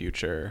towards the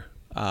future.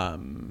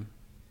 Not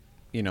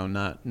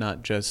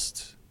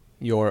just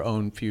your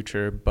own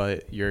future,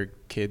 but your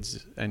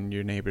kids and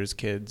your neighbors'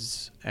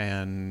 kids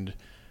and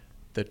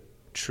the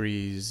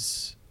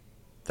trees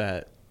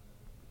that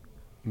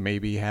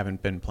maybe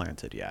haven't been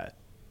planted yet.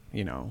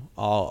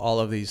 All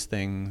of these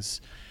things.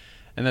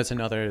 And that's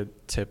another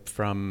tip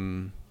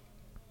from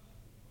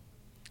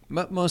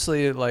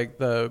mostly like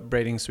the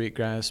braiding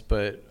sweetgrass,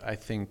 but I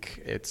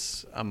think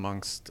it's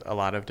amongst a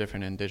lot of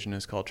different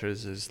indigenous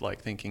cultures, is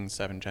like thinking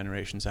 7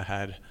 generations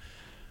ahead.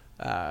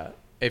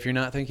 If you're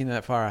not thinking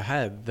that far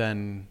ahead,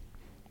 then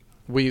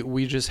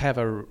we just have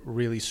a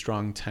really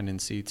strong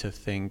tendency to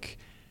think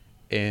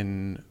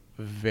in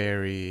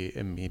very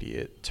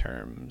immediate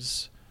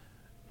terms.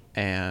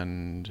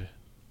 And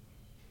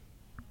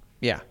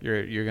yeah,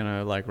 you're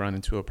gonna like run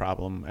into a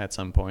problem at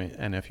some point,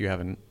 and if you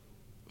haven't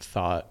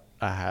thought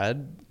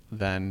ahead,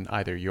 then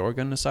either you're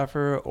gonna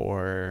suffer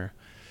or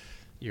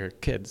your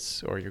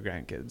kids or your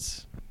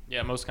grandkids.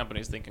 Yeah, most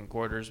companies think in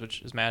quarters,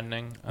 which is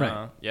maddening.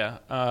 Right.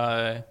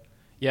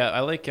 I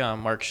like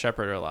Mark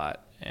Shepard a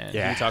lot, and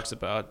Yeah. he talks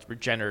about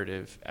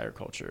regenerative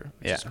agriculture,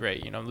 which is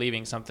great.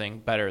 Leaving something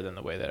better than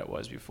the way that it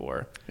was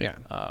before. Yeah.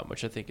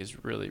 Which I think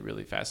is really,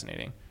 really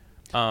fascinating.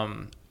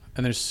 And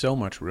there's so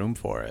much room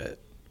for it.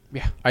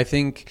 Yeah. I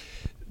think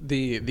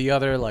the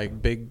other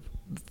like big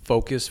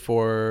focus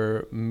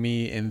for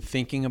me in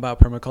thinking about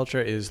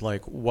permaculture is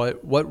like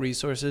what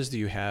resources do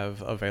you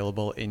have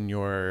available in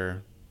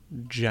your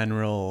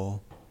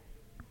general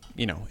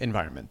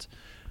environment,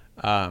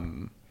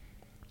 and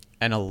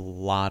a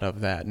lot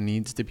of that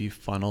needs to be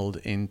funneled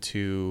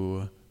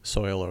into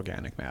soil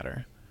organic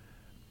matter,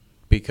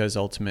 because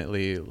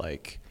ultimately,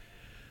 like,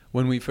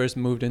 when we first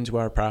moved into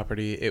our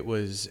property, it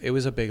was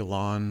a big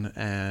lawn,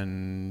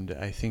 and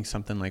I think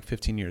something like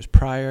 15 years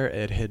prior,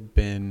 it had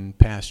been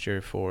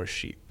pasture for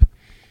sheep.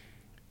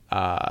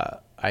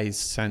 I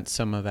sent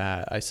some of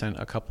that. I sent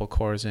a couple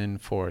cores in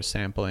for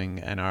sampling,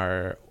 and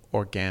our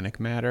organic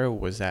matter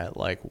was at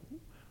like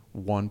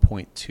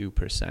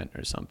 1.2%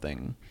 or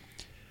something.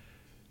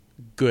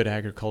 Good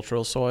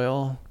agricultural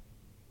soil.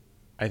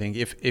 I think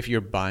if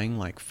you're buying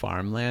like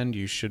farmland,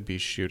 you should be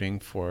shooting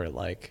for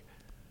like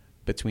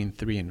between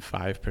 3 and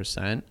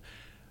 5%.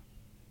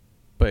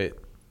 But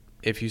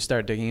if you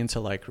start digging into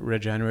like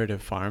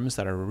regenerative farms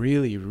that are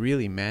really,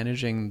 really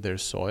managing their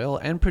soil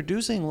and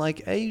producing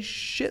like a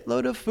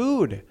shitload of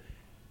food,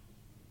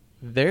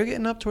 they're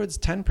getting up towards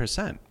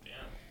 10%.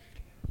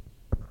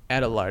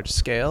 At a large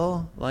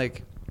scale.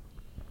 Like,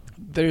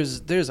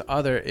 there's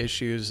other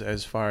issues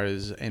as far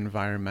as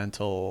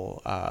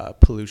environmental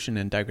pollution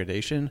and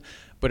degradation,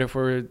 but if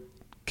we're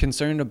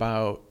concerned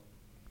about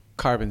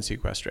carbon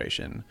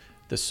sequestration,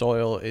 the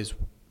soil is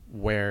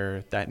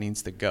where that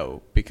needs to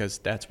go, because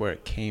that's where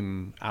it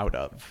came out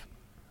of.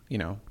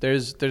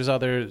 There's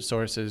other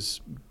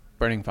sources.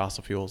 Burning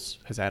fossil fuels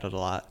has added a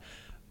lot,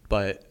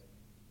 but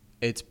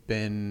it's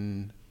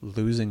been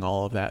losing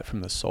all of that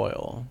from the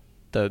soil.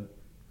 The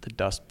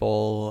Dust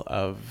Bowl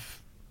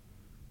of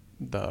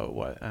the,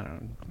 what, I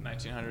don't know,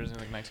 1900s,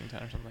 like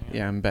 1910 or something.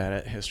 Yeah, I'm bad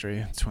at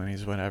history,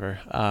 20s, whatever.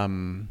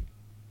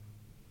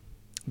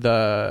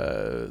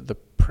 The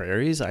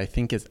prairies, I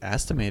think it's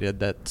estimated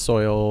that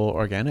soil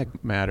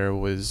organic matter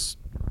was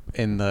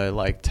in the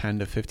like 10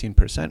 to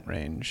 15%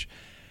 range.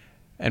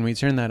 And we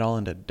turned that all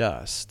into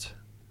dust,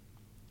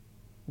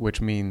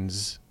 which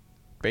means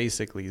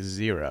basically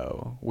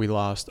zero. We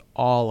lost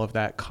all of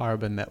that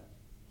carbon that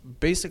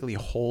basically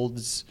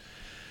holds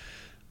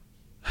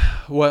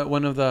what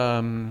one of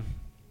the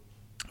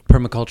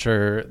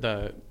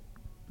permaculture,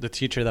 the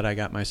teacher that I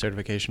got my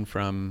certification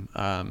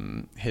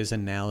from, his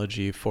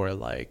analogy for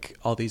like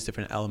all these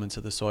different elements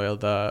of the soil,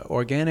 the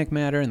organic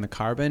matter and the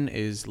carbon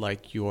is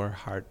like your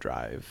hard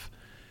drive.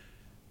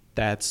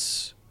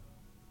 that's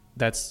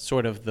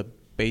sort of the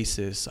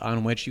basis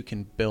on which you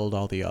can build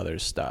all the other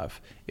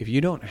stuff. If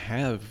you don't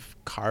have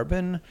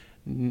carbon,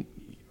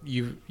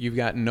 you've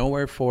got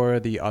nowhere for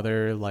the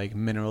other like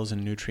minerals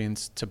and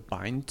nutrients to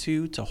bind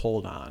to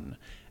hold on.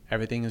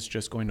 Everything is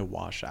just going to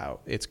wash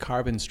out. It's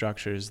carbon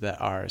structures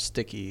that are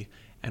sticky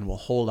and will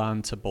hold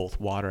on to both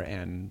water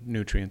and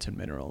nutrients and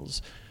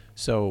minerals.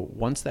 So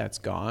once that's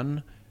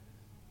gone,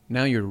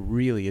 now you're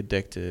really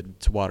addicted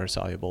to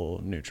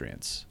water-soluble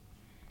nutrients.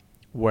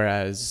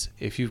 Whereas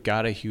if you've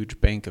got a huge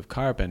bank of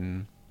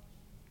carbon,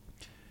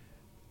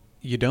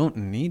 you don't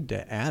need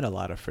to add a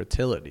lot of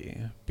fertility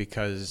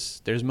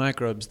because there's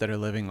microbes that are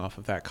living off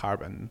of that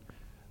carbon.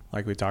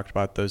 Like we talked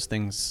about, those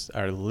things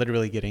are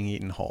literally getting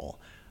eaten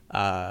whole.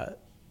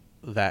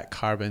 That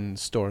carbon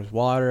stores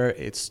water.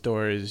 It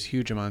stores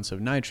huge amounts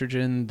of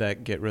nitrogen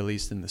that get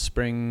released in the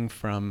spring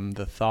from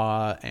the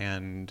thaw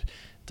and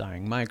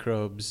dying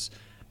microbes,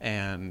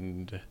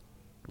 and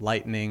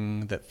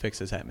lightning that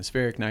fixes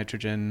atmospheric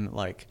nitrogen.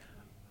 Like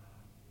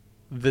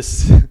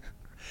this,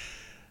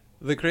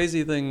 the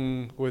crazy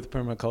thing with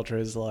permaculture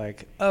is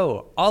like,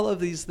 oh, all of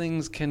these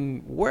things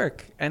can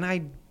work, and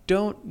I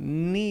don't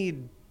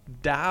need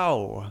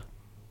Dow.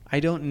 I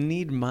don't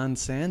need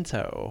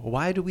Monsanto.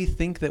 Why do we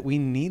think that we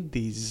need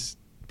these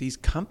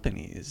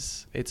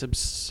companies? It's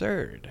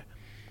absurd.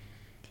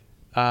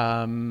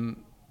 Another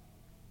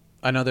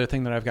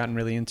thing that I've gotten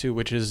really into,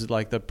 which is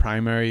like the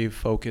primary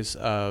focus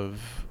of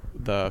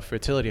the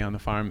fertility on the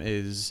farm,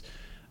 is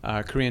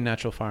Korean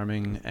natural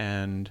farming,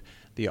 and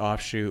the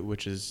offshoot,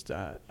 which is,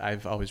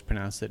 I've always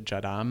pronounced it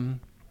Jadam.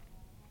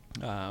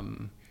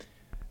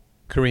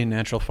 Korean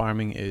natural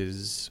farming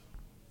is,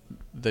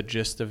 the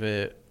gist of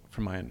it,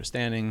 from my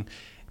understanding,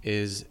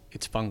 is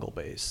it's fungal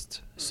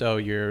based. So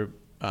you're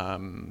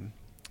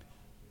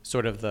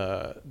sort of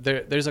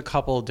there's a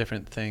couple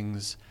different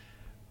things,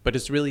 but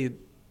it's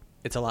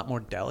a lot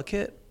more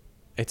delicate.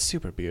 It's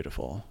super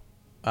beautiful.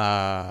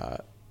 One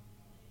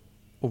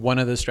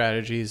of the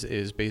strategies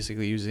is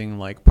basically using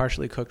like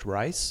partially cooked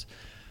rice,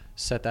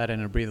 set that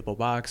in a breathable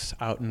box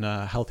out in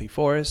a healthy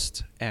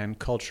forest, and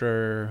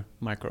culture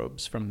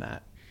microbes from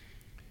that.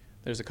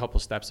 There's a couple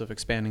steps of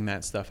expanding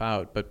that stuff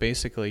out, but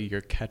basically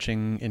you're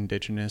catching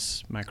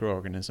indigenous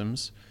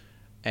microorganisms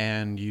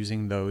and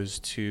using those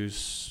to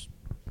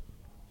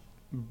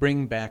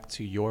bring back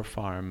to your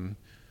farm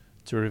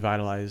to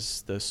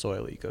revitalize the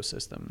soil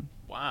ecosystem.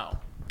 Wow.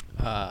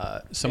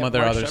 Mark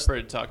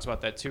Shepard talks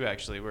about that too,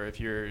 actually, where if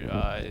you're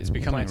it's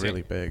becoming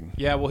really big.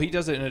 Yeah, well, he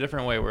does it in a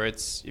different way, where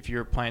it's if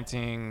you're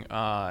planting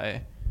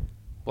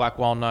black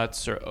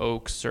walnuts or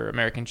oaks or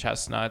American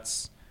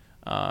chestnuts,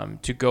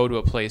 to go to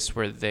a place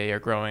where they are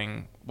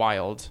growing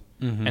wild,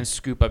 and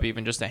scoop up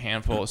even just a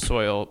handful of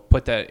soil,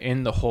 put that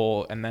in the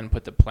hole, and then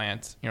put the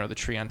plant, the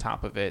tree on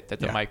top of it, that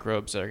the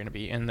microbes that are going to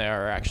be in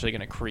there are actually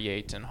going to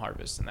create and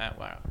harvest in that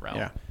realm.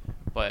 Yeah.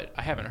 But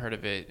I haven't heard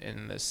of it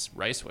in this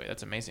rice way.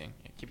 That's amazing.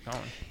 Keep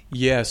going.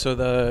 Yeah, so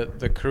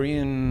the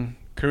Korean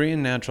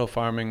natural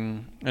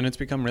farming, and it's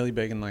become really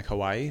big in like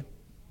Hawaii.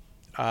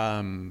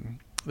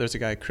 There's a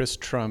guy, Chris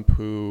Trump,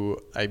 who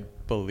I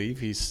believe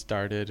he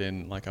started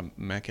in like a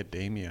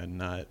macadamia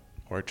nut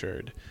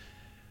orchard.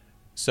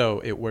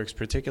 So it works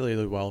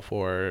particularly well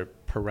for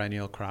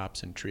perennial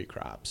crops and tree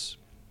crops.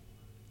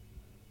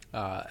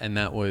 And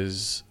that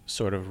was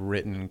sort of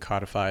written and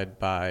codified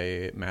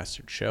by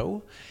Master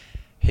Cho.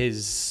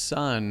 His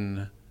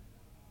son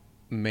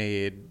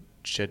made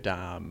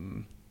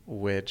Jadam,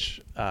 which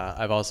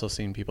I've also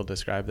seen people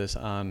describe this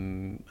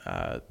on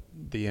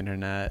the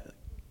internet.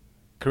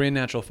 Korean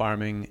natural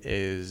farming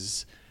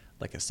is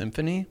like a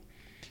symphony.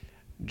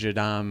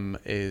 Jadam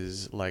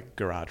is like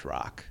garage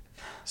rock.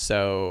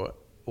 So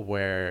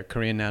where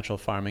Korean natural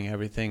farming,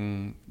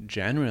 everything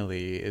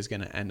generally is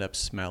going to end up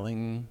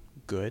smelling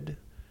good.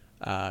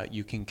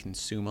 You can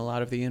consume a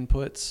lot of the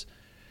inputs.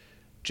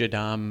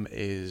 Jadam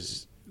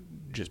is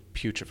just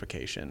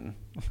putrefaction.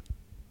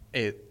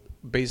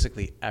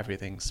 Basically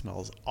everything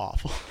smells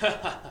awful.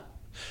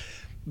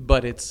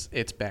 But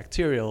it's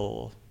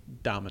bacterial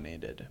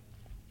dominated,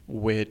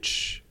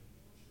 which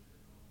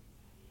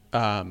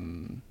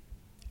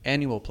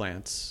annual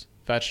plants,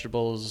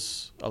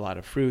 vegetables, a lot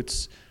of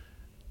fruits,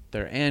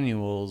 they're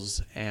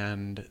annuals,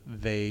 and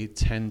they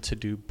tend to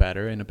do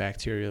better in a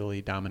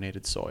bacterially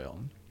dominated soil.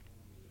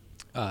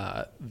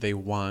 They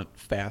want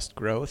fast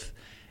growth,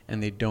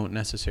 and they don't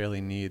necessarily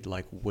need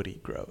like woody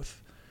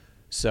growth.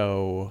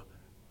 So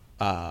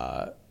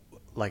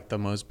like the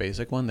most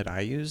basic one that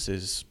I use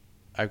is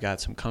I've got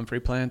some comfrey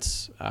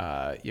plants.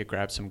 You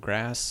grab some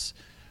grass,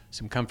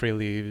 some comfrey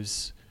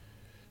leaves,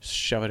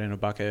 shove it in a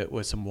bucket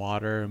with some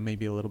water,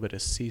 maybe a little bit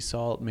of sea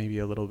salt, maybe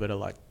a little bit of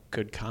like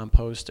good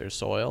compost or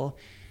soil,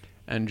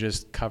 and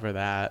just cover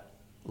that,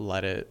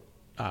 let it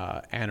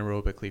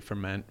anaerobically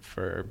ferment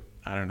for,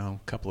 I don't know,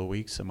 a couple of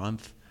weeks, a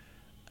month,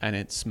 and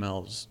it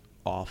smells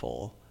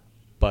awful,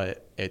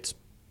 but it's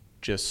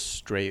just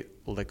straight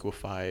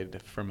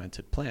liquefied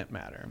fermented plant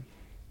matter.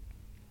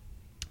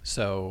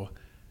 So,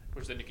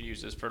 which then you can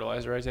use as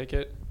fertilizer, I take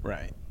it?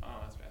 Right. Oh,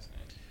 that's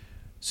fascinating.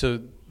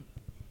 So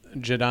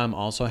Jadam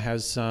also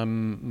has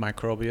some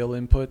microbial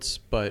inputs,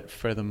 but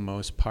for the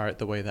most part,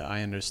 the way that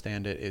I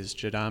understand it is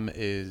Jadam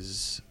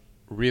is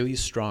really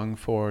strong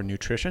for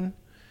nutrition.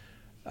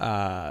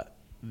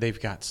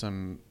 They've got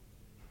some,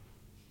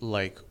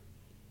 like,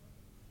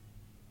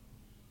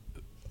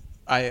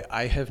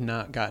 I have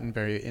not gotten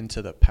very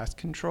into the pest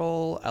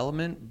control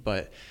element,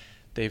 but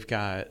they've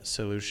got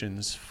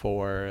solutions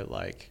for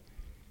like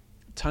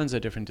tons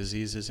of different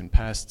diseases and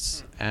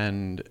pests,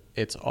 and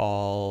it's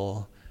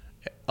all,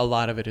 a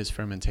lot of it is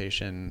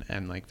fermentation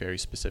and like very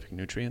specific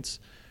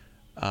nutrients.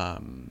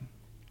 Man,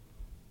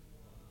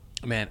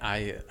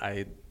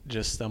 I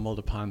just stumbled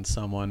upon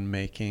someone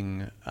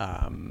making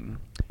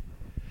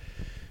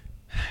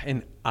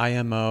an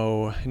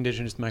IMO,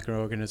 indigenous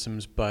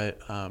microorganisms, but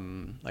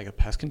like a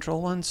pest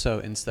control one. So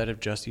instead of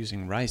just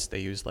using rice, they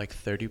use like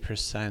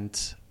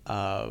 30%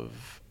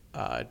 of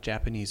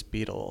Japanese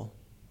beetle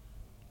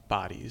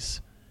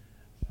bodies.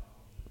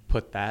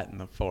 Put that in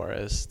the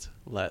forest,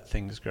 let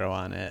things grow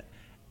on it,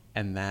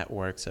 and that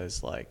works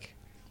as like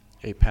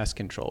a pest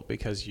control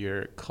because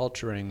you're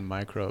culturing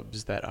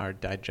microbes that are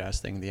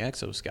digesting the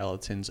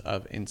exoskeletons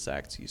of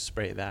insects. You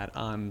spray that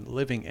on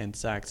living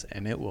insects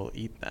and it will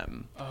eat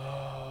them.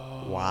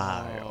 Oh.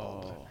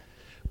 Wild.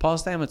 Paul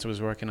Stamets was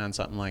working on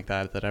something like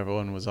that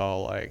everyone was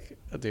all like,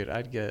 dude,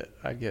 I'd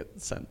get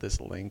sent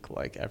this link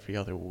like every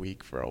other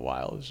week for a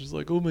while. It's just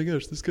like, oh my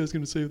gosh, this guy's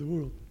going to save the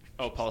world.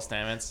 Oh, Paul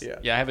Stamets? Yeah.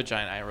 Yeah, I have a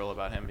giant eye roll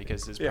about him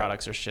because his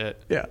products are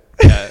shit. Yeah.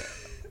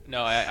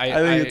 No, I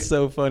think it's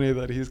so funny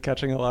that he's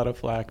catching a lot of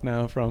flack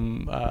now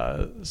from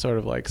sort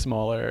of like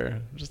smaller,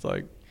 just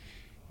like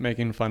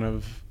making fun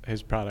of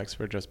his products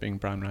for just being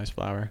brown rice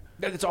flour.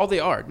 That's all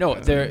they are. No,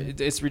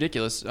 it's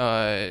ridiculous.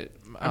 I'm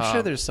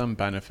sure there's some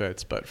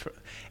benefits, but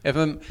if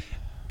I'm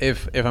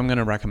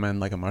gonna recommend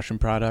like a mushroom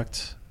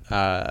product,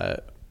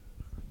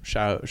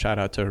 shout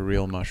out to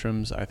Real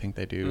Mushrooms. I think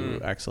they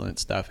do excellent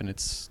stuff, and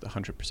it's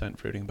 100%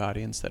 fruiting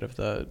body instead of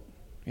the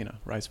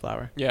rice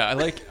flour. Yeah, I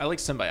like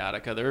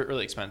Symbiotica. They're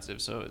really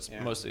expensive, so it's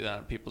mostly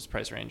not people's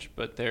price range,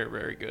 but they're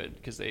very good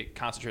because they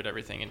concentrate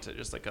everything into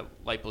just like a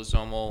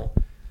liposomal,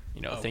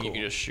 thing cool. You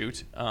can just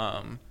shoot.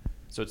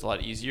 So it's a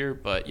lot easier.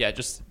 But yeah,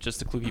 just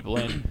to clue people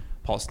in,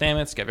 Paul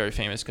Stamets got very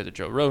famous because of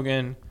Joe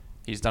Rogan.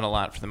 He's done a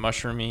lot for the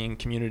mushrooming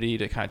community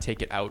to kind of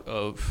take it out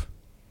of,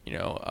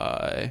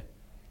 how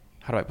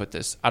do I put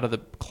this? Out of the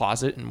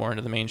closet and more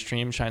into the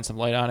mainstream, shine some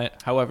light on it.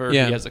 However, he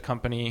has a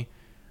company.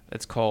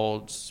 It's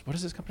called, what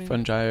is this company?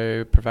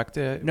 Fungi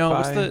Perfecti? No,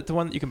 what's the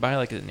one that you can buy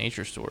like at the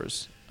nature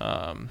stores?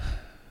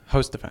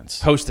 Host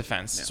Defense. Host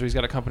Defense. Yeah. So he's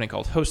got a company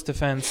called Host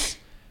Defense.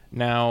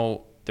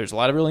 Now, there's a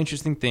lot of really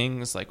interesting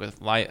things like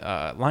with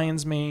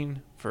lion's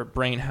mane for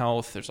brain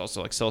health. There's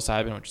also like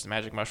psilocybin, which is the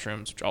magic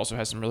mushrooms, which also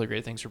has some really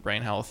great things for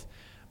brain health.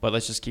 But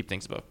let's just keep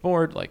things above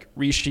board. Like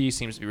reishi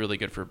seems to be really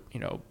good for,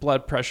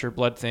 blood pressure,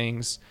 blood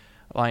things.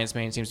 Lion's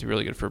mane seems to be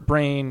really good for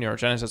brain,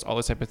 neurogenesis, all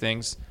those type of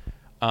things.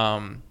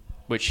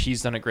 Which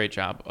he's done a great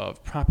job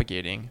of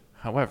propagating.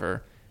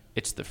 However,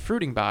 it's the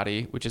fruiting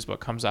body, which is what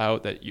comes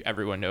out that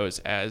everyone knows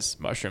as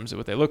mushrooms and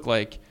what they look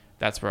like.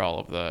 That's where all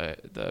of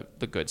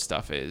the good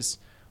stuff is.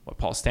 What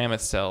Paul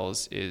Stamets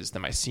sells is the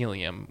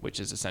mycelium,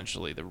 which is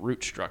essentially the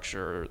root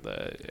structure,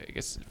 I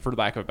guess for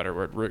lack of a better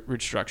word,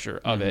 root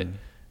structure of it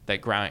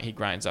that he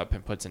grinds up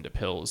and puts into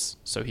pills.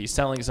 So he's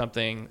selling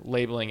something,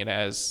 labeling it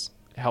as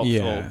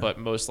helpful, but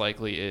most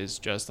likely is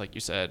just, like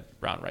you said,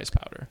 brown rice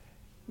powder.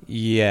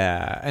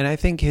 Yeah, and I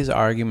think his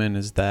argument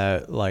is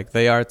that like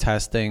they are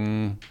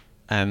testing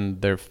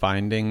and they're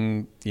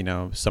finding,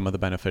 some of the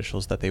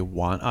beneficials that they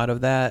want out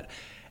of that.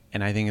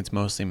 And I think it's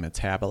mostly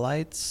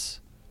metabolites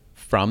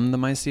from the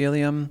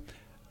mycelium.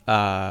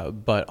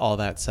 But all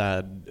that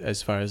said,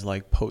 as far as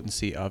like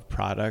potency of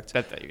product,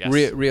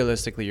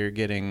 realistically, you're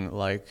getting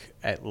like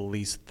at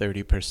least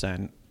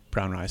 30%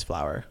 brown rice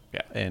flour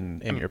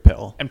in your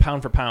pill. And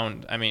pound for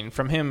pound, I mean,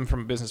 from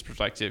a business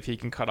perspective, he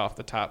can cut off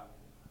the top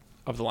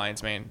of the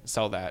lion's mane,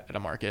 sell that at a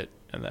market,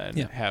 and then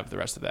have the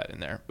rest of that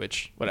in there,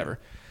 which, whatever.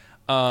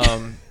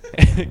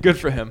 Good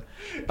for him.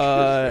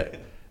 The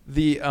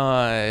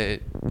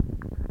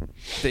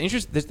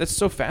interest, that's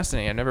so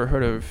fascinating. I've never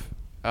heard of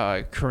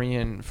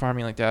Korean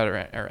farming like that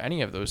or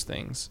any of those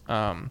things.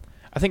 I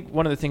think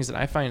one of the things that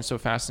I find so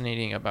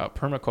fascinating about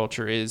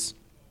permaculture is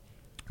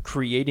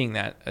creating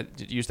that,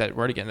 to use that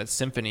word again, that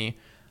symphony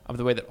of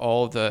the way that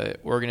all the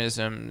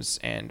organisms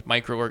and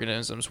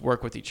microorganisms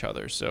work with each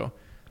other. So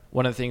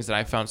one of the things that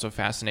I found so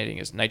fascinating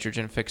is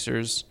nitrogen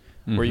fixers,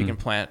 where you can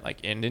plant,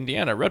 like in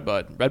Indiana,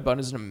 redbud. Redbud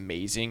is an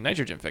amazing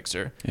nitrogen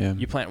fixer. Yeah.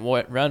 You plant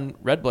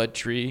redbud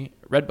tree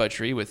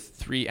with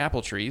 3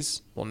 apple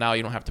trees. Well, now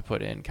you don't have to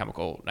put in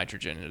chemical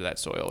nitrogen into that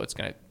soil. It's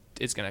gonna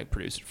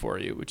produce it for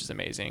you, which is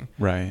amazing.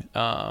 Right.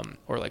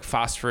 Or like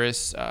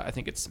phosphorus. I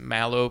think it's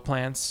mallow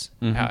plants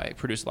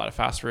produce a lot of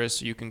phosphorus.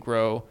 So you can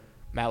grow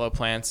mallow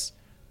plants,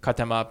 cut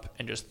them up,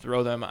 and just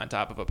throw them on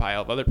top of a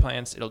pile of other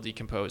plants. It'll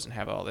decompose and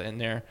have all that in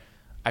there.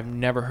 I've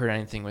never heard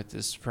anything with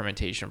this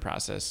fermentation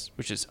process,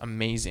 which is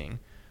amazing.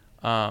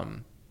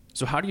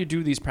 So how do you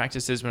do these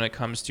practices when it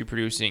comes to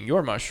producing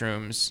your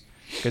mushrooms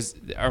Because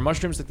are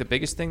mushrooms like the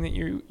biggest thing that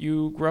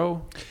you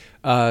grow?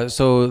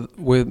 So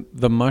with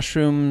the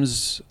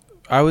mushrooms,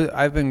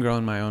 I've been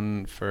growing my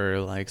own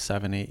for like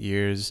 7-8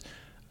 years.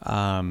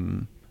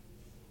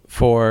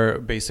 For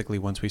basically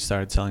once we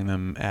started selling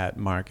them at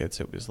markets,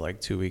 it was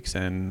like 2 weeks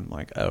in,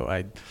 like, oh,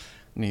 I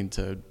need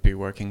to be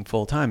working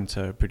full time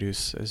to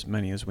produce as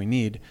many as we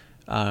need.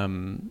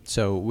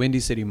 So Windy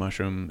City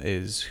Mushroom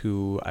is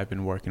who I've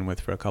been working with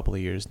for a couple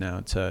of years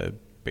now to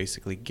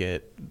basically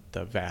get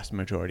the vast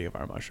majority of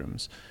our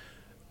mushrooms.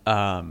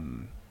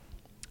 And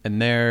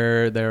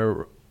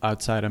they're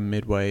outside of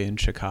Midway in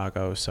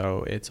Chicago,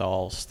 so it's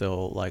all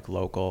still like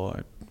local.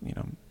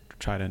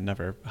 Try to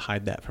never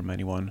hide that from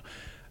anyone.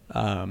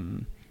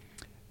 And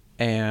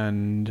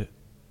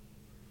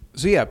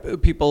so yeah,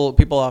 people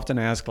often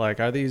ask, like,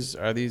 are these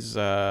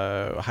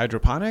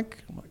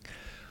hydroponic? I'm like,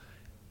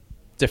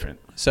 different.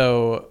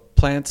 So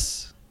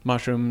plants,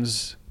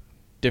 mushrooms,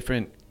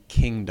 different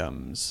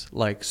kingdoms,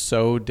 like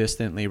so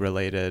distantly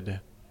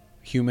related.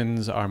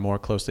 Humans are more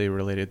closely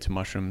related to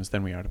mushrooms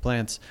than we are to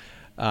plants.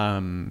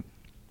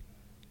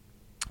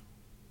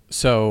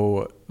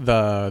 So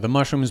the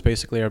mushrooms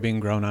basically are being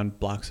grown on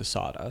blocks of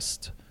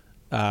sawdust.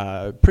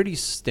 Pretty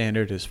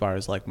standard as far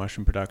as like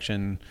mushroom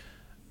production.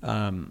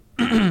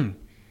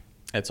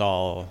 It's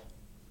all,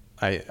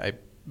 I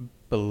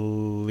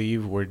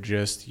believe we're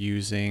just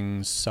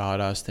using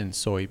sawdust and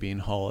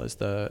soybean hull as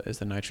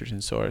the nitrogen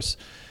source.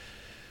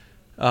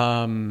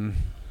 And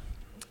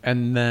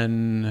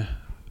then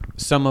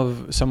some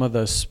of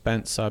the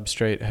spent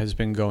substrate has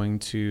been going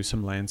to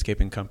some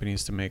landscaping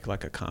companies to make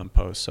like a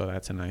compost. So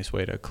that's a nice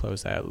way to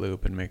close that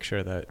loop and make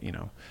sure that,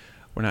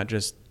 we're not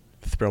just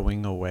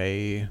throwing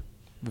away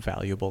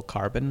valuable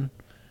carbon.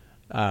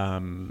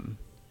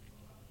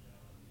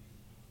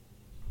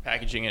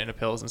 Packaging it into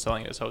pills and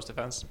selling it as host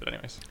defense. But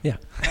anyways. Yeah.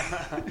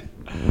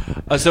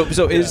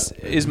 So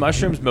is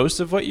mushrooms most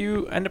of what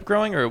you end up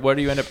growing, or what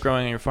do you end up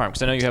growing on your farm?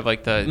 Because I know you have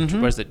like the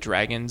what is it,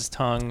 dragon's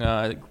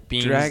tongue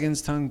beans?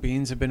 Dragon's tongue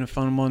beans have been a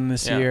fun one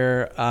this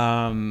year.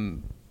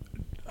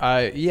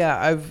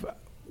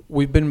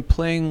 We've been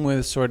playing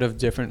with sort of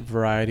different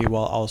variety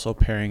while also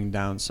paring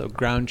down. So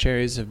ground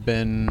cherries have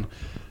been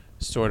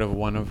sort of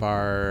one of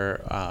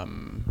our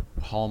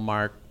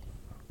hallmark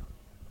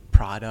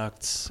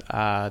products.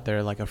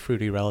 They're like a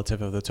fruity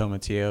relative of the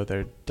tomatillo.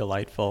 They're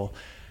delightful.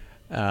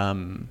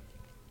 I've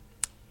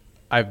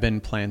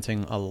been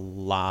planting a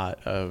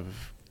lot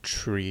of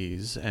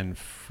trees and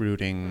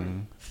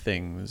fruiting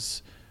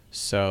things.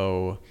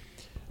 So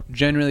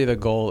generally the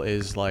goal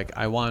is like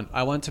I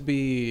want to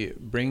be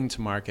bringing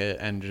to market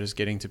and just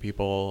getting to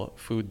people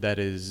food that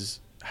is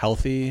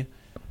healthy,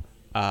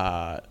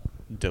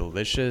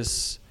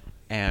 delicious,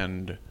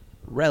 and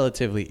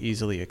relatively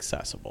easily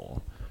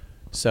accessible.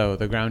 So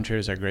the ground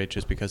cherries are great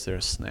just because they're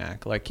a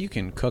snack. Like, you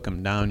can cook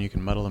them down, you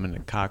can muddle them into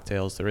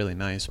cocktails. They're really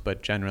nice,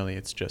 but generally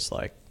it's just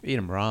like, eat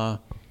them raw.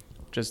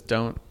 Just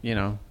don't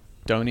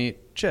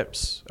eat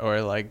chips,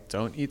 or like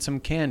don't eat some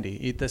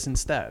candy. Eat this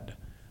instead.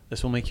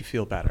 This will make you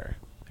feel better.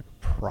 I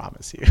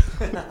promise you.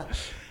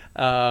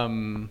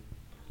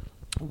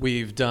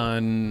 We've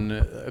done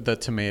the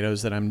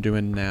tomatoes that I'm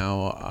doing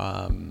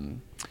now.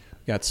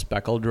 Got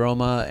speckled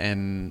Roma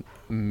and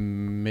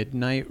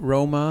midnight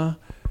Roma.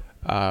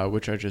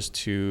 Which are just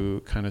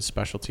two kind of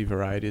specialty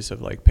varieties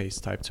of like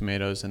paste type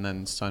tomatoes. And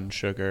then Sun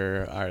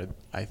Sugar are,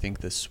 I think,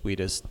 the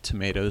sweetest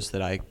tomatoes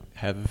that I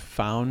have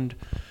found.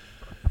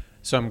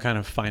 So I'm kind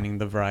of finding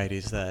the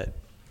varieties that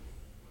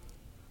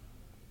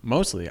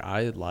mostly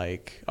I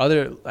like.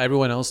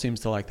 Everyone else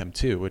seems to like them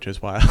too, which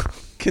is why I'll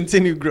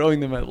continue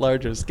growing them at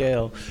larger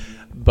scale.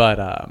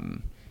 But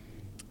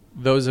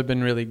those have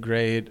been really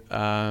great.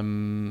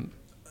 Japanese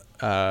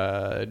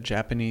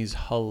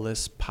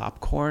hullless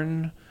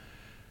popcorn.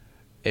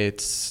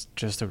 It's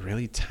just a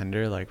really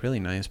tender, like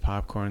really nice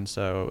popcorn.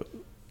 So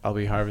I'll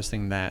be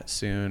harvesting that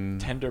soon.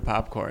 Tender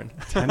popcorn.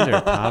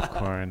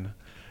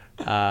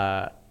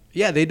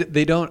 Yeah,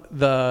 they don't.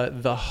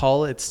 The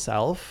hull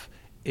itself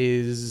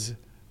is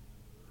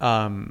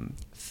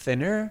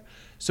thinner,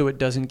 so it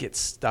doesn't get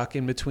stuck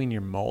in between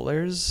your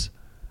molars.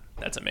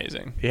 That's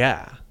amazing.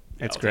 Yeah,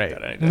 it's I'll great. Take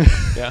that any day.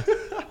 Yeah.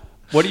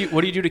 What do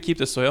you do to keep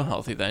the soil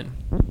healthy then?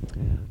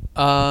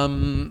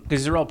 Because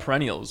these are all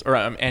perennials or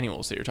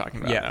annuals that you're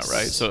talking about now,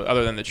 right? So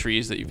other than the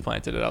trees that you've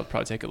planted, it'll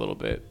probably take a little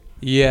bit.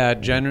 Yeah,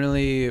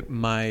 generally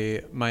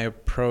my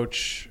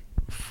approach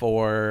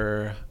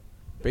for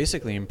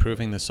basically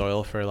improving the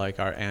soil for like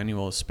our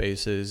annual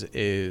spaces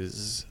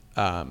is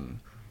one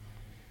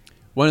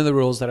of the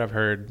rules that I've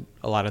heard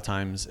a lot of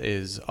times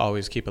is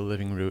always keep a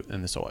living root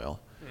in the soil.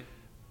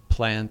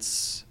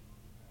 Plants,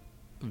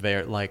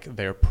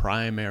 their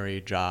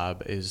primary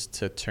job is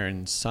to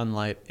turn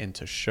sunlight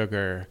into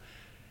sugar,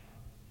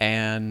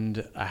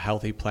 and a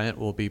healthy plant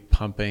will be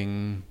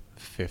pumping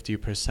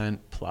 50%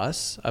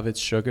 plus of its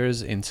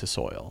sugars into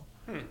soil.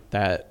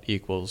 That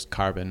equals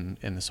carbon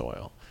in the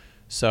soil.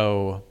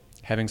 So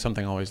having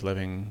something always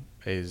living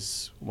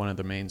is one of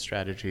the main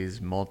strategies.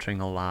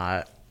 Mulching a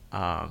lot.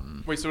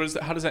 Wait, so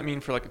how does that mean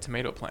for like a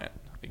tomato plant?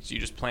 Like, do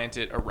you just plant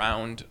it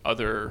around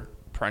other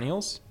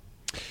perennials?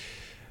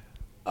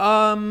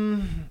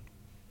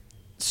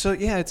 So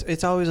yeah,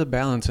 it's always a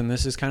balance, and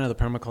this is kind of the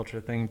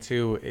permaculture thing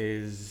too,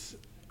 is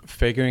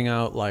figuring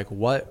out like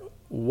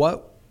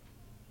what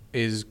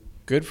is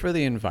good for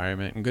the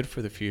environment and good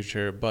for the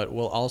future, but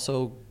will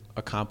also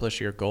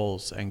accomplish your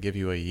goals and give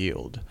you a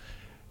yield.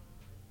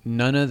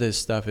 None of this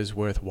stuff is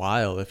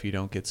worthwhile if you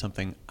don't get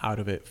something out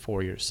of it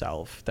for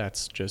yourself.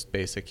 That's just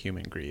basic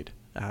human greed.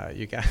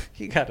 You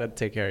got to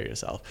take care of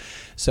yourself.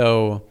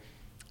 So,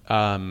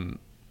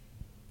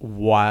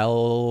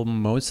 while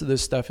most of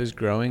this stuff is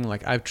growing,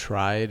 like I've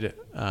tried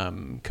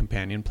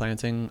companion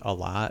planting a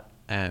lot,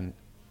 and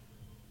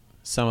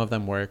some of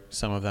them work,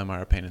 some of them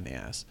are a pain in the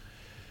ass.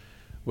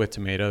 With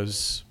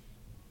tomatoes,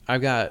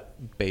 I've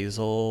got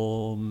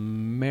basil,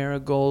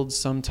 marigolds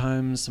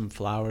sometimes, some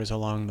flowers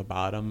along the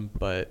bottom,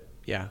 but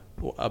yeah,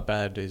 a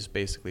bed is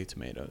basically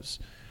tomatoes.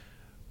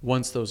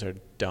 Once those are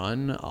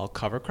done, I'll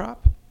cover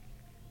crop.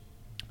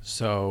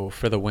 So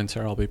for the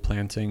winter, I'll be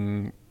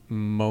planting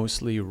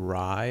mostly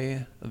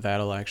rye.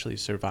 That'll actually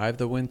survive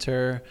the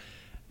winter,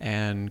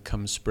 and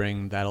come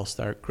spring, that'll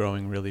start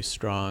growing really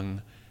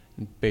strong.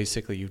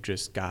 Basically, you've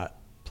just got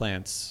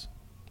plants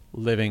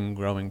living,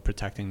 growing,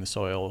 protecting the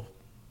soil,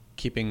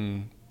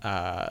 keeping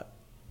a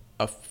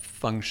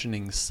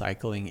functioning,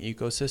 cycling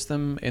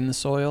ecosystem in the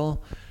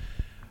soil,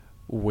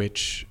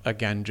 which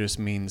again just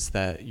means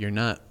that you're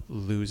not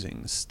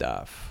losing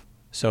stuff.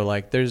 So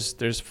like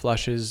there's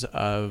flushes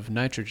of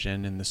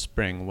nitrogen in the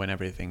spring when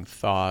everything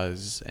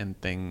thaws and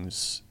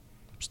things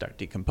start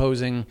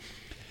decomposing.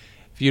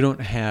 If you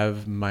don't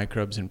have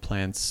microbes and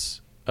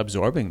plants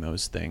absorbing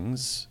those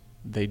things,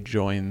 they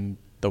join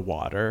the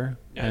water,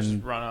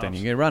 and then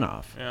you get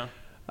runoff. Yeah.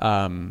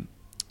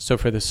 So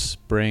for the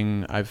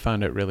spring, I've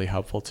found it really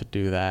helpful to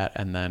do that,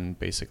 and then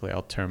basically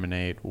I'll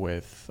terminate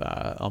with,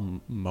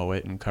 I'll mow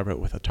it and cover it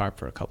with a tarp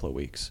for a couple of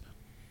weeks.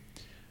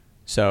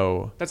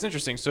 So that's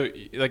interesting. So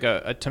like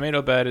a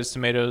tomato bed is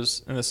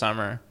tomatoes in the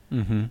summer,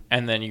 mm-hmm.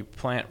 and then you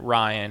plant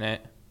rye in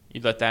it.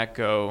 You let that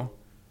go,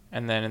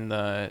 and then in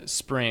the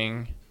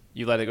spring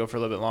you let it go for a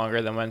little bit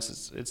longer. Then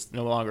once it's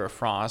no longer a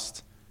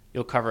frost,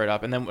 you'll cover it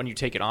up. And then when you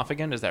take it off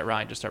again, does that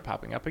rye just start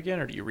popping up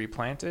again, or do you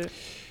replant it?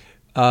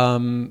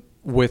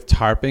 With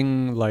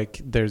tarping,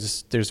 like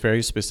there's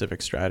very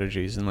specific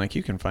strategies, and like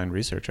you can find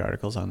research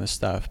articles on this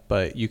stuff,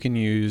 but you can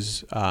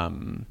use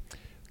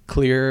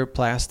clear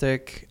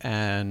plastic,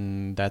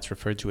 and that's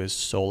referred to as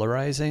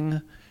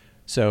solarizing.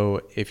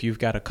 So if you've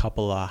got a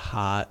couple of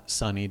hot,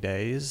 sunny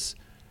days,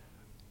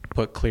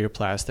 put clear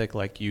plastic,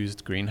 like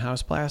used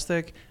greenhouse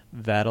plastic,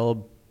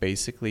 that'll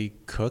basically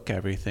cook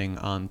everything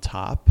on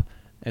top.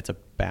 It's a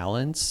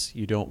balance.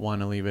 You don't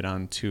want to leave it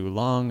on too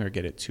long or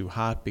get it too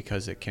hot,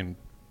 because it can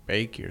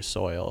bake your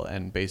soil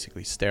and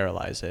basically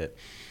sterilize it.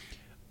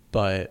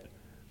 But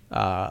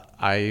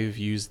I've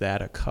used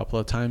that a couple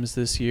of times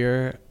this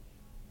year.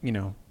 You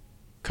know,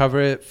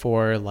 cover it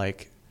for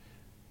like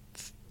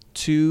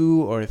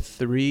 2 or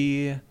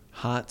 3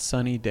 hot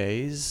sunny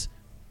days.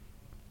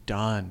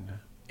 Done.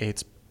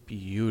 It's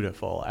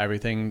beautiful.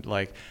 Everything,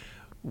 like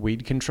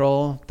weed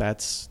control,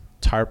 that's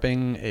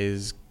tarping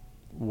is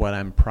what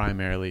I'm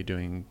primarily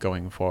doing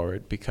going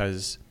forward,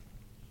 because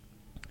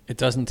it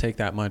doesn't take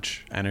that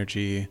much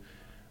energy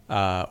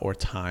or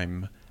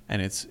time,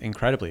 and it's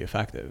incredibly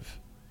effective.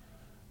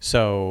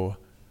 So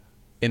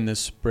in the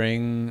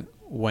spring,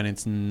 when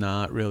it's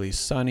not really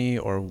sunny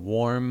or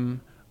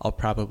warm, I'll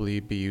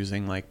probably be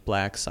using like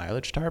black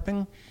silage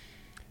tarping.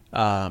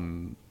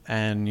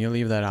 And you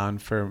leave that on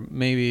for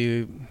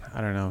maybe,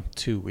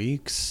 2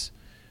 weeks.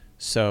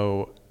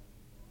 So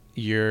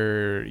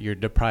you're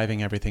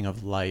depriving everything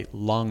of light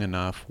long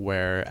enough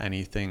where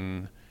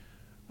anything,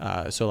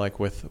 so like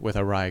with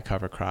a rye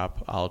cover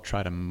crop, I'll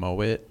try to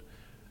mow it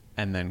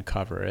and then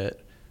cover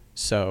it.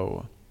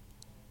 So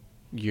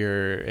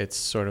it's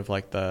sort of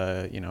like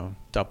the,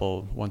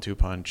 double 1-2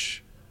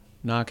 punch,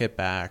 knock it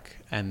back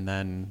and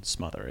then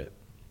smother it.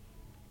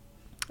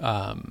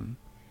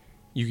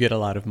 You get a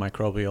lot of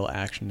microbial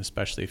action,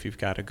 especially if you've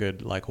got a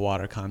good like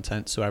water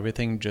content. So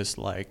everything just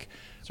like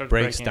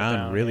breaks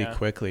down really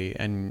quickly.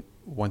 And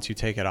once you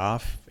take it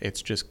off,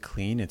 it's just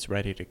clean. It's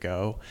ready to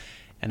go.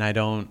 And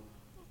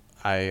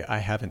I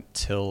haven't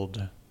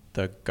tilled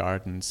the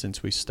garden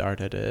since we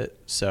started it.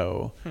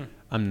 So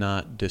I'm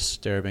not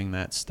disturbing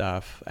that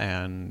stuff.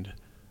 And,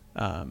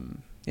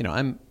 I'm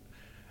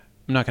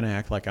not going to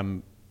act like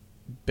I'm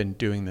been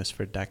doing this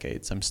for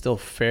decades. I'm still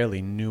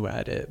fairly new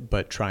at it,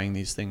 but trying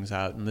these things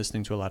out and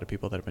listening to a lot of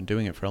people that have been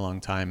doing it for a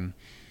long time,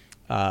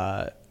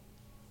 the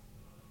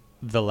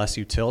less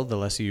you till, the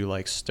less you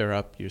like stir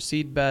up your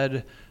seed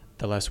bed,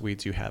 the less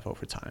weeds you have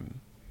over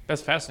time.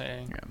 That's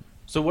fascinating. Yeah.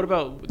 So what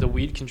about the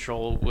weed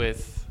control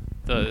with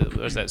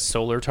was that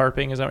solar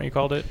tarping? Is that what you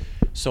called it?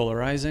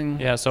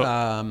 Solarizing? Yeah. So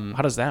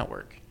how does that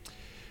work?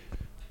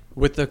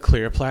 With the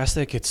clear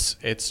plastic,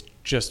 it's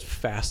just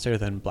faster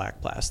than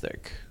black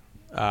plastic.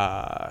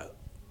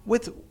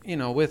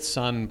 With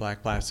sun,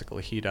 black plastic will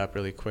heat up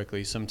really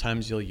quickly.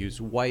 Sometimes you'll use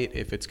white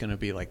if it's going to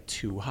be like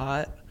too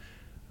hot.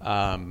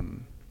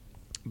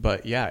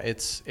 But yeah,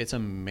 it's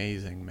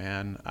amazing,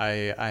 man.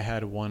 I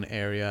had one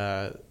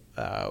area,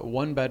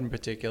 one bed in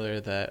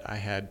particular that I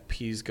had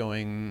peas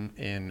going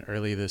in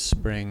early this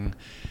spring,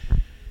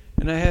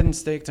 and I hadn't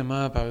staked them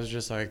up. I was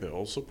just like,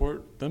 they'll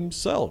support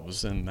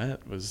themselves, and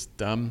that was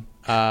dumb.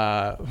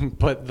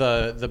 But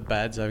the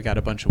beds, I've got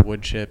a bunch of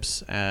wood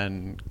chips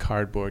and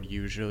cardboard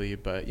usually,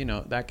 but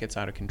that gets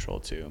out of control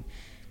too.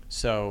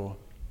 So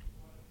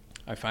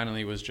I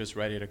finally was just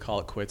ready to call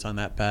it quits on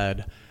that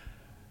bed.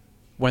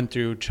 Went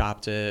through,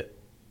 chopped it.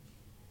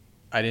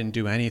 I didn't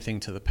do anything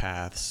to the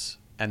paths,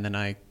 and then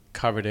I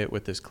covered it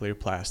with this clear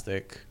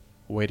plastic,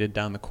 weighted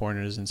down the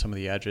corners and some of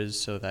the edges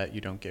so that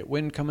you don't get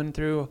wind coming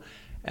through.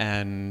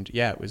 And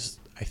yeah, it was,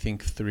 I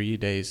think 3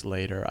 days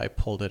later, I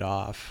pulled it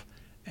off,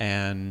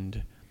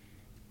 and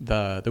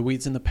the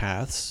weeds in the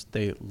paths,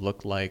 they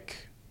looked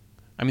like,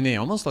 they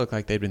almost look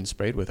like they'd been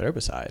sprayed with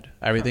herbicide.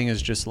 Everything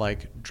is just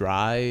like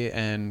dry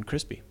and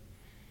crispy.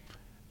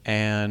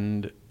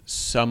 And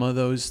some of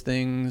those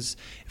things,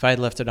 if I had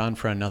left it on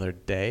for another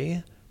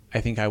day, I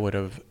think I would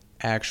have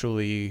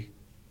actually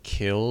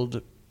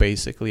killed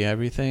basically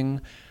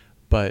everything.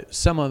 But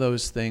some of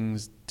those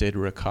things did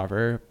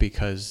recover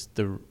because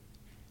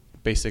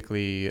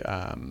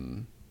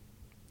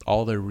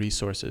all their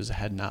resources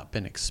had not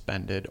been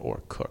expended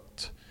or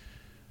cooked.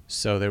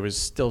 So there was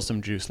still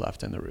some juice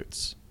left in the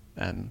roots.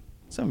 And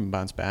some of them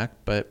bounced back,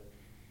 but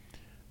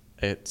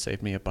it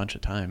saved me a bunch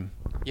of time.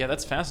 Yeah,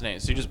 that's fascinating.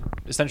 So you just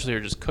essentially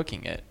are just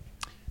cooking it.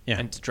 Yeah.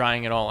 And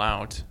drying it all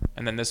out,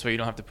 and then this way you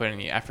don't have to put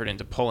any effort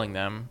into pulling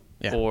them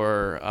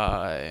or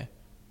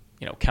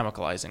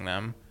chemicalizing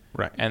them.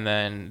 Right. And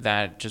then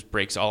that just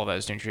breaks all of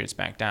those nutrients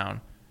back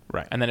down.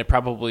 Right. And then it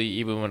probably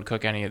even wouldn't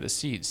cook any of the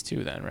seeds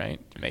too then, right?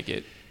 To make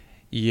it.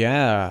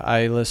 Yeah,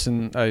 I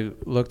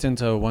looked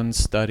into one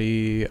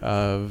study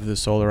of the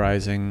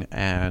solarizing,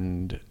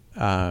 and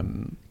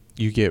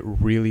you get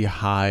really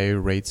high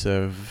rates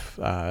of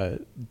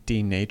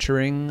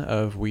denaturing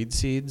of weed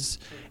seeds,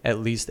 at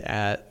least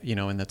at,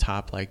 in the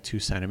top 2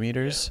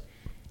 centimeters,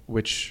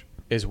 which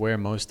is where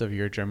most of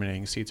your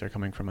germinating seeds are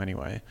coming from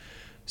anyway.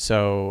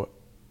 So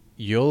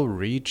you'll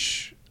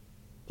reach,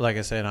 like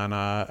I said, on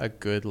a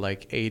good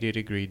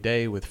 80-degree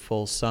day with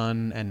full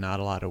sun and not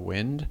a lot of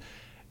wind,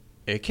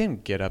 it can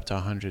get up to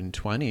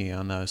 120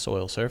 on the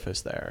soil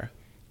surface there,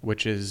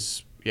 which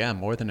is,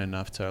 more than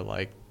enough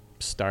to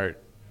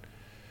start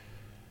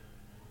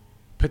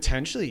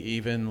potentially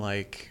even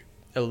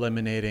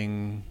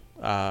eliminating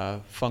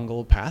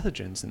fungal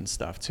pathogens and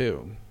stuff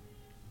too.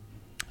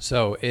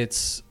 So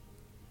it's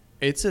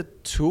a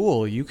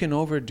tool. You can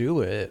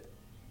overdo it,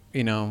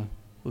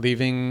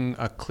 leaving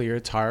a clear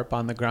tarp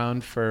on the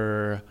ground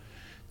for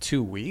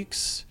 2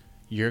 weeks.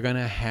 You're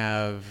gonna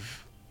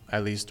have,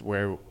 at least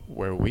where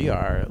we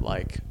are,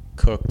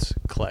 cooked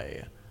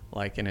clay,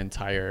 an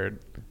entire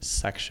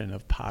section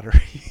of pottery.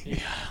 Yeah.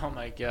 Oh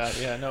my God.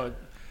 Yeah. No.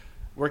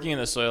 Working in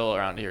the soil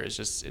around here is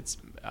just,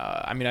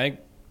 I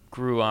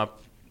grew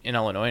up in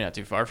Illinois, not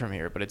too far from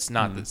here, but it's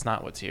not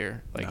what's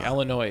here. No.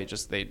 Illinois,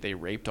 just they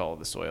raped all of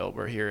the soil,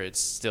 where here it's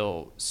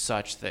still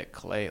such thick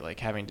clay.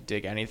 Having to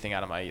dig anything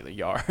out of my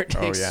yard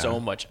takes so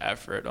much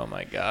effort. Oh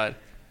my God.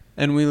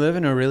 And we live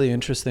in a really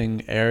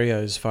interesting area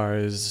as far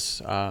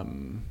as,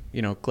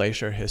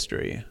 glacier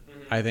history.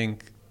 Mm-hmm. I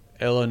think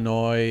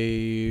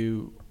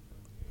Illinois,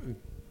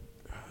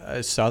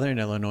 southern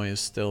Illinois is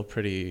still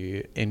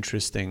pretty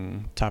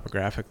interesting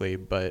topographically,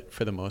 but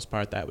for the most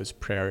part, that was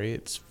prairie.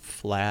 It's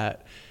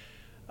flat.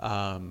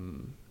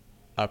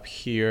 Up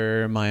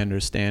here, my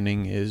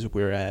understanding is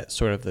we're at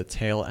sort of the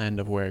tail end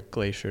of where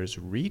glaciers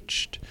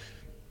reached.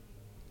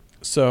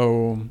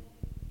 So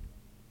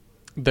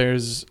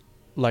there's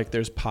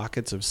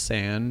pockets of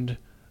sand.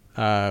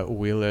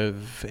 We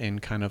live in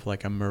kind of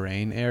a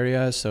moraine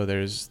area, so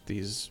there's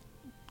these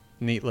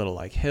neat little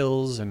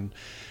hills and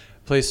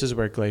places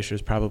where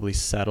glaciers probably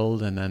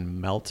settled and then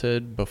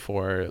melted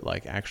before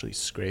actually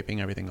scraping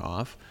everything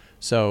off.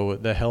 So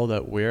the hill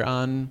that we're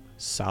on,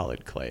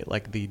 solid clay,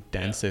 the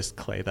densest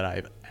clay that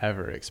I've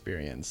ever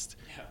experienced.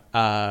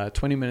 Yeah.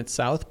 20 minutes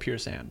south, pure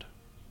sand.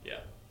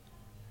 Yeah.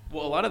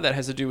 Well, a lot of that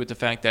has to do with the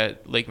fact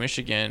that Lake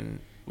Michigan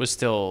was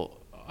still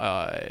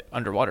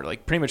underwater,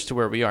 pretty much to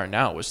where we are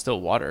now was still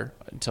water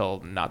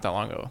until not that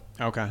long ago.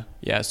 Okay.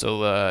 Yeah.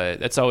 So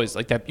that's always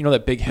that,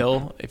 that big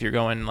hill, if you're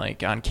going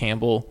on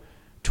Campbell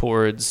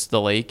towards the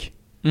lake,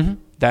 mm-hmm.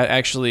 That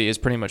actually is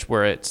pretty much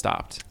where it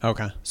stopped.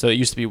 Okay. So it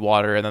used to be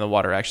water, and then the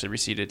water actually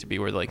receded to be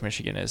where Lake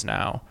Michigan is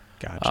now.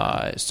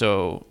 Gotcha.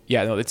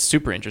 It's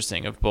super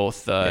interesting. Of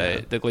both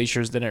the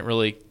glaciers didn't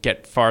really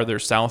get farther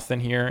south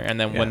than here, and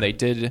then when they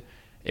did,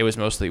 it was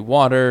mostly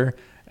water,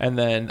 and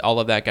then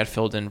all of that got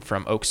filled in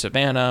from Oak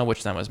Savanna,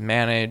 which then was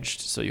managed.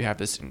 So you have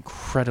this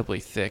incredibly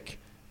thick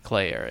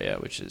clay area,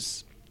 which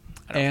is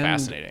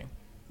fascinating.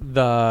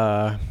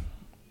 The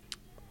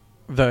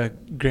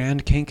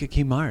Grand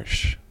Kankakee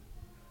Marsh.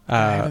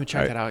 I haven't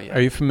checked that out yet.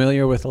 Are you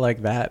familiar with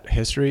that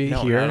history here?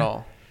 No, not at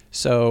all.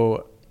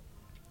 So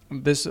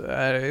this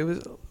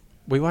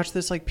we watched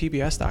this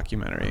PBS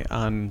documentary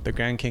on the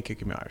Grand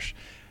Kankakee Marsh.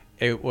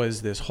 it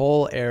was this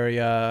whole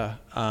area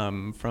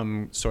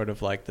from sort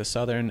of like the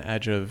southern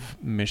edge of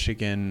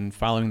Michigan,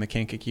 following the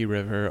Kankakee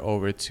River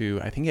over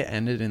to, I think it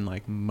ended in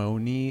like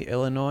Moni,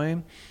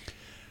 Illinois.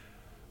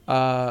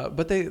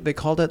 But they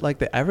called it like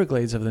the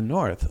Everglades of the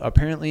North.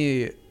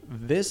 Apparently,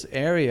 this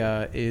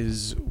area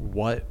is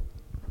what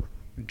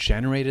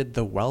generated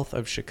the wealth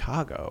of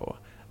Chicago.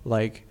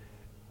 Like,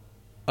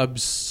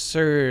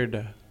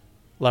 absurd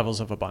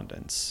levels of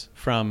abundance,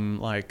 from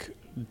like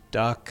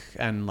duck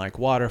and like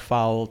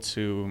waterfowl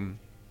to,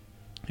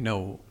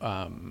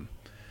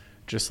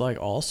 just like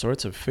all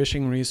sorts of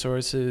fishing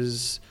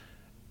resources.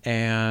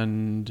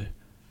 And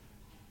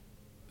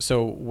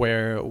so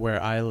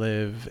where I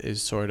live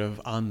is sort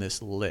of on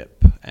this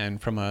lip, and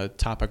from a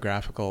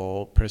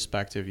topographical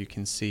perspective, you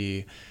can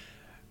see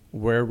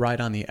we're right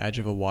on the edge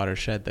of a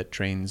watershed that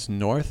drains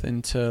north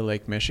into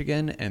Lake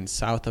Michigan, and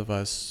south of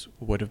us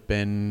would have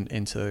been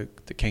into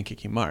the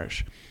Kankakee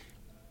Marsh.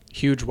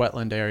 Huge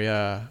wetland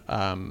area,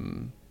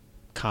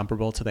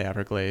 comparable to the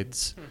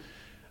Everglades,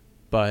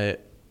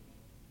 but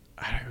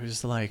it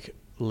was like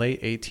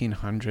late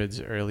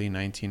 1800s, early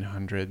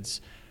 1900s.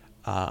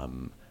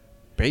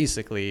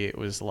 Basically, it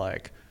was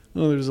like,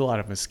 there's a lot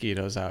of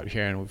mosquitoes out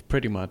here, and we've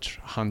pretty much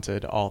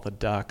hunted all the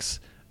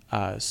ducks.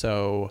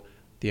 So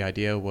the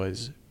idea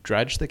was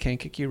dredge the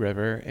Kankakee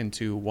River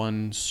into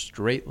one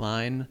straight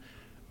line,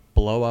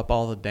 blow up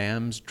all the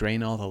dams,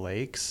 drain all the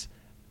lakes,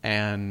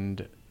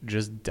 and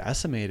just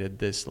decimated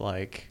this,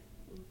 like,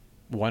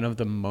 one of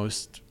the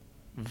most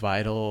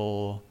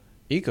vital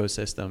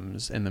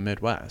ecosystems in the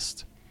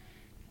Midwest.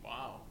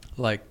 Wow.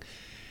 Like,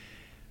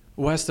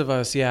 west of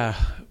us,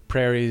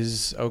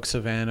 prairies, oak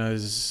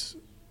savannas.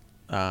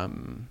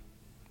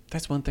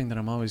 That's one thing that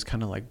I'm always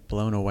kind of like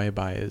blown away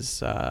by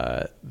is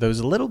those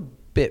little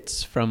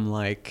bits from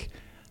like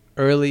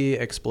early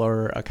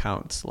explorer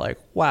accounts. Like,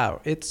 wow,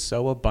 it's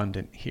so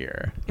abundant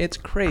here. It's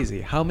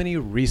crazy how many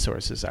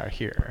resources are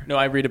here. No,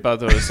 I read about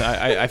those.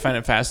 I find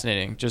it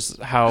fascinating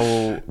just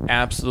how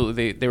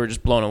absolutely they were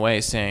just blown away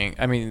saying,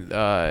 I mean,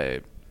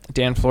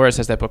 Dan Flores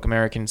has that book,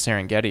 American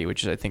Serengeti,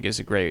 which I think is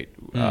a great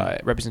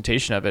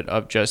representation of it,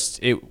 of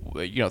just, think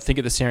of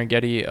the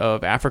Serengeti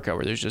of Africa,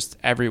 where there's just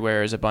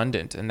everywhere is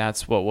abundant. And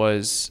that's what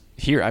was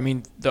here. I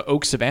mean, the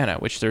oak savanna,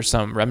 which there's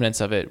some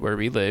remnants of it where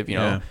we live,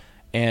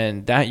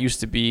 and that used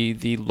to be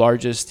the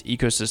largest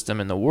ecosystem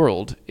in the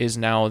world, is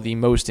now the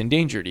most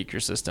endangered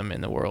ecosystem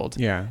in the world.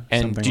 Yeah,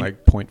 and something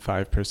like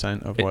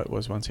 0.5% of what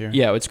was once here.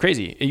 Yeah, it's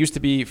crazy. It used to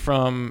be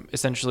from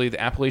essentially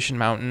the Appalachian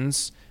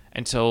Mountains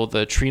until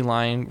the tree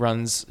line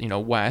runs,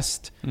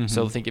 west. Mm-hmm.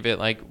 So think of it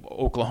like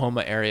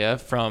Oklahoma area,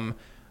 from,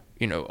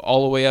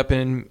 all the way up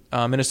in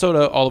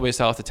Minnesota, all the way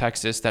south to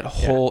Texas. That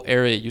whole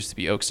area used to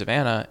be oak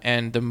savanna,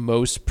 and the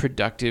most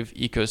productive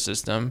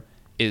ecosystem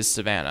is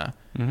savanna.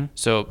 Mm-hmm.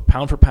 So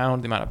pound for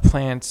pound, the amount of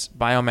plants,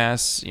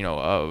 biomass,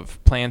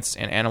 of plants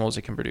and animals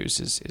it can produce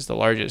is the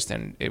largest,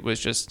 and it was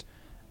just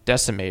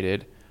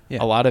decimated.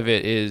 Yeah. A lot of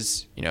it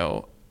is,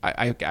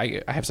 I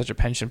have such a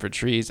penchant for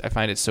trees. I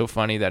find it so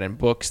funny that in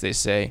books they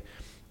say,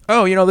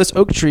 oh, this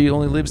oak tree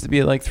only lives to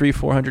be like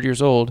 300-400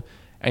 years old.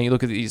 And you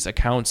look at these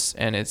accounts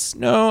and it's,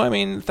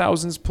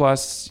 thousands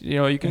plus.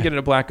 You can get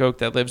a black oak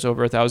that lives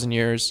over 1,000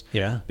 years.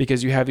 Yeah.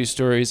 Because you have these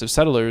stories of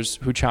settlers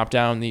who chopped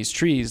down these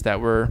trees that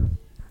were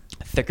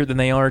thicker than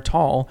they are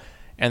tall.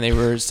 And they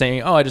were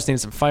saying, oh, I just need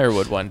some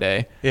firewood one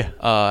day. Yeah.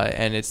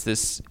 And it's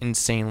this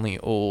insanely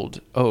old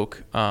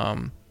oak.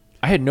 I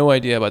had no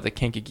idea about the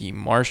Kankakee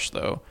Marsh,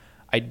 though.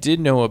 I did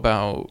know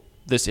about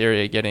this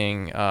area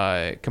getting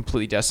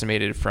completely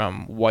decimated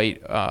from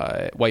white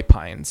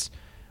pines,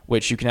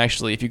 which you can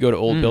actually, if you go to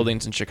old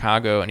buildings in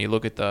Chicago and you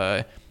look at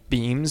the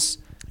beams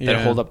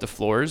that hold up the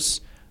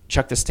floors,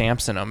 chuck the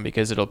stamps in them,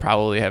 because it'll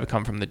probably have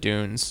come from the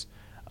dunes.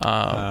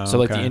 So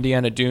like the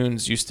Indiana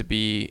Dunes used to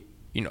be,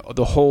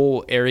 the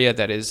whole area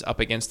that is up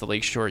against the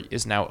lakeshore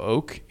is now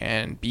oak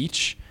and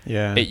beech.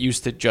 Yeah. It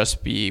used to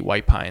just be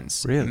white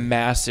pines, really?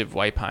 Massive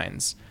white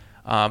pines.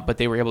 But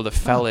they were able to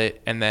fell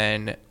it and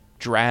then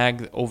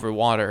drag over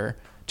water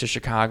to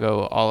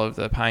Chicago all of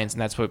the pines,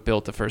 and that's what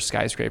built the first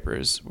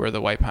skyscrapers, were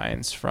the white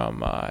pines from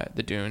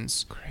the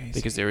dunes. Crazy.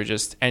 Because they were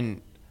just,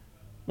 and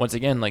once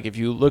again, like if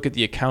you look at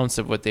the accounts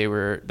of what they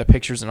were, the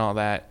pictures and all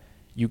that,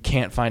 you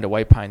can't find a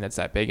white pine that's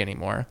that big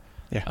anymore.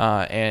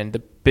 Yeah.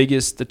 And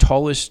the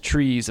tallest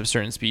trees of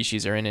certain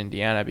species are in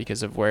Indiana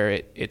because of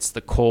where it's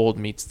the cold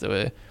meets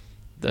the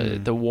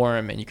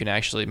warm, and you can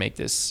actually make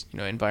this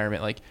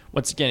environment. Like,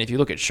 once again, if you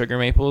look at sugar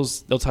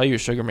maples, they'll tell you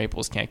sugar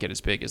maples can't get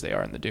as big as they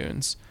are in the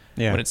dunes.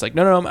 Yeah. When it's like,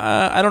 no,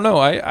 I don't know.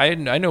 I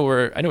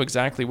know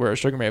exactly where a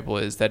sugar maple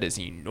is. That is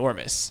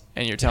enormous,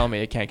 and you're telling me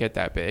it can't get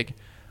that big.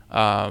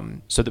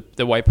 So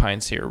the white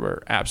pines here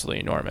were absolutely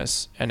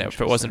enormous, and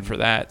if it wasn't for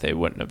that, they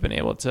wouldn't have been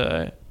able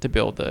to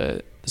build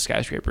the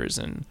skyscrapers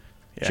in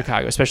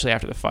Chicago, especially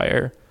after the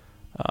fire,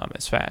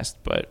 as fast.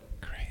 But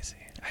crazy.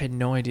 I had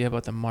no idea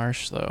about the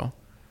marsh, though.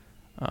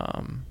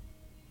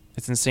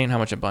 It's insane how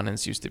much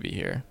abundance used to be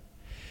here.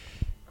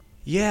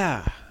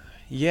 Yeah.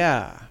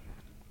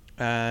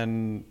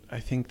 And I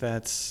think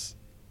it's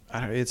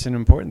an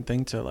important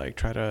thing to like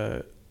try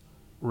to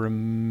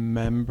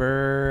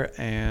remember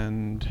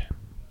and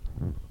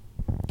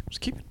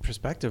just keep in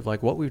perspective,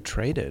 like what we've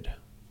traded.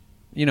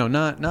 You know,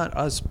 not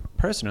us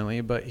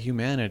personally, but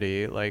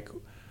humanity. Like,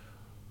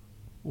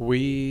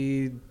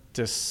 we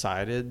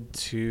decided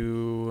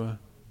to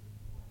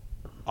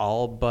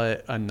all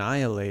but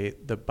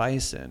annihilate the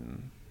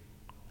bison.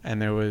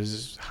 And there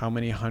was how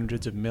many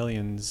hundreds of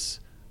millions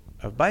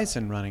of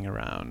bison running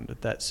around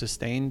that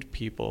sustained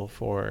people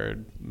for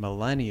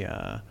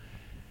millennia.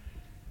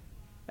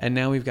 And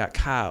now we've got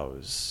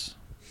cows.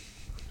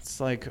 It's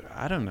like,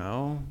 I don't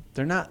know.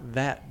 They're not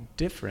that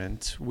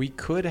different. We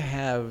could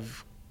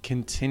have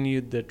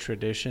continued the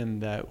tradition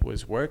that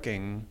was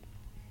working,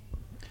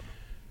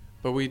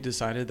 but we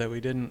decided that we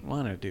didn't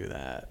want to do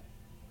that.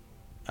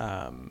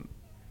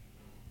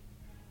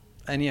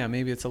 And yeah,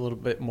 maybe it's a little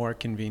bit more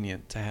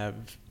convenient to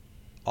have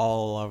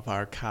all of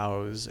our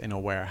cows in a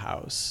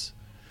warehouse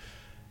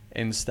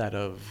instead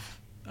of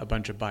a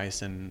bunch of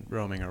bison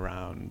roaming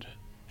around.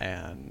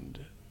 And,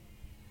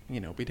 you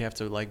know, we'd have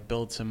to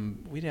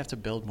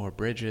build more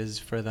bridges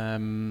for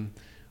them.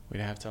 We'd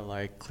have to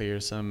like clear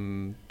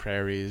some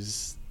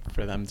prairies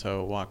for them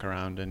to walk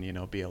around and, you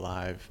know, be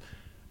alive.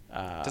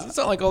 Doesn't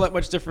sound like all that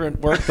much different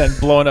work than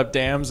blowing up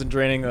dams and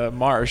draining a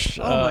marsh.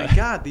 Oh my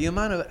God, the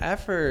amount of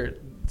effort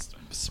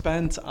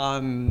spent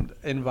on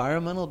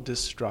environmental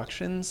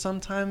destruction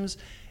sometimes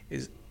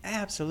is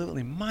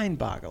absolutely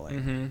mind-boggling.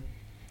 Mm-hmm.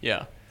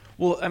 Yeah.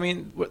 Well, I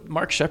mean,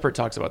 Mark Shepard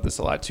talks about this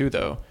a lot too,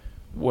 though,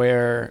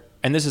 where,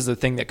 and this is the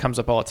thing that comes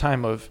up all the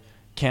time of,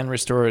 can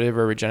restorative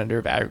or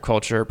regenerative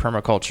agriculture,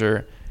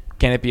 permaculture,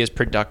 can it be as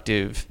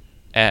productive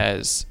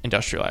as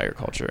industrial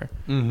agriculture?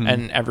 Mm-hmm.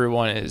 And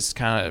everyone is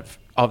kind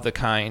of the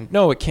kind,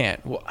 no, it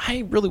can't. Well,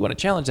 I really want to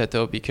challenge that,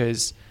 though,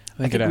 because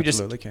I think it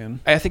absolutely can.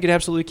 I think it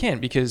absolutely can,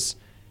 because,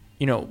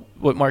 you know,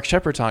 what Mark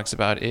Shepard talks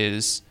about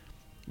is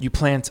you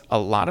plant a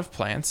lot of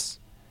plants.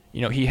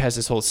 You know, he has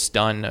this whole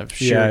stun of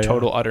sheer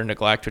total utter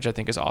neglect, which I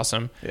think is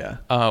awesome. Yeah.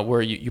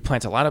 Where you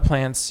plant a lot of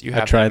plants.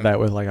 I tried that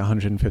with like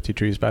 150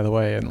 trees, by the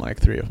way, and like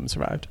 3 of them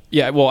survived.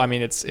 Yeah. Well, I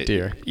mean,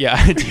 deer.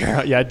 Yeah.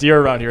 Deer. Yeah. Deer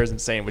around here is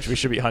insane, which we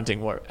should be hunting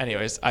more.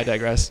 Anyways, I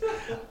digress.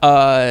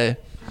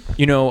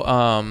 You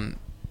know,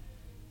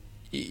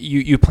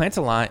 you plant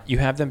a lot, you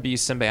have them be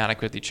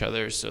symbiotic with each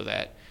other so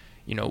that,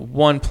 you know,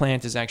 one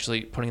plant is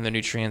actually putting the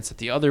nutrients that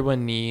the other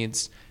one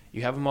needs.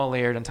 You have them all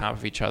layered on top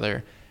of each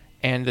other.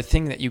 And the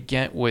thing that you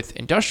get with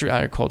industrial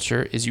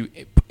agriculture is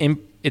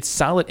it's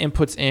solid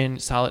inputs in,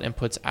 solid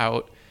inputs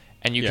out,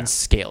 and you can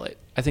scale it.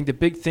 I think the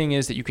big thing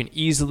is that you can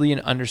easily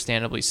and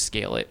understandably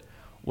scale it,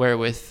 where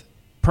with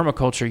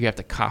permaculture, you have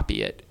to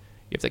copy it.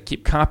 You have to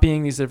keep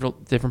copying these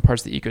different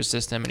parts of the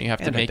ecosystem, and you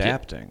have to make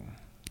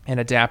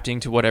adapting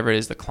to whatever it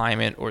is, the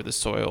climate or the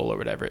soil or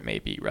whatever it may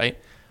be, right?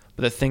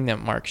 But the thing that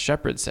Mark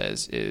Shepard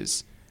says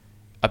is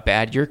a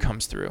bad year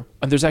comes through.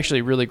 And there's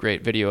actually a really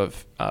great video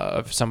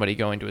of somebody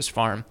going to his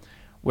farm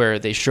where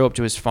they show up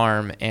to his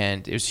farm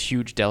and it was a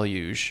huge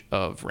deluge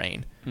of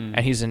rain. And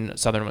he's in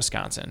southern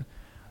Wisconsin.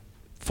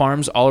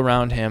 Farms all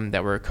around him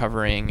that were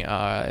covering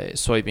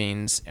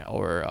soybeans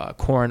or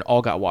corn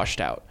all got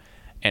washed out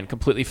and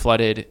completely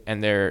flooded,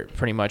 and they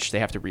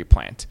have to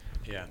replant.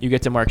 Yeah. You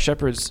get to Mark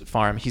Shepard's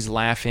farm, he's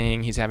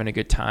laughing, he's having a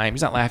good time.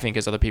 He's not laughing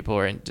because other people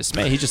are in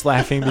dismay. He's just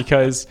laughing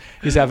because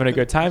he's having a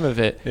good time of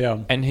it. Yeah.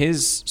 And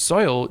his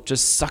soil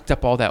just sucked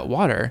up all that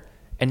water,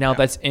 and now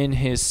that's in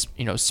his,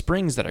 you know,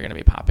 springs that are going to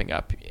be popping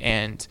up.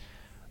 And,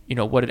 you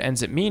know, what it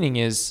ends up meaning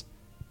is,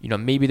 you know,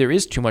 maybe there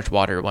is too much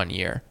water one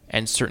year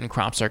and certain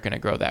crops aren't going to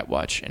grow that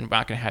much and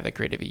not going to have that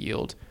great of a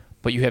yield.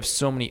 But you have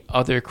so many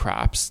other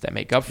crops that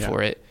make up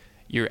for it.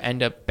 You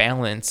end up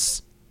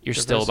balance. You're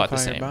still about the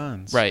same.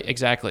 Bonds. Right,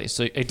 exactly.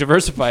 So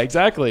diversify,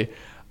 exactly.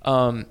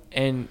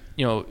 And,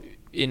 you know,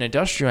 in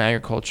industrial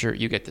agriculture,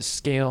 you get the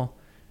scale,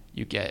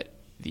 you get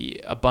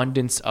the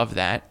abundance of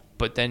that,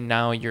 but then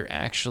now you're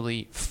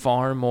actually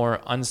far more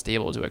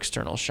unstable to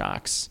external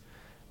shocks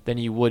than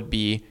you would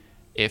be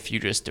if you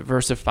just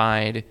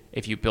diversified,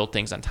 if you built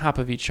things on top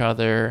of each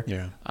other,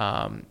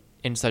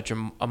 in such a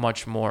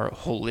much more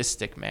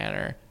holistic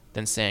manner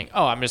than saying,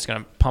 oh, I'm just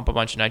going to pump a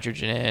bunch of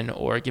nitrogen in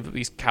or give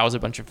these cows a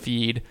bunch of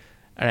feed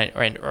or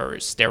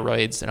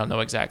steroids. I don't know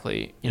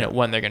exactly, you know,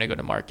 when they're going to go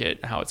to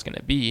market, how it's going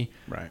to be.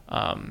 Right.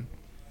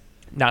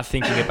 Not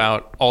thinking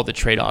about all the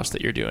trade-offs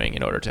that you're doing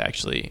in order to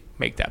actually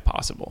make that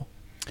possible.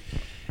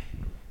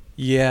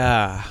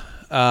 Yeah.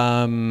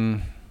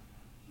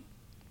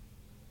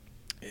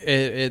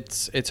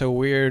 It's a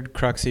weird,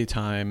 cruxy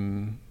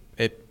time.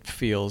 It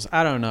feels,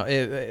 I don't know.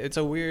 It's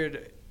a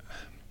weird,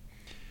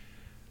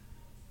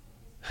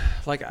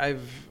 like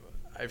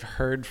I've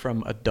heard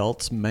from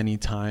adults many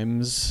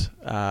times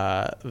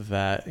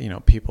that, you know,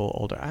 people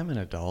older, I'm an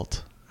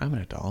adult. Your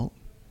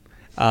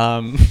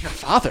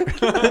father.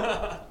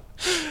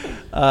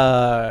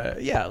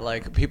 Yeah,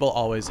 like people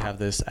always have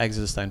this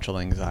existential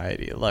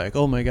anxiety, like,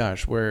 oh my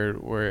gosh,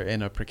 we're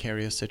in a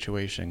precarious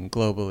situation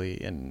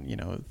globally, and you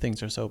know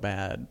things are so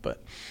bad.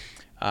 But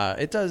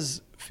it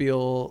does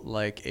feel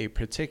like a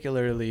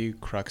particularly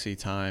cruxy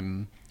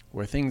time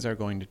where things are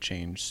going to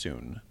change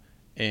soon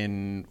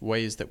in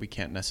ways that we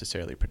can't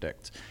necessarily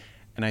predict.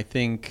 And I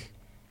think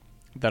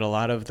that a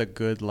lot of the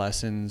good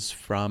lessons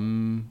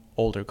from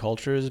older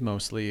cultures,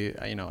 mostly,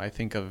 I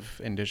think of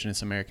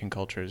indigenous American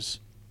cultures,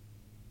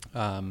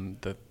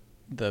 the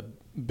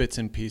bits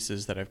and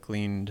pieces that I've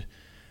gleaned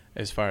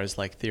as far as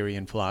like theory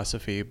and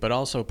philosophy, but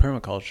also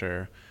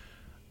permaculture,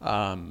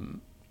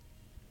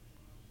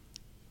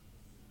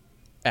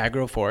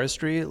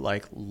 agroforestry,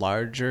 like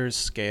larger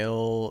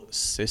scale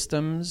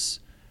systems.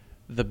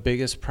 The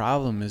biggest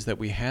problem is that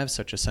we have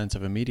such a sense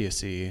of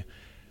immediacy.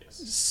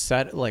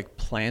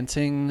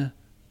 Planting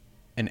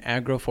an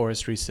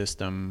agroforestry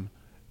system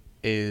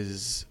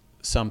is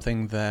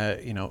something that,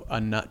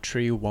 a nut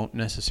tree won't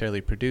necessarily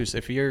produce.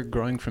 If you're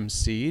growing from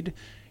seed,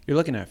 you're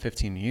looking at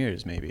 15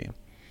 years maybe.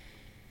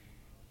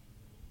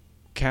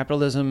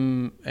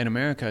 Capitalism in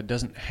America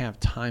doesn't have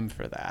time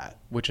for that,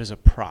 which is a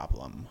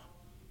problem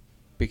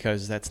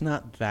because that's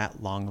not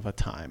that long of a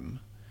time.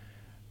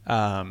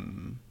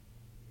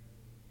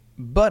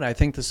 But I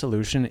think the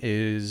solution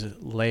is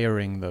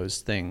layering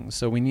those things.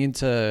 So we need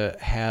to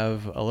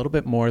have a little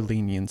bit more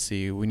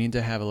leniency. We need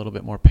to have a little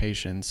bit more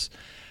patience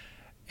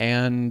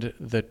and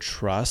the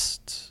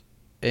trust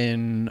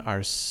in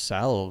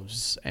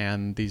ourselves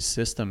and these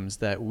systems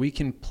that we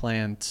can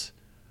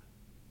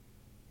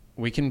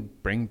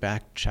bring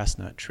back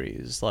chestnut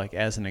trees, like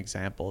as an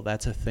example.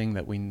 That's a thing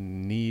that we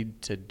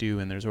need to do,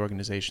 and there's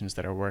organizations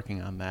that are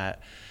working on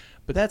that.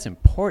 But that's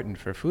important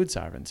for food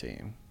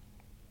sovereignty.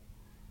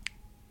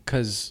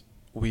 Because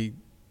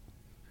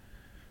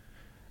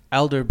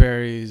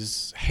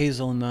elderberries,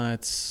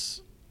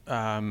 hazelnuts,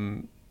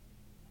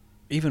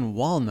 even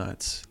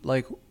walnuts,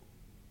 like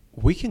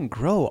we can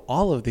grow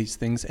all of these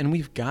things, and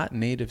we've got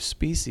native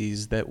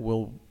species that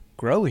will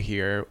grow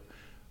here,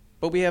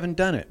 but we haven't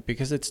done it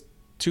because it's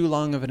too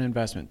long of an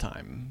investment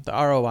time. The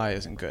ROI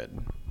isn't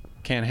good.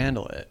 Can't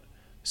handle it.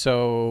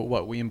 So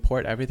we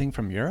import everything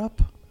from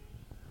Europe?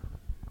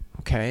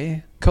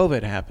 Okay.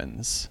 COVID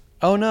happens.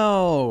 Oh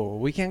no,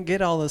 we can't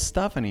get all this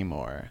stuff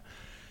anymore.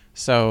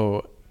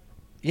 So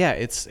yeah,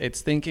 it's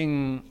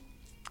thinking,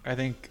 I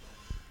think,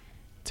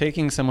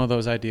 taking some of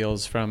those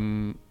ideals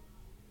and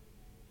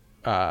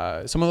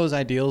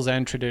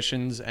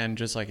traditions and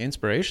just like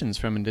inspirations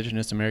from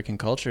indigenous American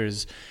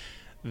cultures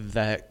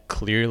that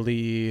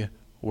clearly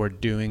were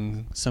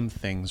doing some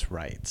things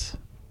right.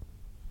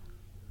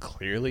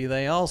 Clearly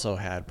they also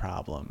had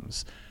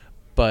problems,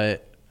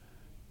 but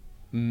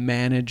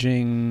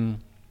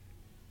managing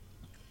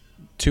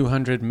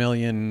 200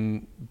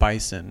 million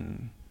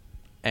bison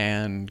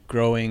and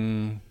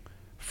growing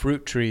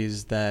fruit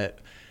trees that,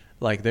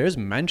 like, there's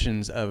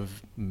mentions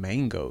of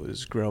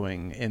mangoes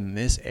growing in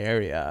this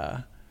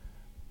area.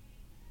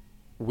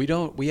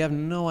 We have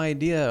no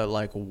idea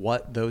like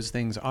what those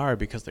things are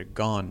because they're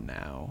gone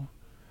now.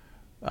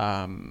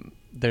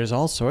 There's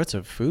all sorts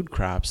of food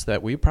crops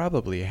that we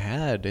probably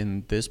had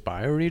in this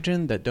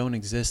bioregion that don't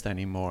exist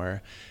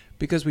anymore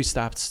because we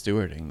stopped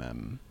stewarding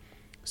them.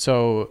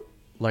 So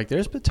like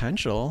there's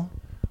potential.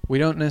 We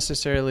don't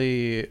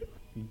necessarily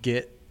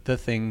get the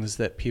things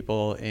that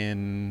people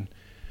in,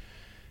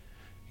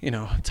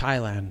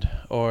 Thailand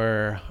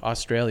or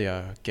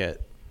Australia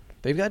get.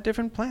 They've got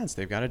different plants.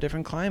 They've got a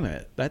different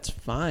climate. That's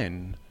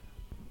fine.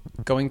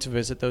 Going to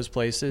visit those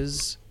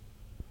places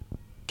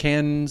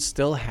can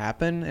still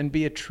happen and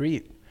be a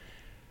treat.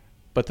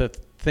 But the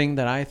thing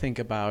that I think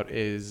about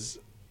is,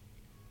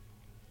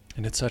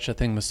 and it's such a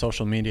thing with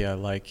social media,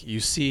 like you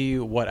see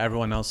what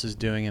everyone else is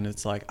doing and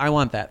it's like, I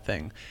want that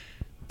thing.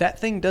 That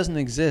thing doesn't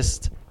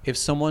exist if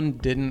someone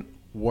didn't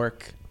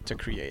work to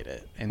create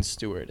it and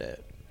steward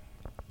it.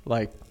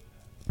 Like,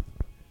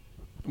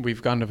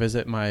 we've gone to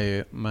visit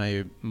my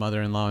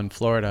mother-in-law in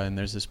Florida, and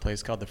there's this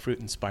place called the Fruit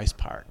and Spice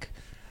Park.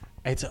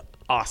 It's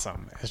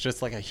awesome. It's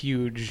just like a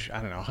huge,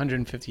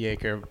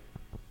 150-acre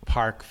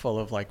park full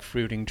of like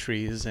fruiting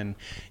trees, and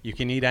you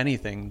can eat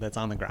anything that's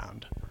on the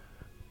ground.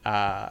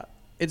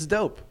 It's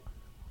dope.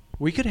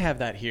 We could have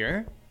that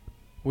here.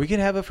 We could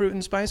have a fruit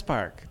and spice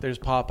park. There's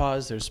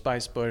pawpaws, there's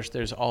spice bush,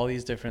 there's all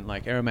these different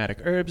like aromatic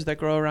herbs that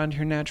grow around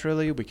here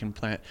naturally. We can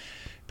plant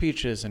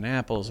peaches and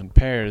apples and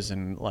pears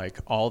and like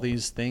all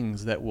these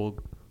things that will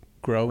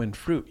grow in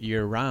fruit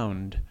year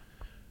round.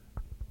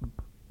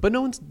 But no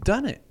one's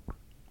done it.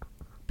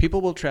 People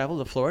will travel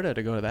to Florida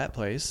to go to that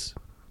place.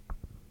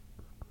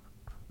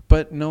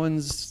 But no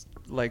one's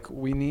like,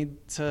 we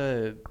need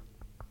to,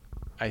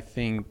 I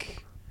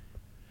think,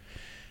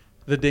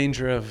 the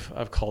danger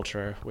of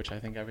culture, which I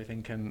think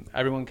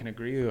everyone can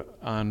agree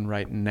on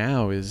right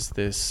now, is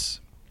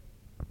this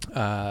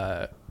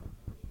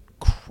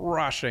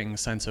crushing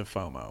sense of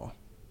FOMO.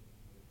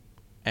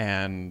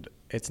 And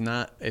it's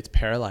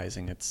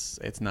paralyzing.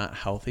 It's not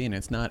healthy, and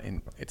it's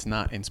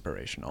not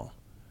inspirational.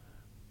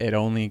 It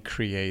only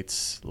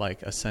creates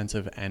like a sense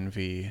of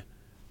envy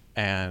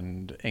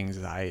and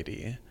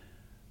anxiety.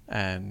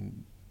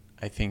 And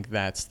I think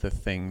that's the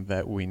thing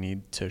that we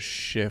need to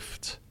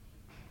shift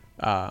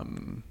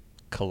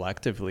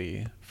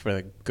collectively for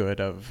the good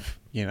of,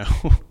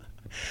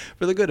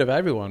 for the good of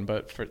everyone,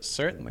 but for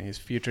certainly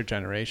future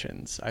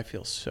generations. I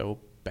feel so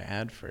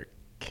bad for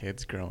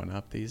kids growing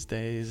up these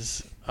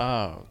days.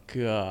 Oh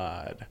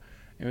God,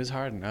 it was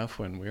hard enough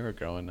when we were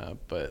growing up,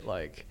 but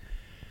like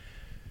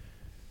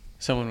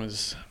I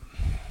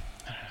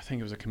think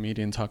it was a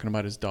comedian talking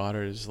about his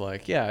daughters,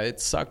 like, yeah, it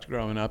sucked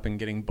growing up and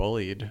getting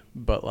bullied,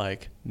 but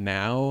like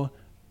now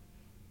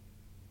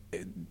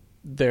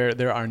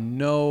there are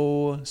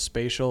no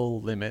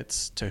spatial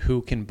limits to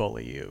who can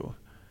bully you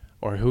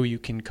or who you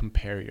can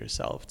compare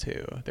yourself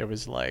to. There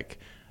was like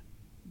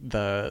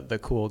the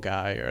cool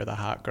guy or the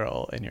hot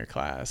girl in your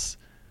class.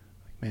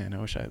 Like, man,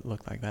 I wish I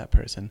looked like that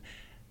person.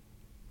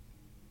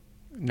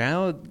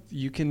 Now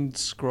you can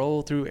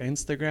scroll through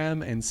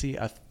Instagram and see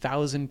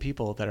 1,000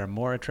 people that are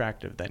more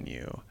attractive than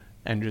you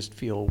and just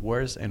feel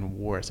worse and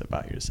worse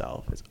about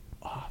yourself. It's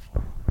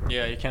awful.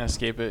 Yeah, you can't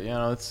escape it. You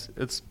know,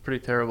 it's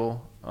pretty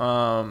terrible.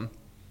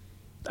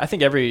 I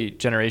think every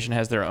generation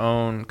has their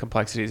own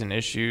complexities and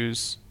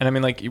issues. And I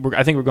mean, like,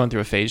 I think we're going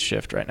through a phase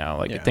shift right now.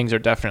 Like, things are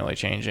definitely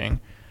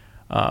changing.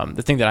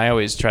 The thing that I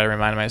always try to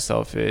remind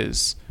myself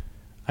is,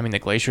 I mean, the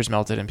glaciers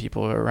melted and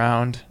people were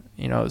around.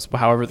 You know,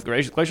 however the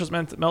glaciers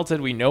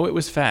melted, we know it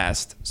was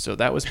fast, so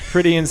that was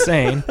pretty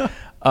insane.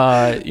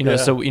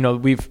 So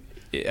we've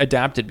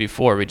adapted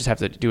before. We just have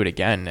to do it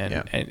again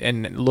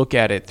and look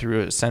at it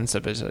through a sense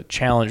of as a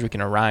challenge we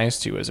can arise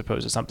to, as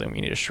opposed to something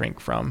we need to shrink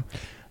from.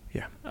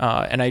 Yeah.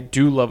 And I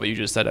do love what you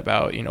just said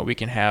about, we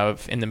can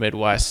have in the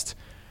Midwest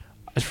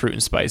a fruit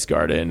and spice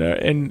garden,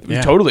 and we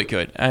totally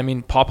could. I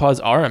mean, pawpaws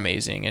are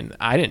amazing, and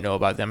I didn't know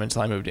about them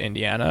until I moved to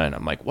Indiana, and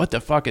I'm like, what the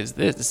fuck is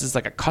this? This is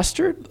like a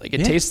custard? Like,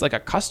 it tastes like a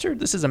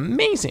custard? This is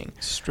amazing.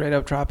 Straight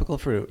up tropical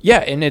fruit. Yeah,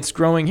 and it's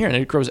growing here, and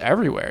it grows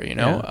everywhere,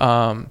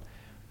 Yeah.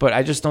 But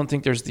I just don't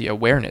think there's the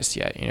awareness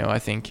yet. I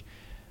think,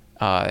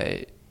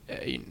 and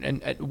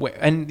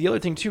the other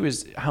thing too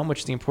is how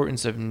much the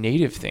importance of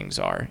native things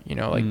are.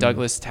 Like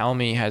Douglas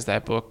Talmy has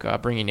that book,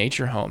 Bringing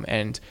Nature Home,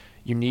 and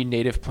you need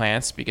native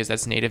plants because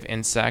that's native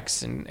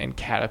insects and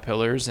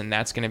caterpillars, and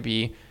that's going to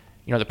be,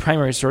 the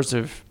primary source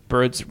of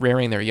birds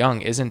rearing their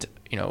young isn't,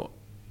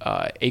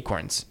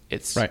 acorns.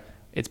 It's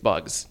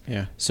bugs.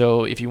 Yeah.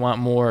 So if you want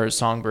more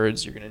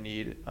songbirds, you're going to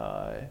need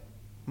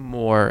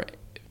more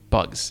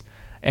bugs,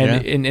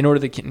 and in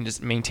order to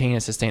just maintain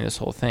and sustain this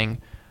whole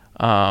thing.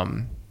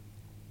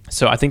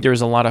 So I think there's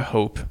a lot of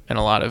hope and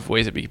a lot of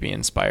ways that we can be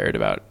inspired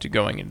about to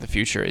going into the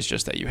future. It's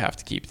just that you have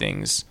to keep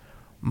things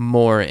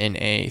more in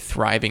a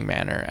thriving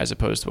manner as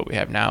opposed to what we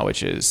have now,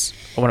 which is,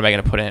 what am I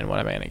going to put in? What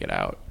am I going to get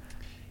out?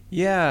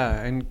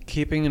 Yeah, and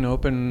keeping an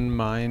open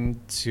mind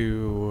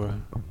to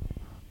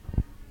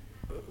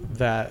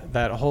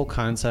that whole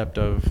concept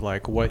of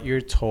like what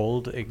you're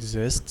told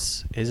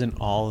exists isn't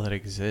all that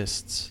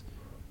exists,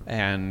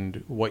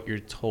 and what you're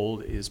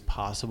told is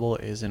possible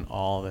isn't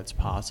all that's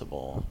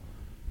possible.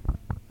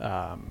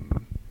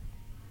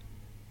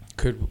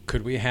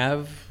 Could we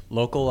have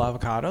local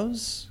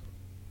avocados?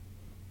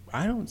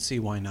 I don't see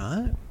why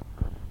not.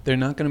 They're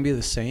not going to be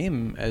the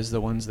same as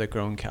the ones that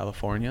grow in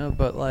California,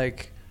 but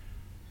like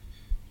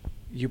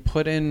you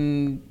put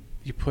in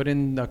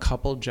a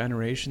couple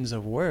generations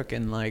of work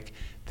and like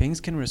things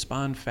can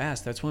respond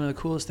fast. That's one of the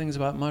coolest things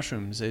about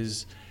mushrooms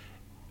is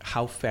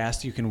how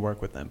fast you can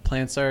work with them.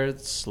 Plants are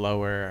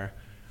slower.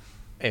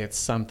 It's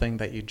something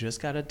that you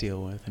just got to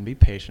deal with and be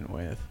patient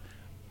with.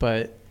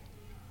 But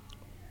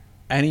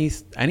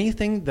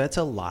anything that's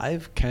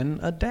alive can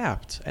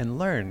adapt and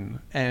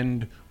learn,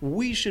 and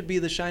we should be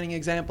the shining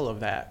example of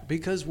that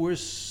because we're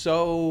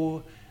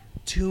so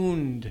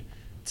tuned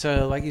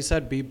to, like you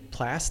said, be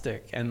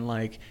plastic and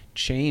like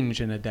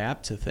change and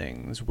adapt to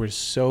things. We're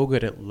so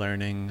good at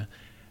learning,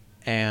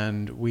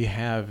 and we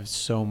have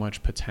so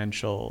much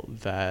potential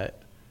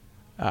that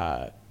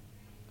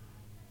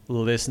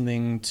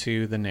listening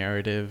to the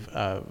narrative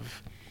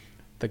of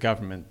the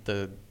government,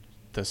 the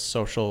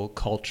social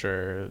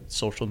culture,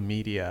 social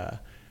media,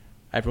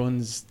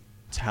 everyone's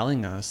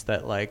telling us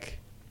that like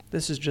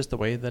this is just the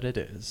way that it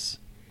is.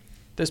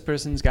 This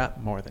person's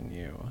got more than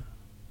you.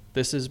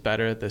 This is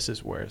better, this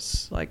is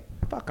worse. Like,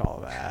 fuck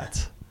all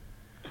that.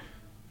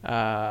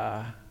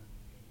 Yeah,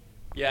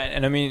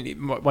 and I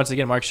mean, once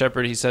again, Mark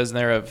Shepard, he says in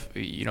there of,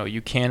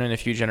 you can in a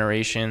few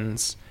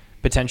generations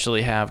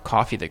potentially have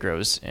coffee that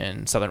grows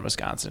in southern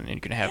Wisconsin, and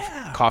you can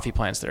have coffee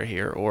plants that are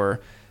here, or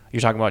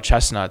you're talking about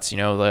chestnuts.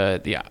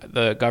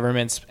 The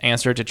government's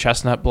answer to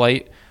chestnut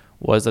blight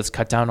was let's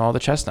cut down all the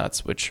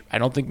chestnuts, which I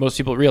don't think most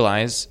people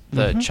realize.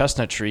 The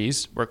chestnut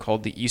trees were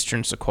called the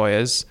eastern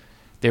sequoias.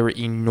 They were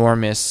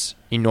enormous,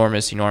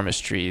 enormous, enormous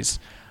trees.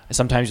 And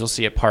sometimes you'll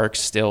see at parks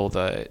still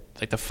the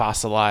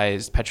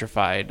fossilized,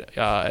 petrified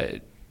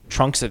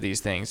trunks of these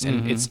things,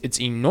 and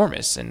it's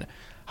enormous. And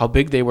how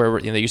big they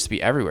were, they used to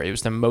be everywhere. It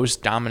was the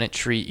most dominant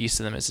tree east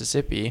of the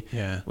Mississippi.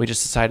 Yeah. We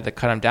just decided to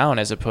cut them down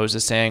as opposed to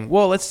saying,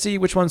 well, let's see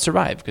which ones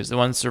survive, because the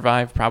ones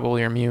survive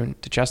probably are immune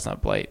to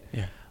chestnut blight.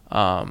 Yeah.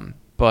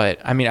 But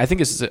I mean, I think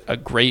this is a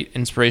great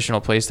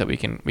inspirational place that we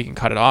can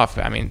cut it off.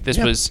 I mean, this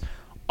was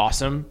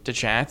awesome to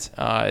chat.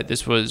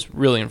 This was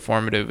really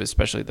informative,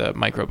 especially the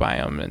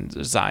microbiome and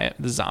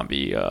the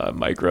zombie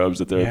microbes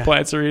that the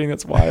plants are eating.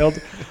 That's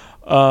wild.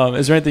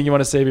 Is there anything you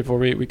want to say before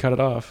we cut it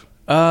off?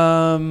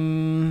 I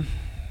don't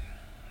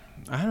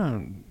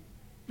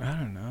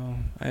know.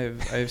 I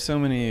have so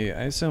many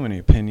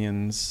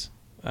opinions,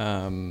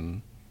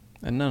 and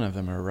none of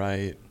them are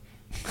right.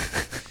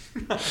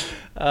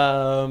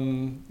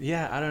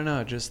 Yeah, I don't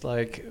know. Just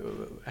like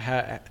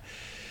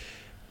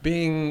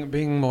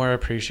being more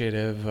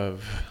appreciative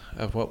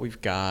of what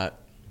we've got,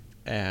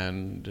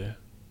 and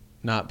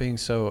not being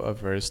so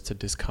averse to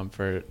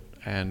discomfort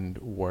and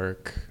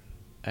work,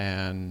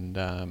 and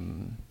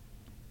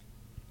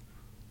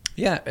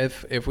yeah,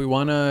 if we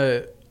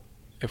wanna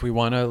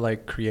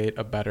like create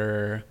a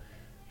better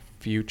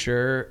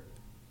future,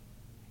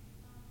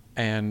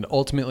 and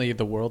ultimately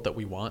the world that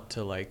we want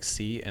to like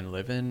see and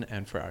live in,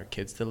 and for our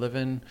kids to live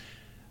in,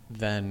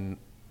 then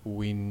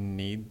we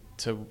need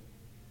to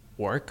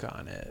work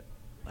on it.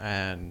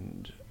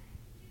 And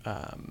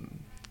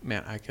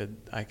man, I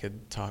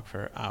could talk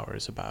for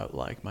hours about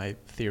like my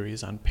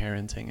theories on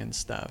parenting and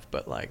stuff,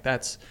 but like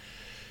that's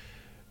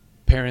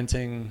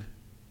parenting.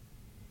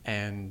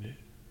 And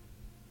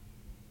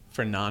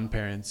for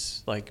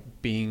non-parents, like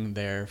being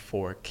there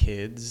for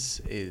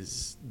kids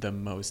is the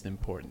most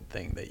important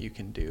thing that you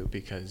can do,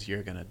 because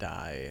you're gonna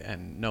die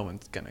and no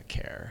one's gonna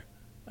care.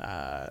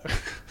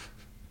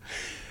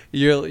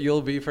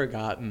 You'll be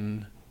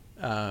forgotten,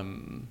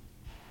 and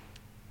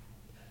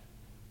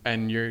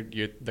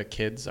the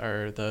kids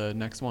are the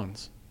next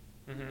ones.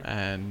 Mm-hmm.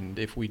 And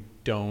if we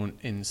don't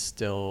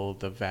instill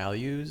the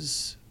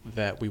values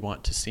that we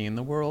want to see in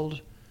the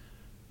world,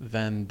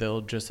 then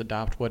they'll just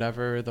adopt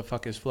whatever the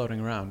fuck is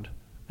floating around.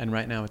 And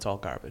right now it's all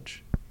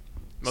garbage.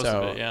 Most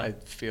of it, yeah. I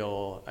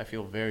feel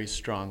very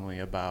strongly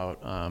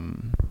about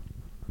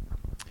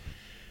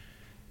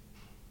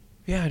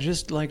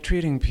just like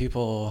treating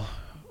people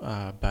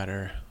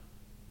better,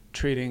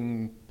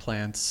 treating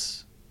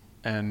plants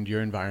and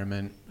your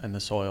environment and the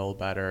soil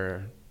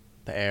better,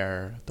 the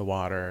air, the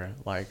water,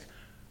 like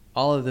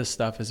all of this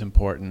stuff is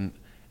important.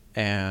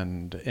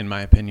 And in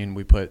my opinion,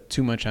 we put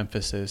too much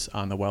emphasis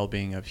on the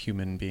well-being of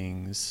human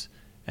beings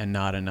and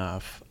not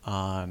enough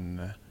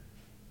on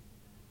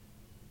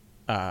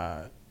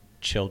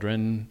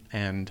children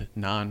and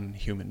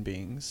non-human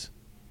beings.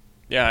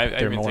 Yeah,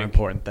 they're more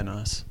important than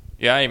us.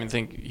 Yeah, I even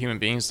think human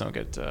beings don't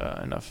get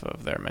enough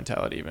of their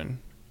mentality even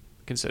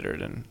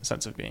considered in a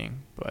sense of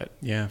being. But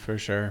yeah, for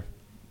sure.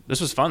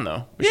 This was fun,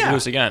 though. We should do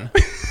this again.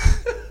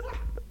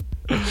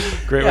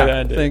 Great way to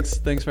end it.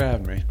 Thanks for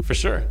having me. For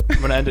sure. I'm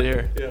going to end it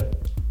here. Yeah.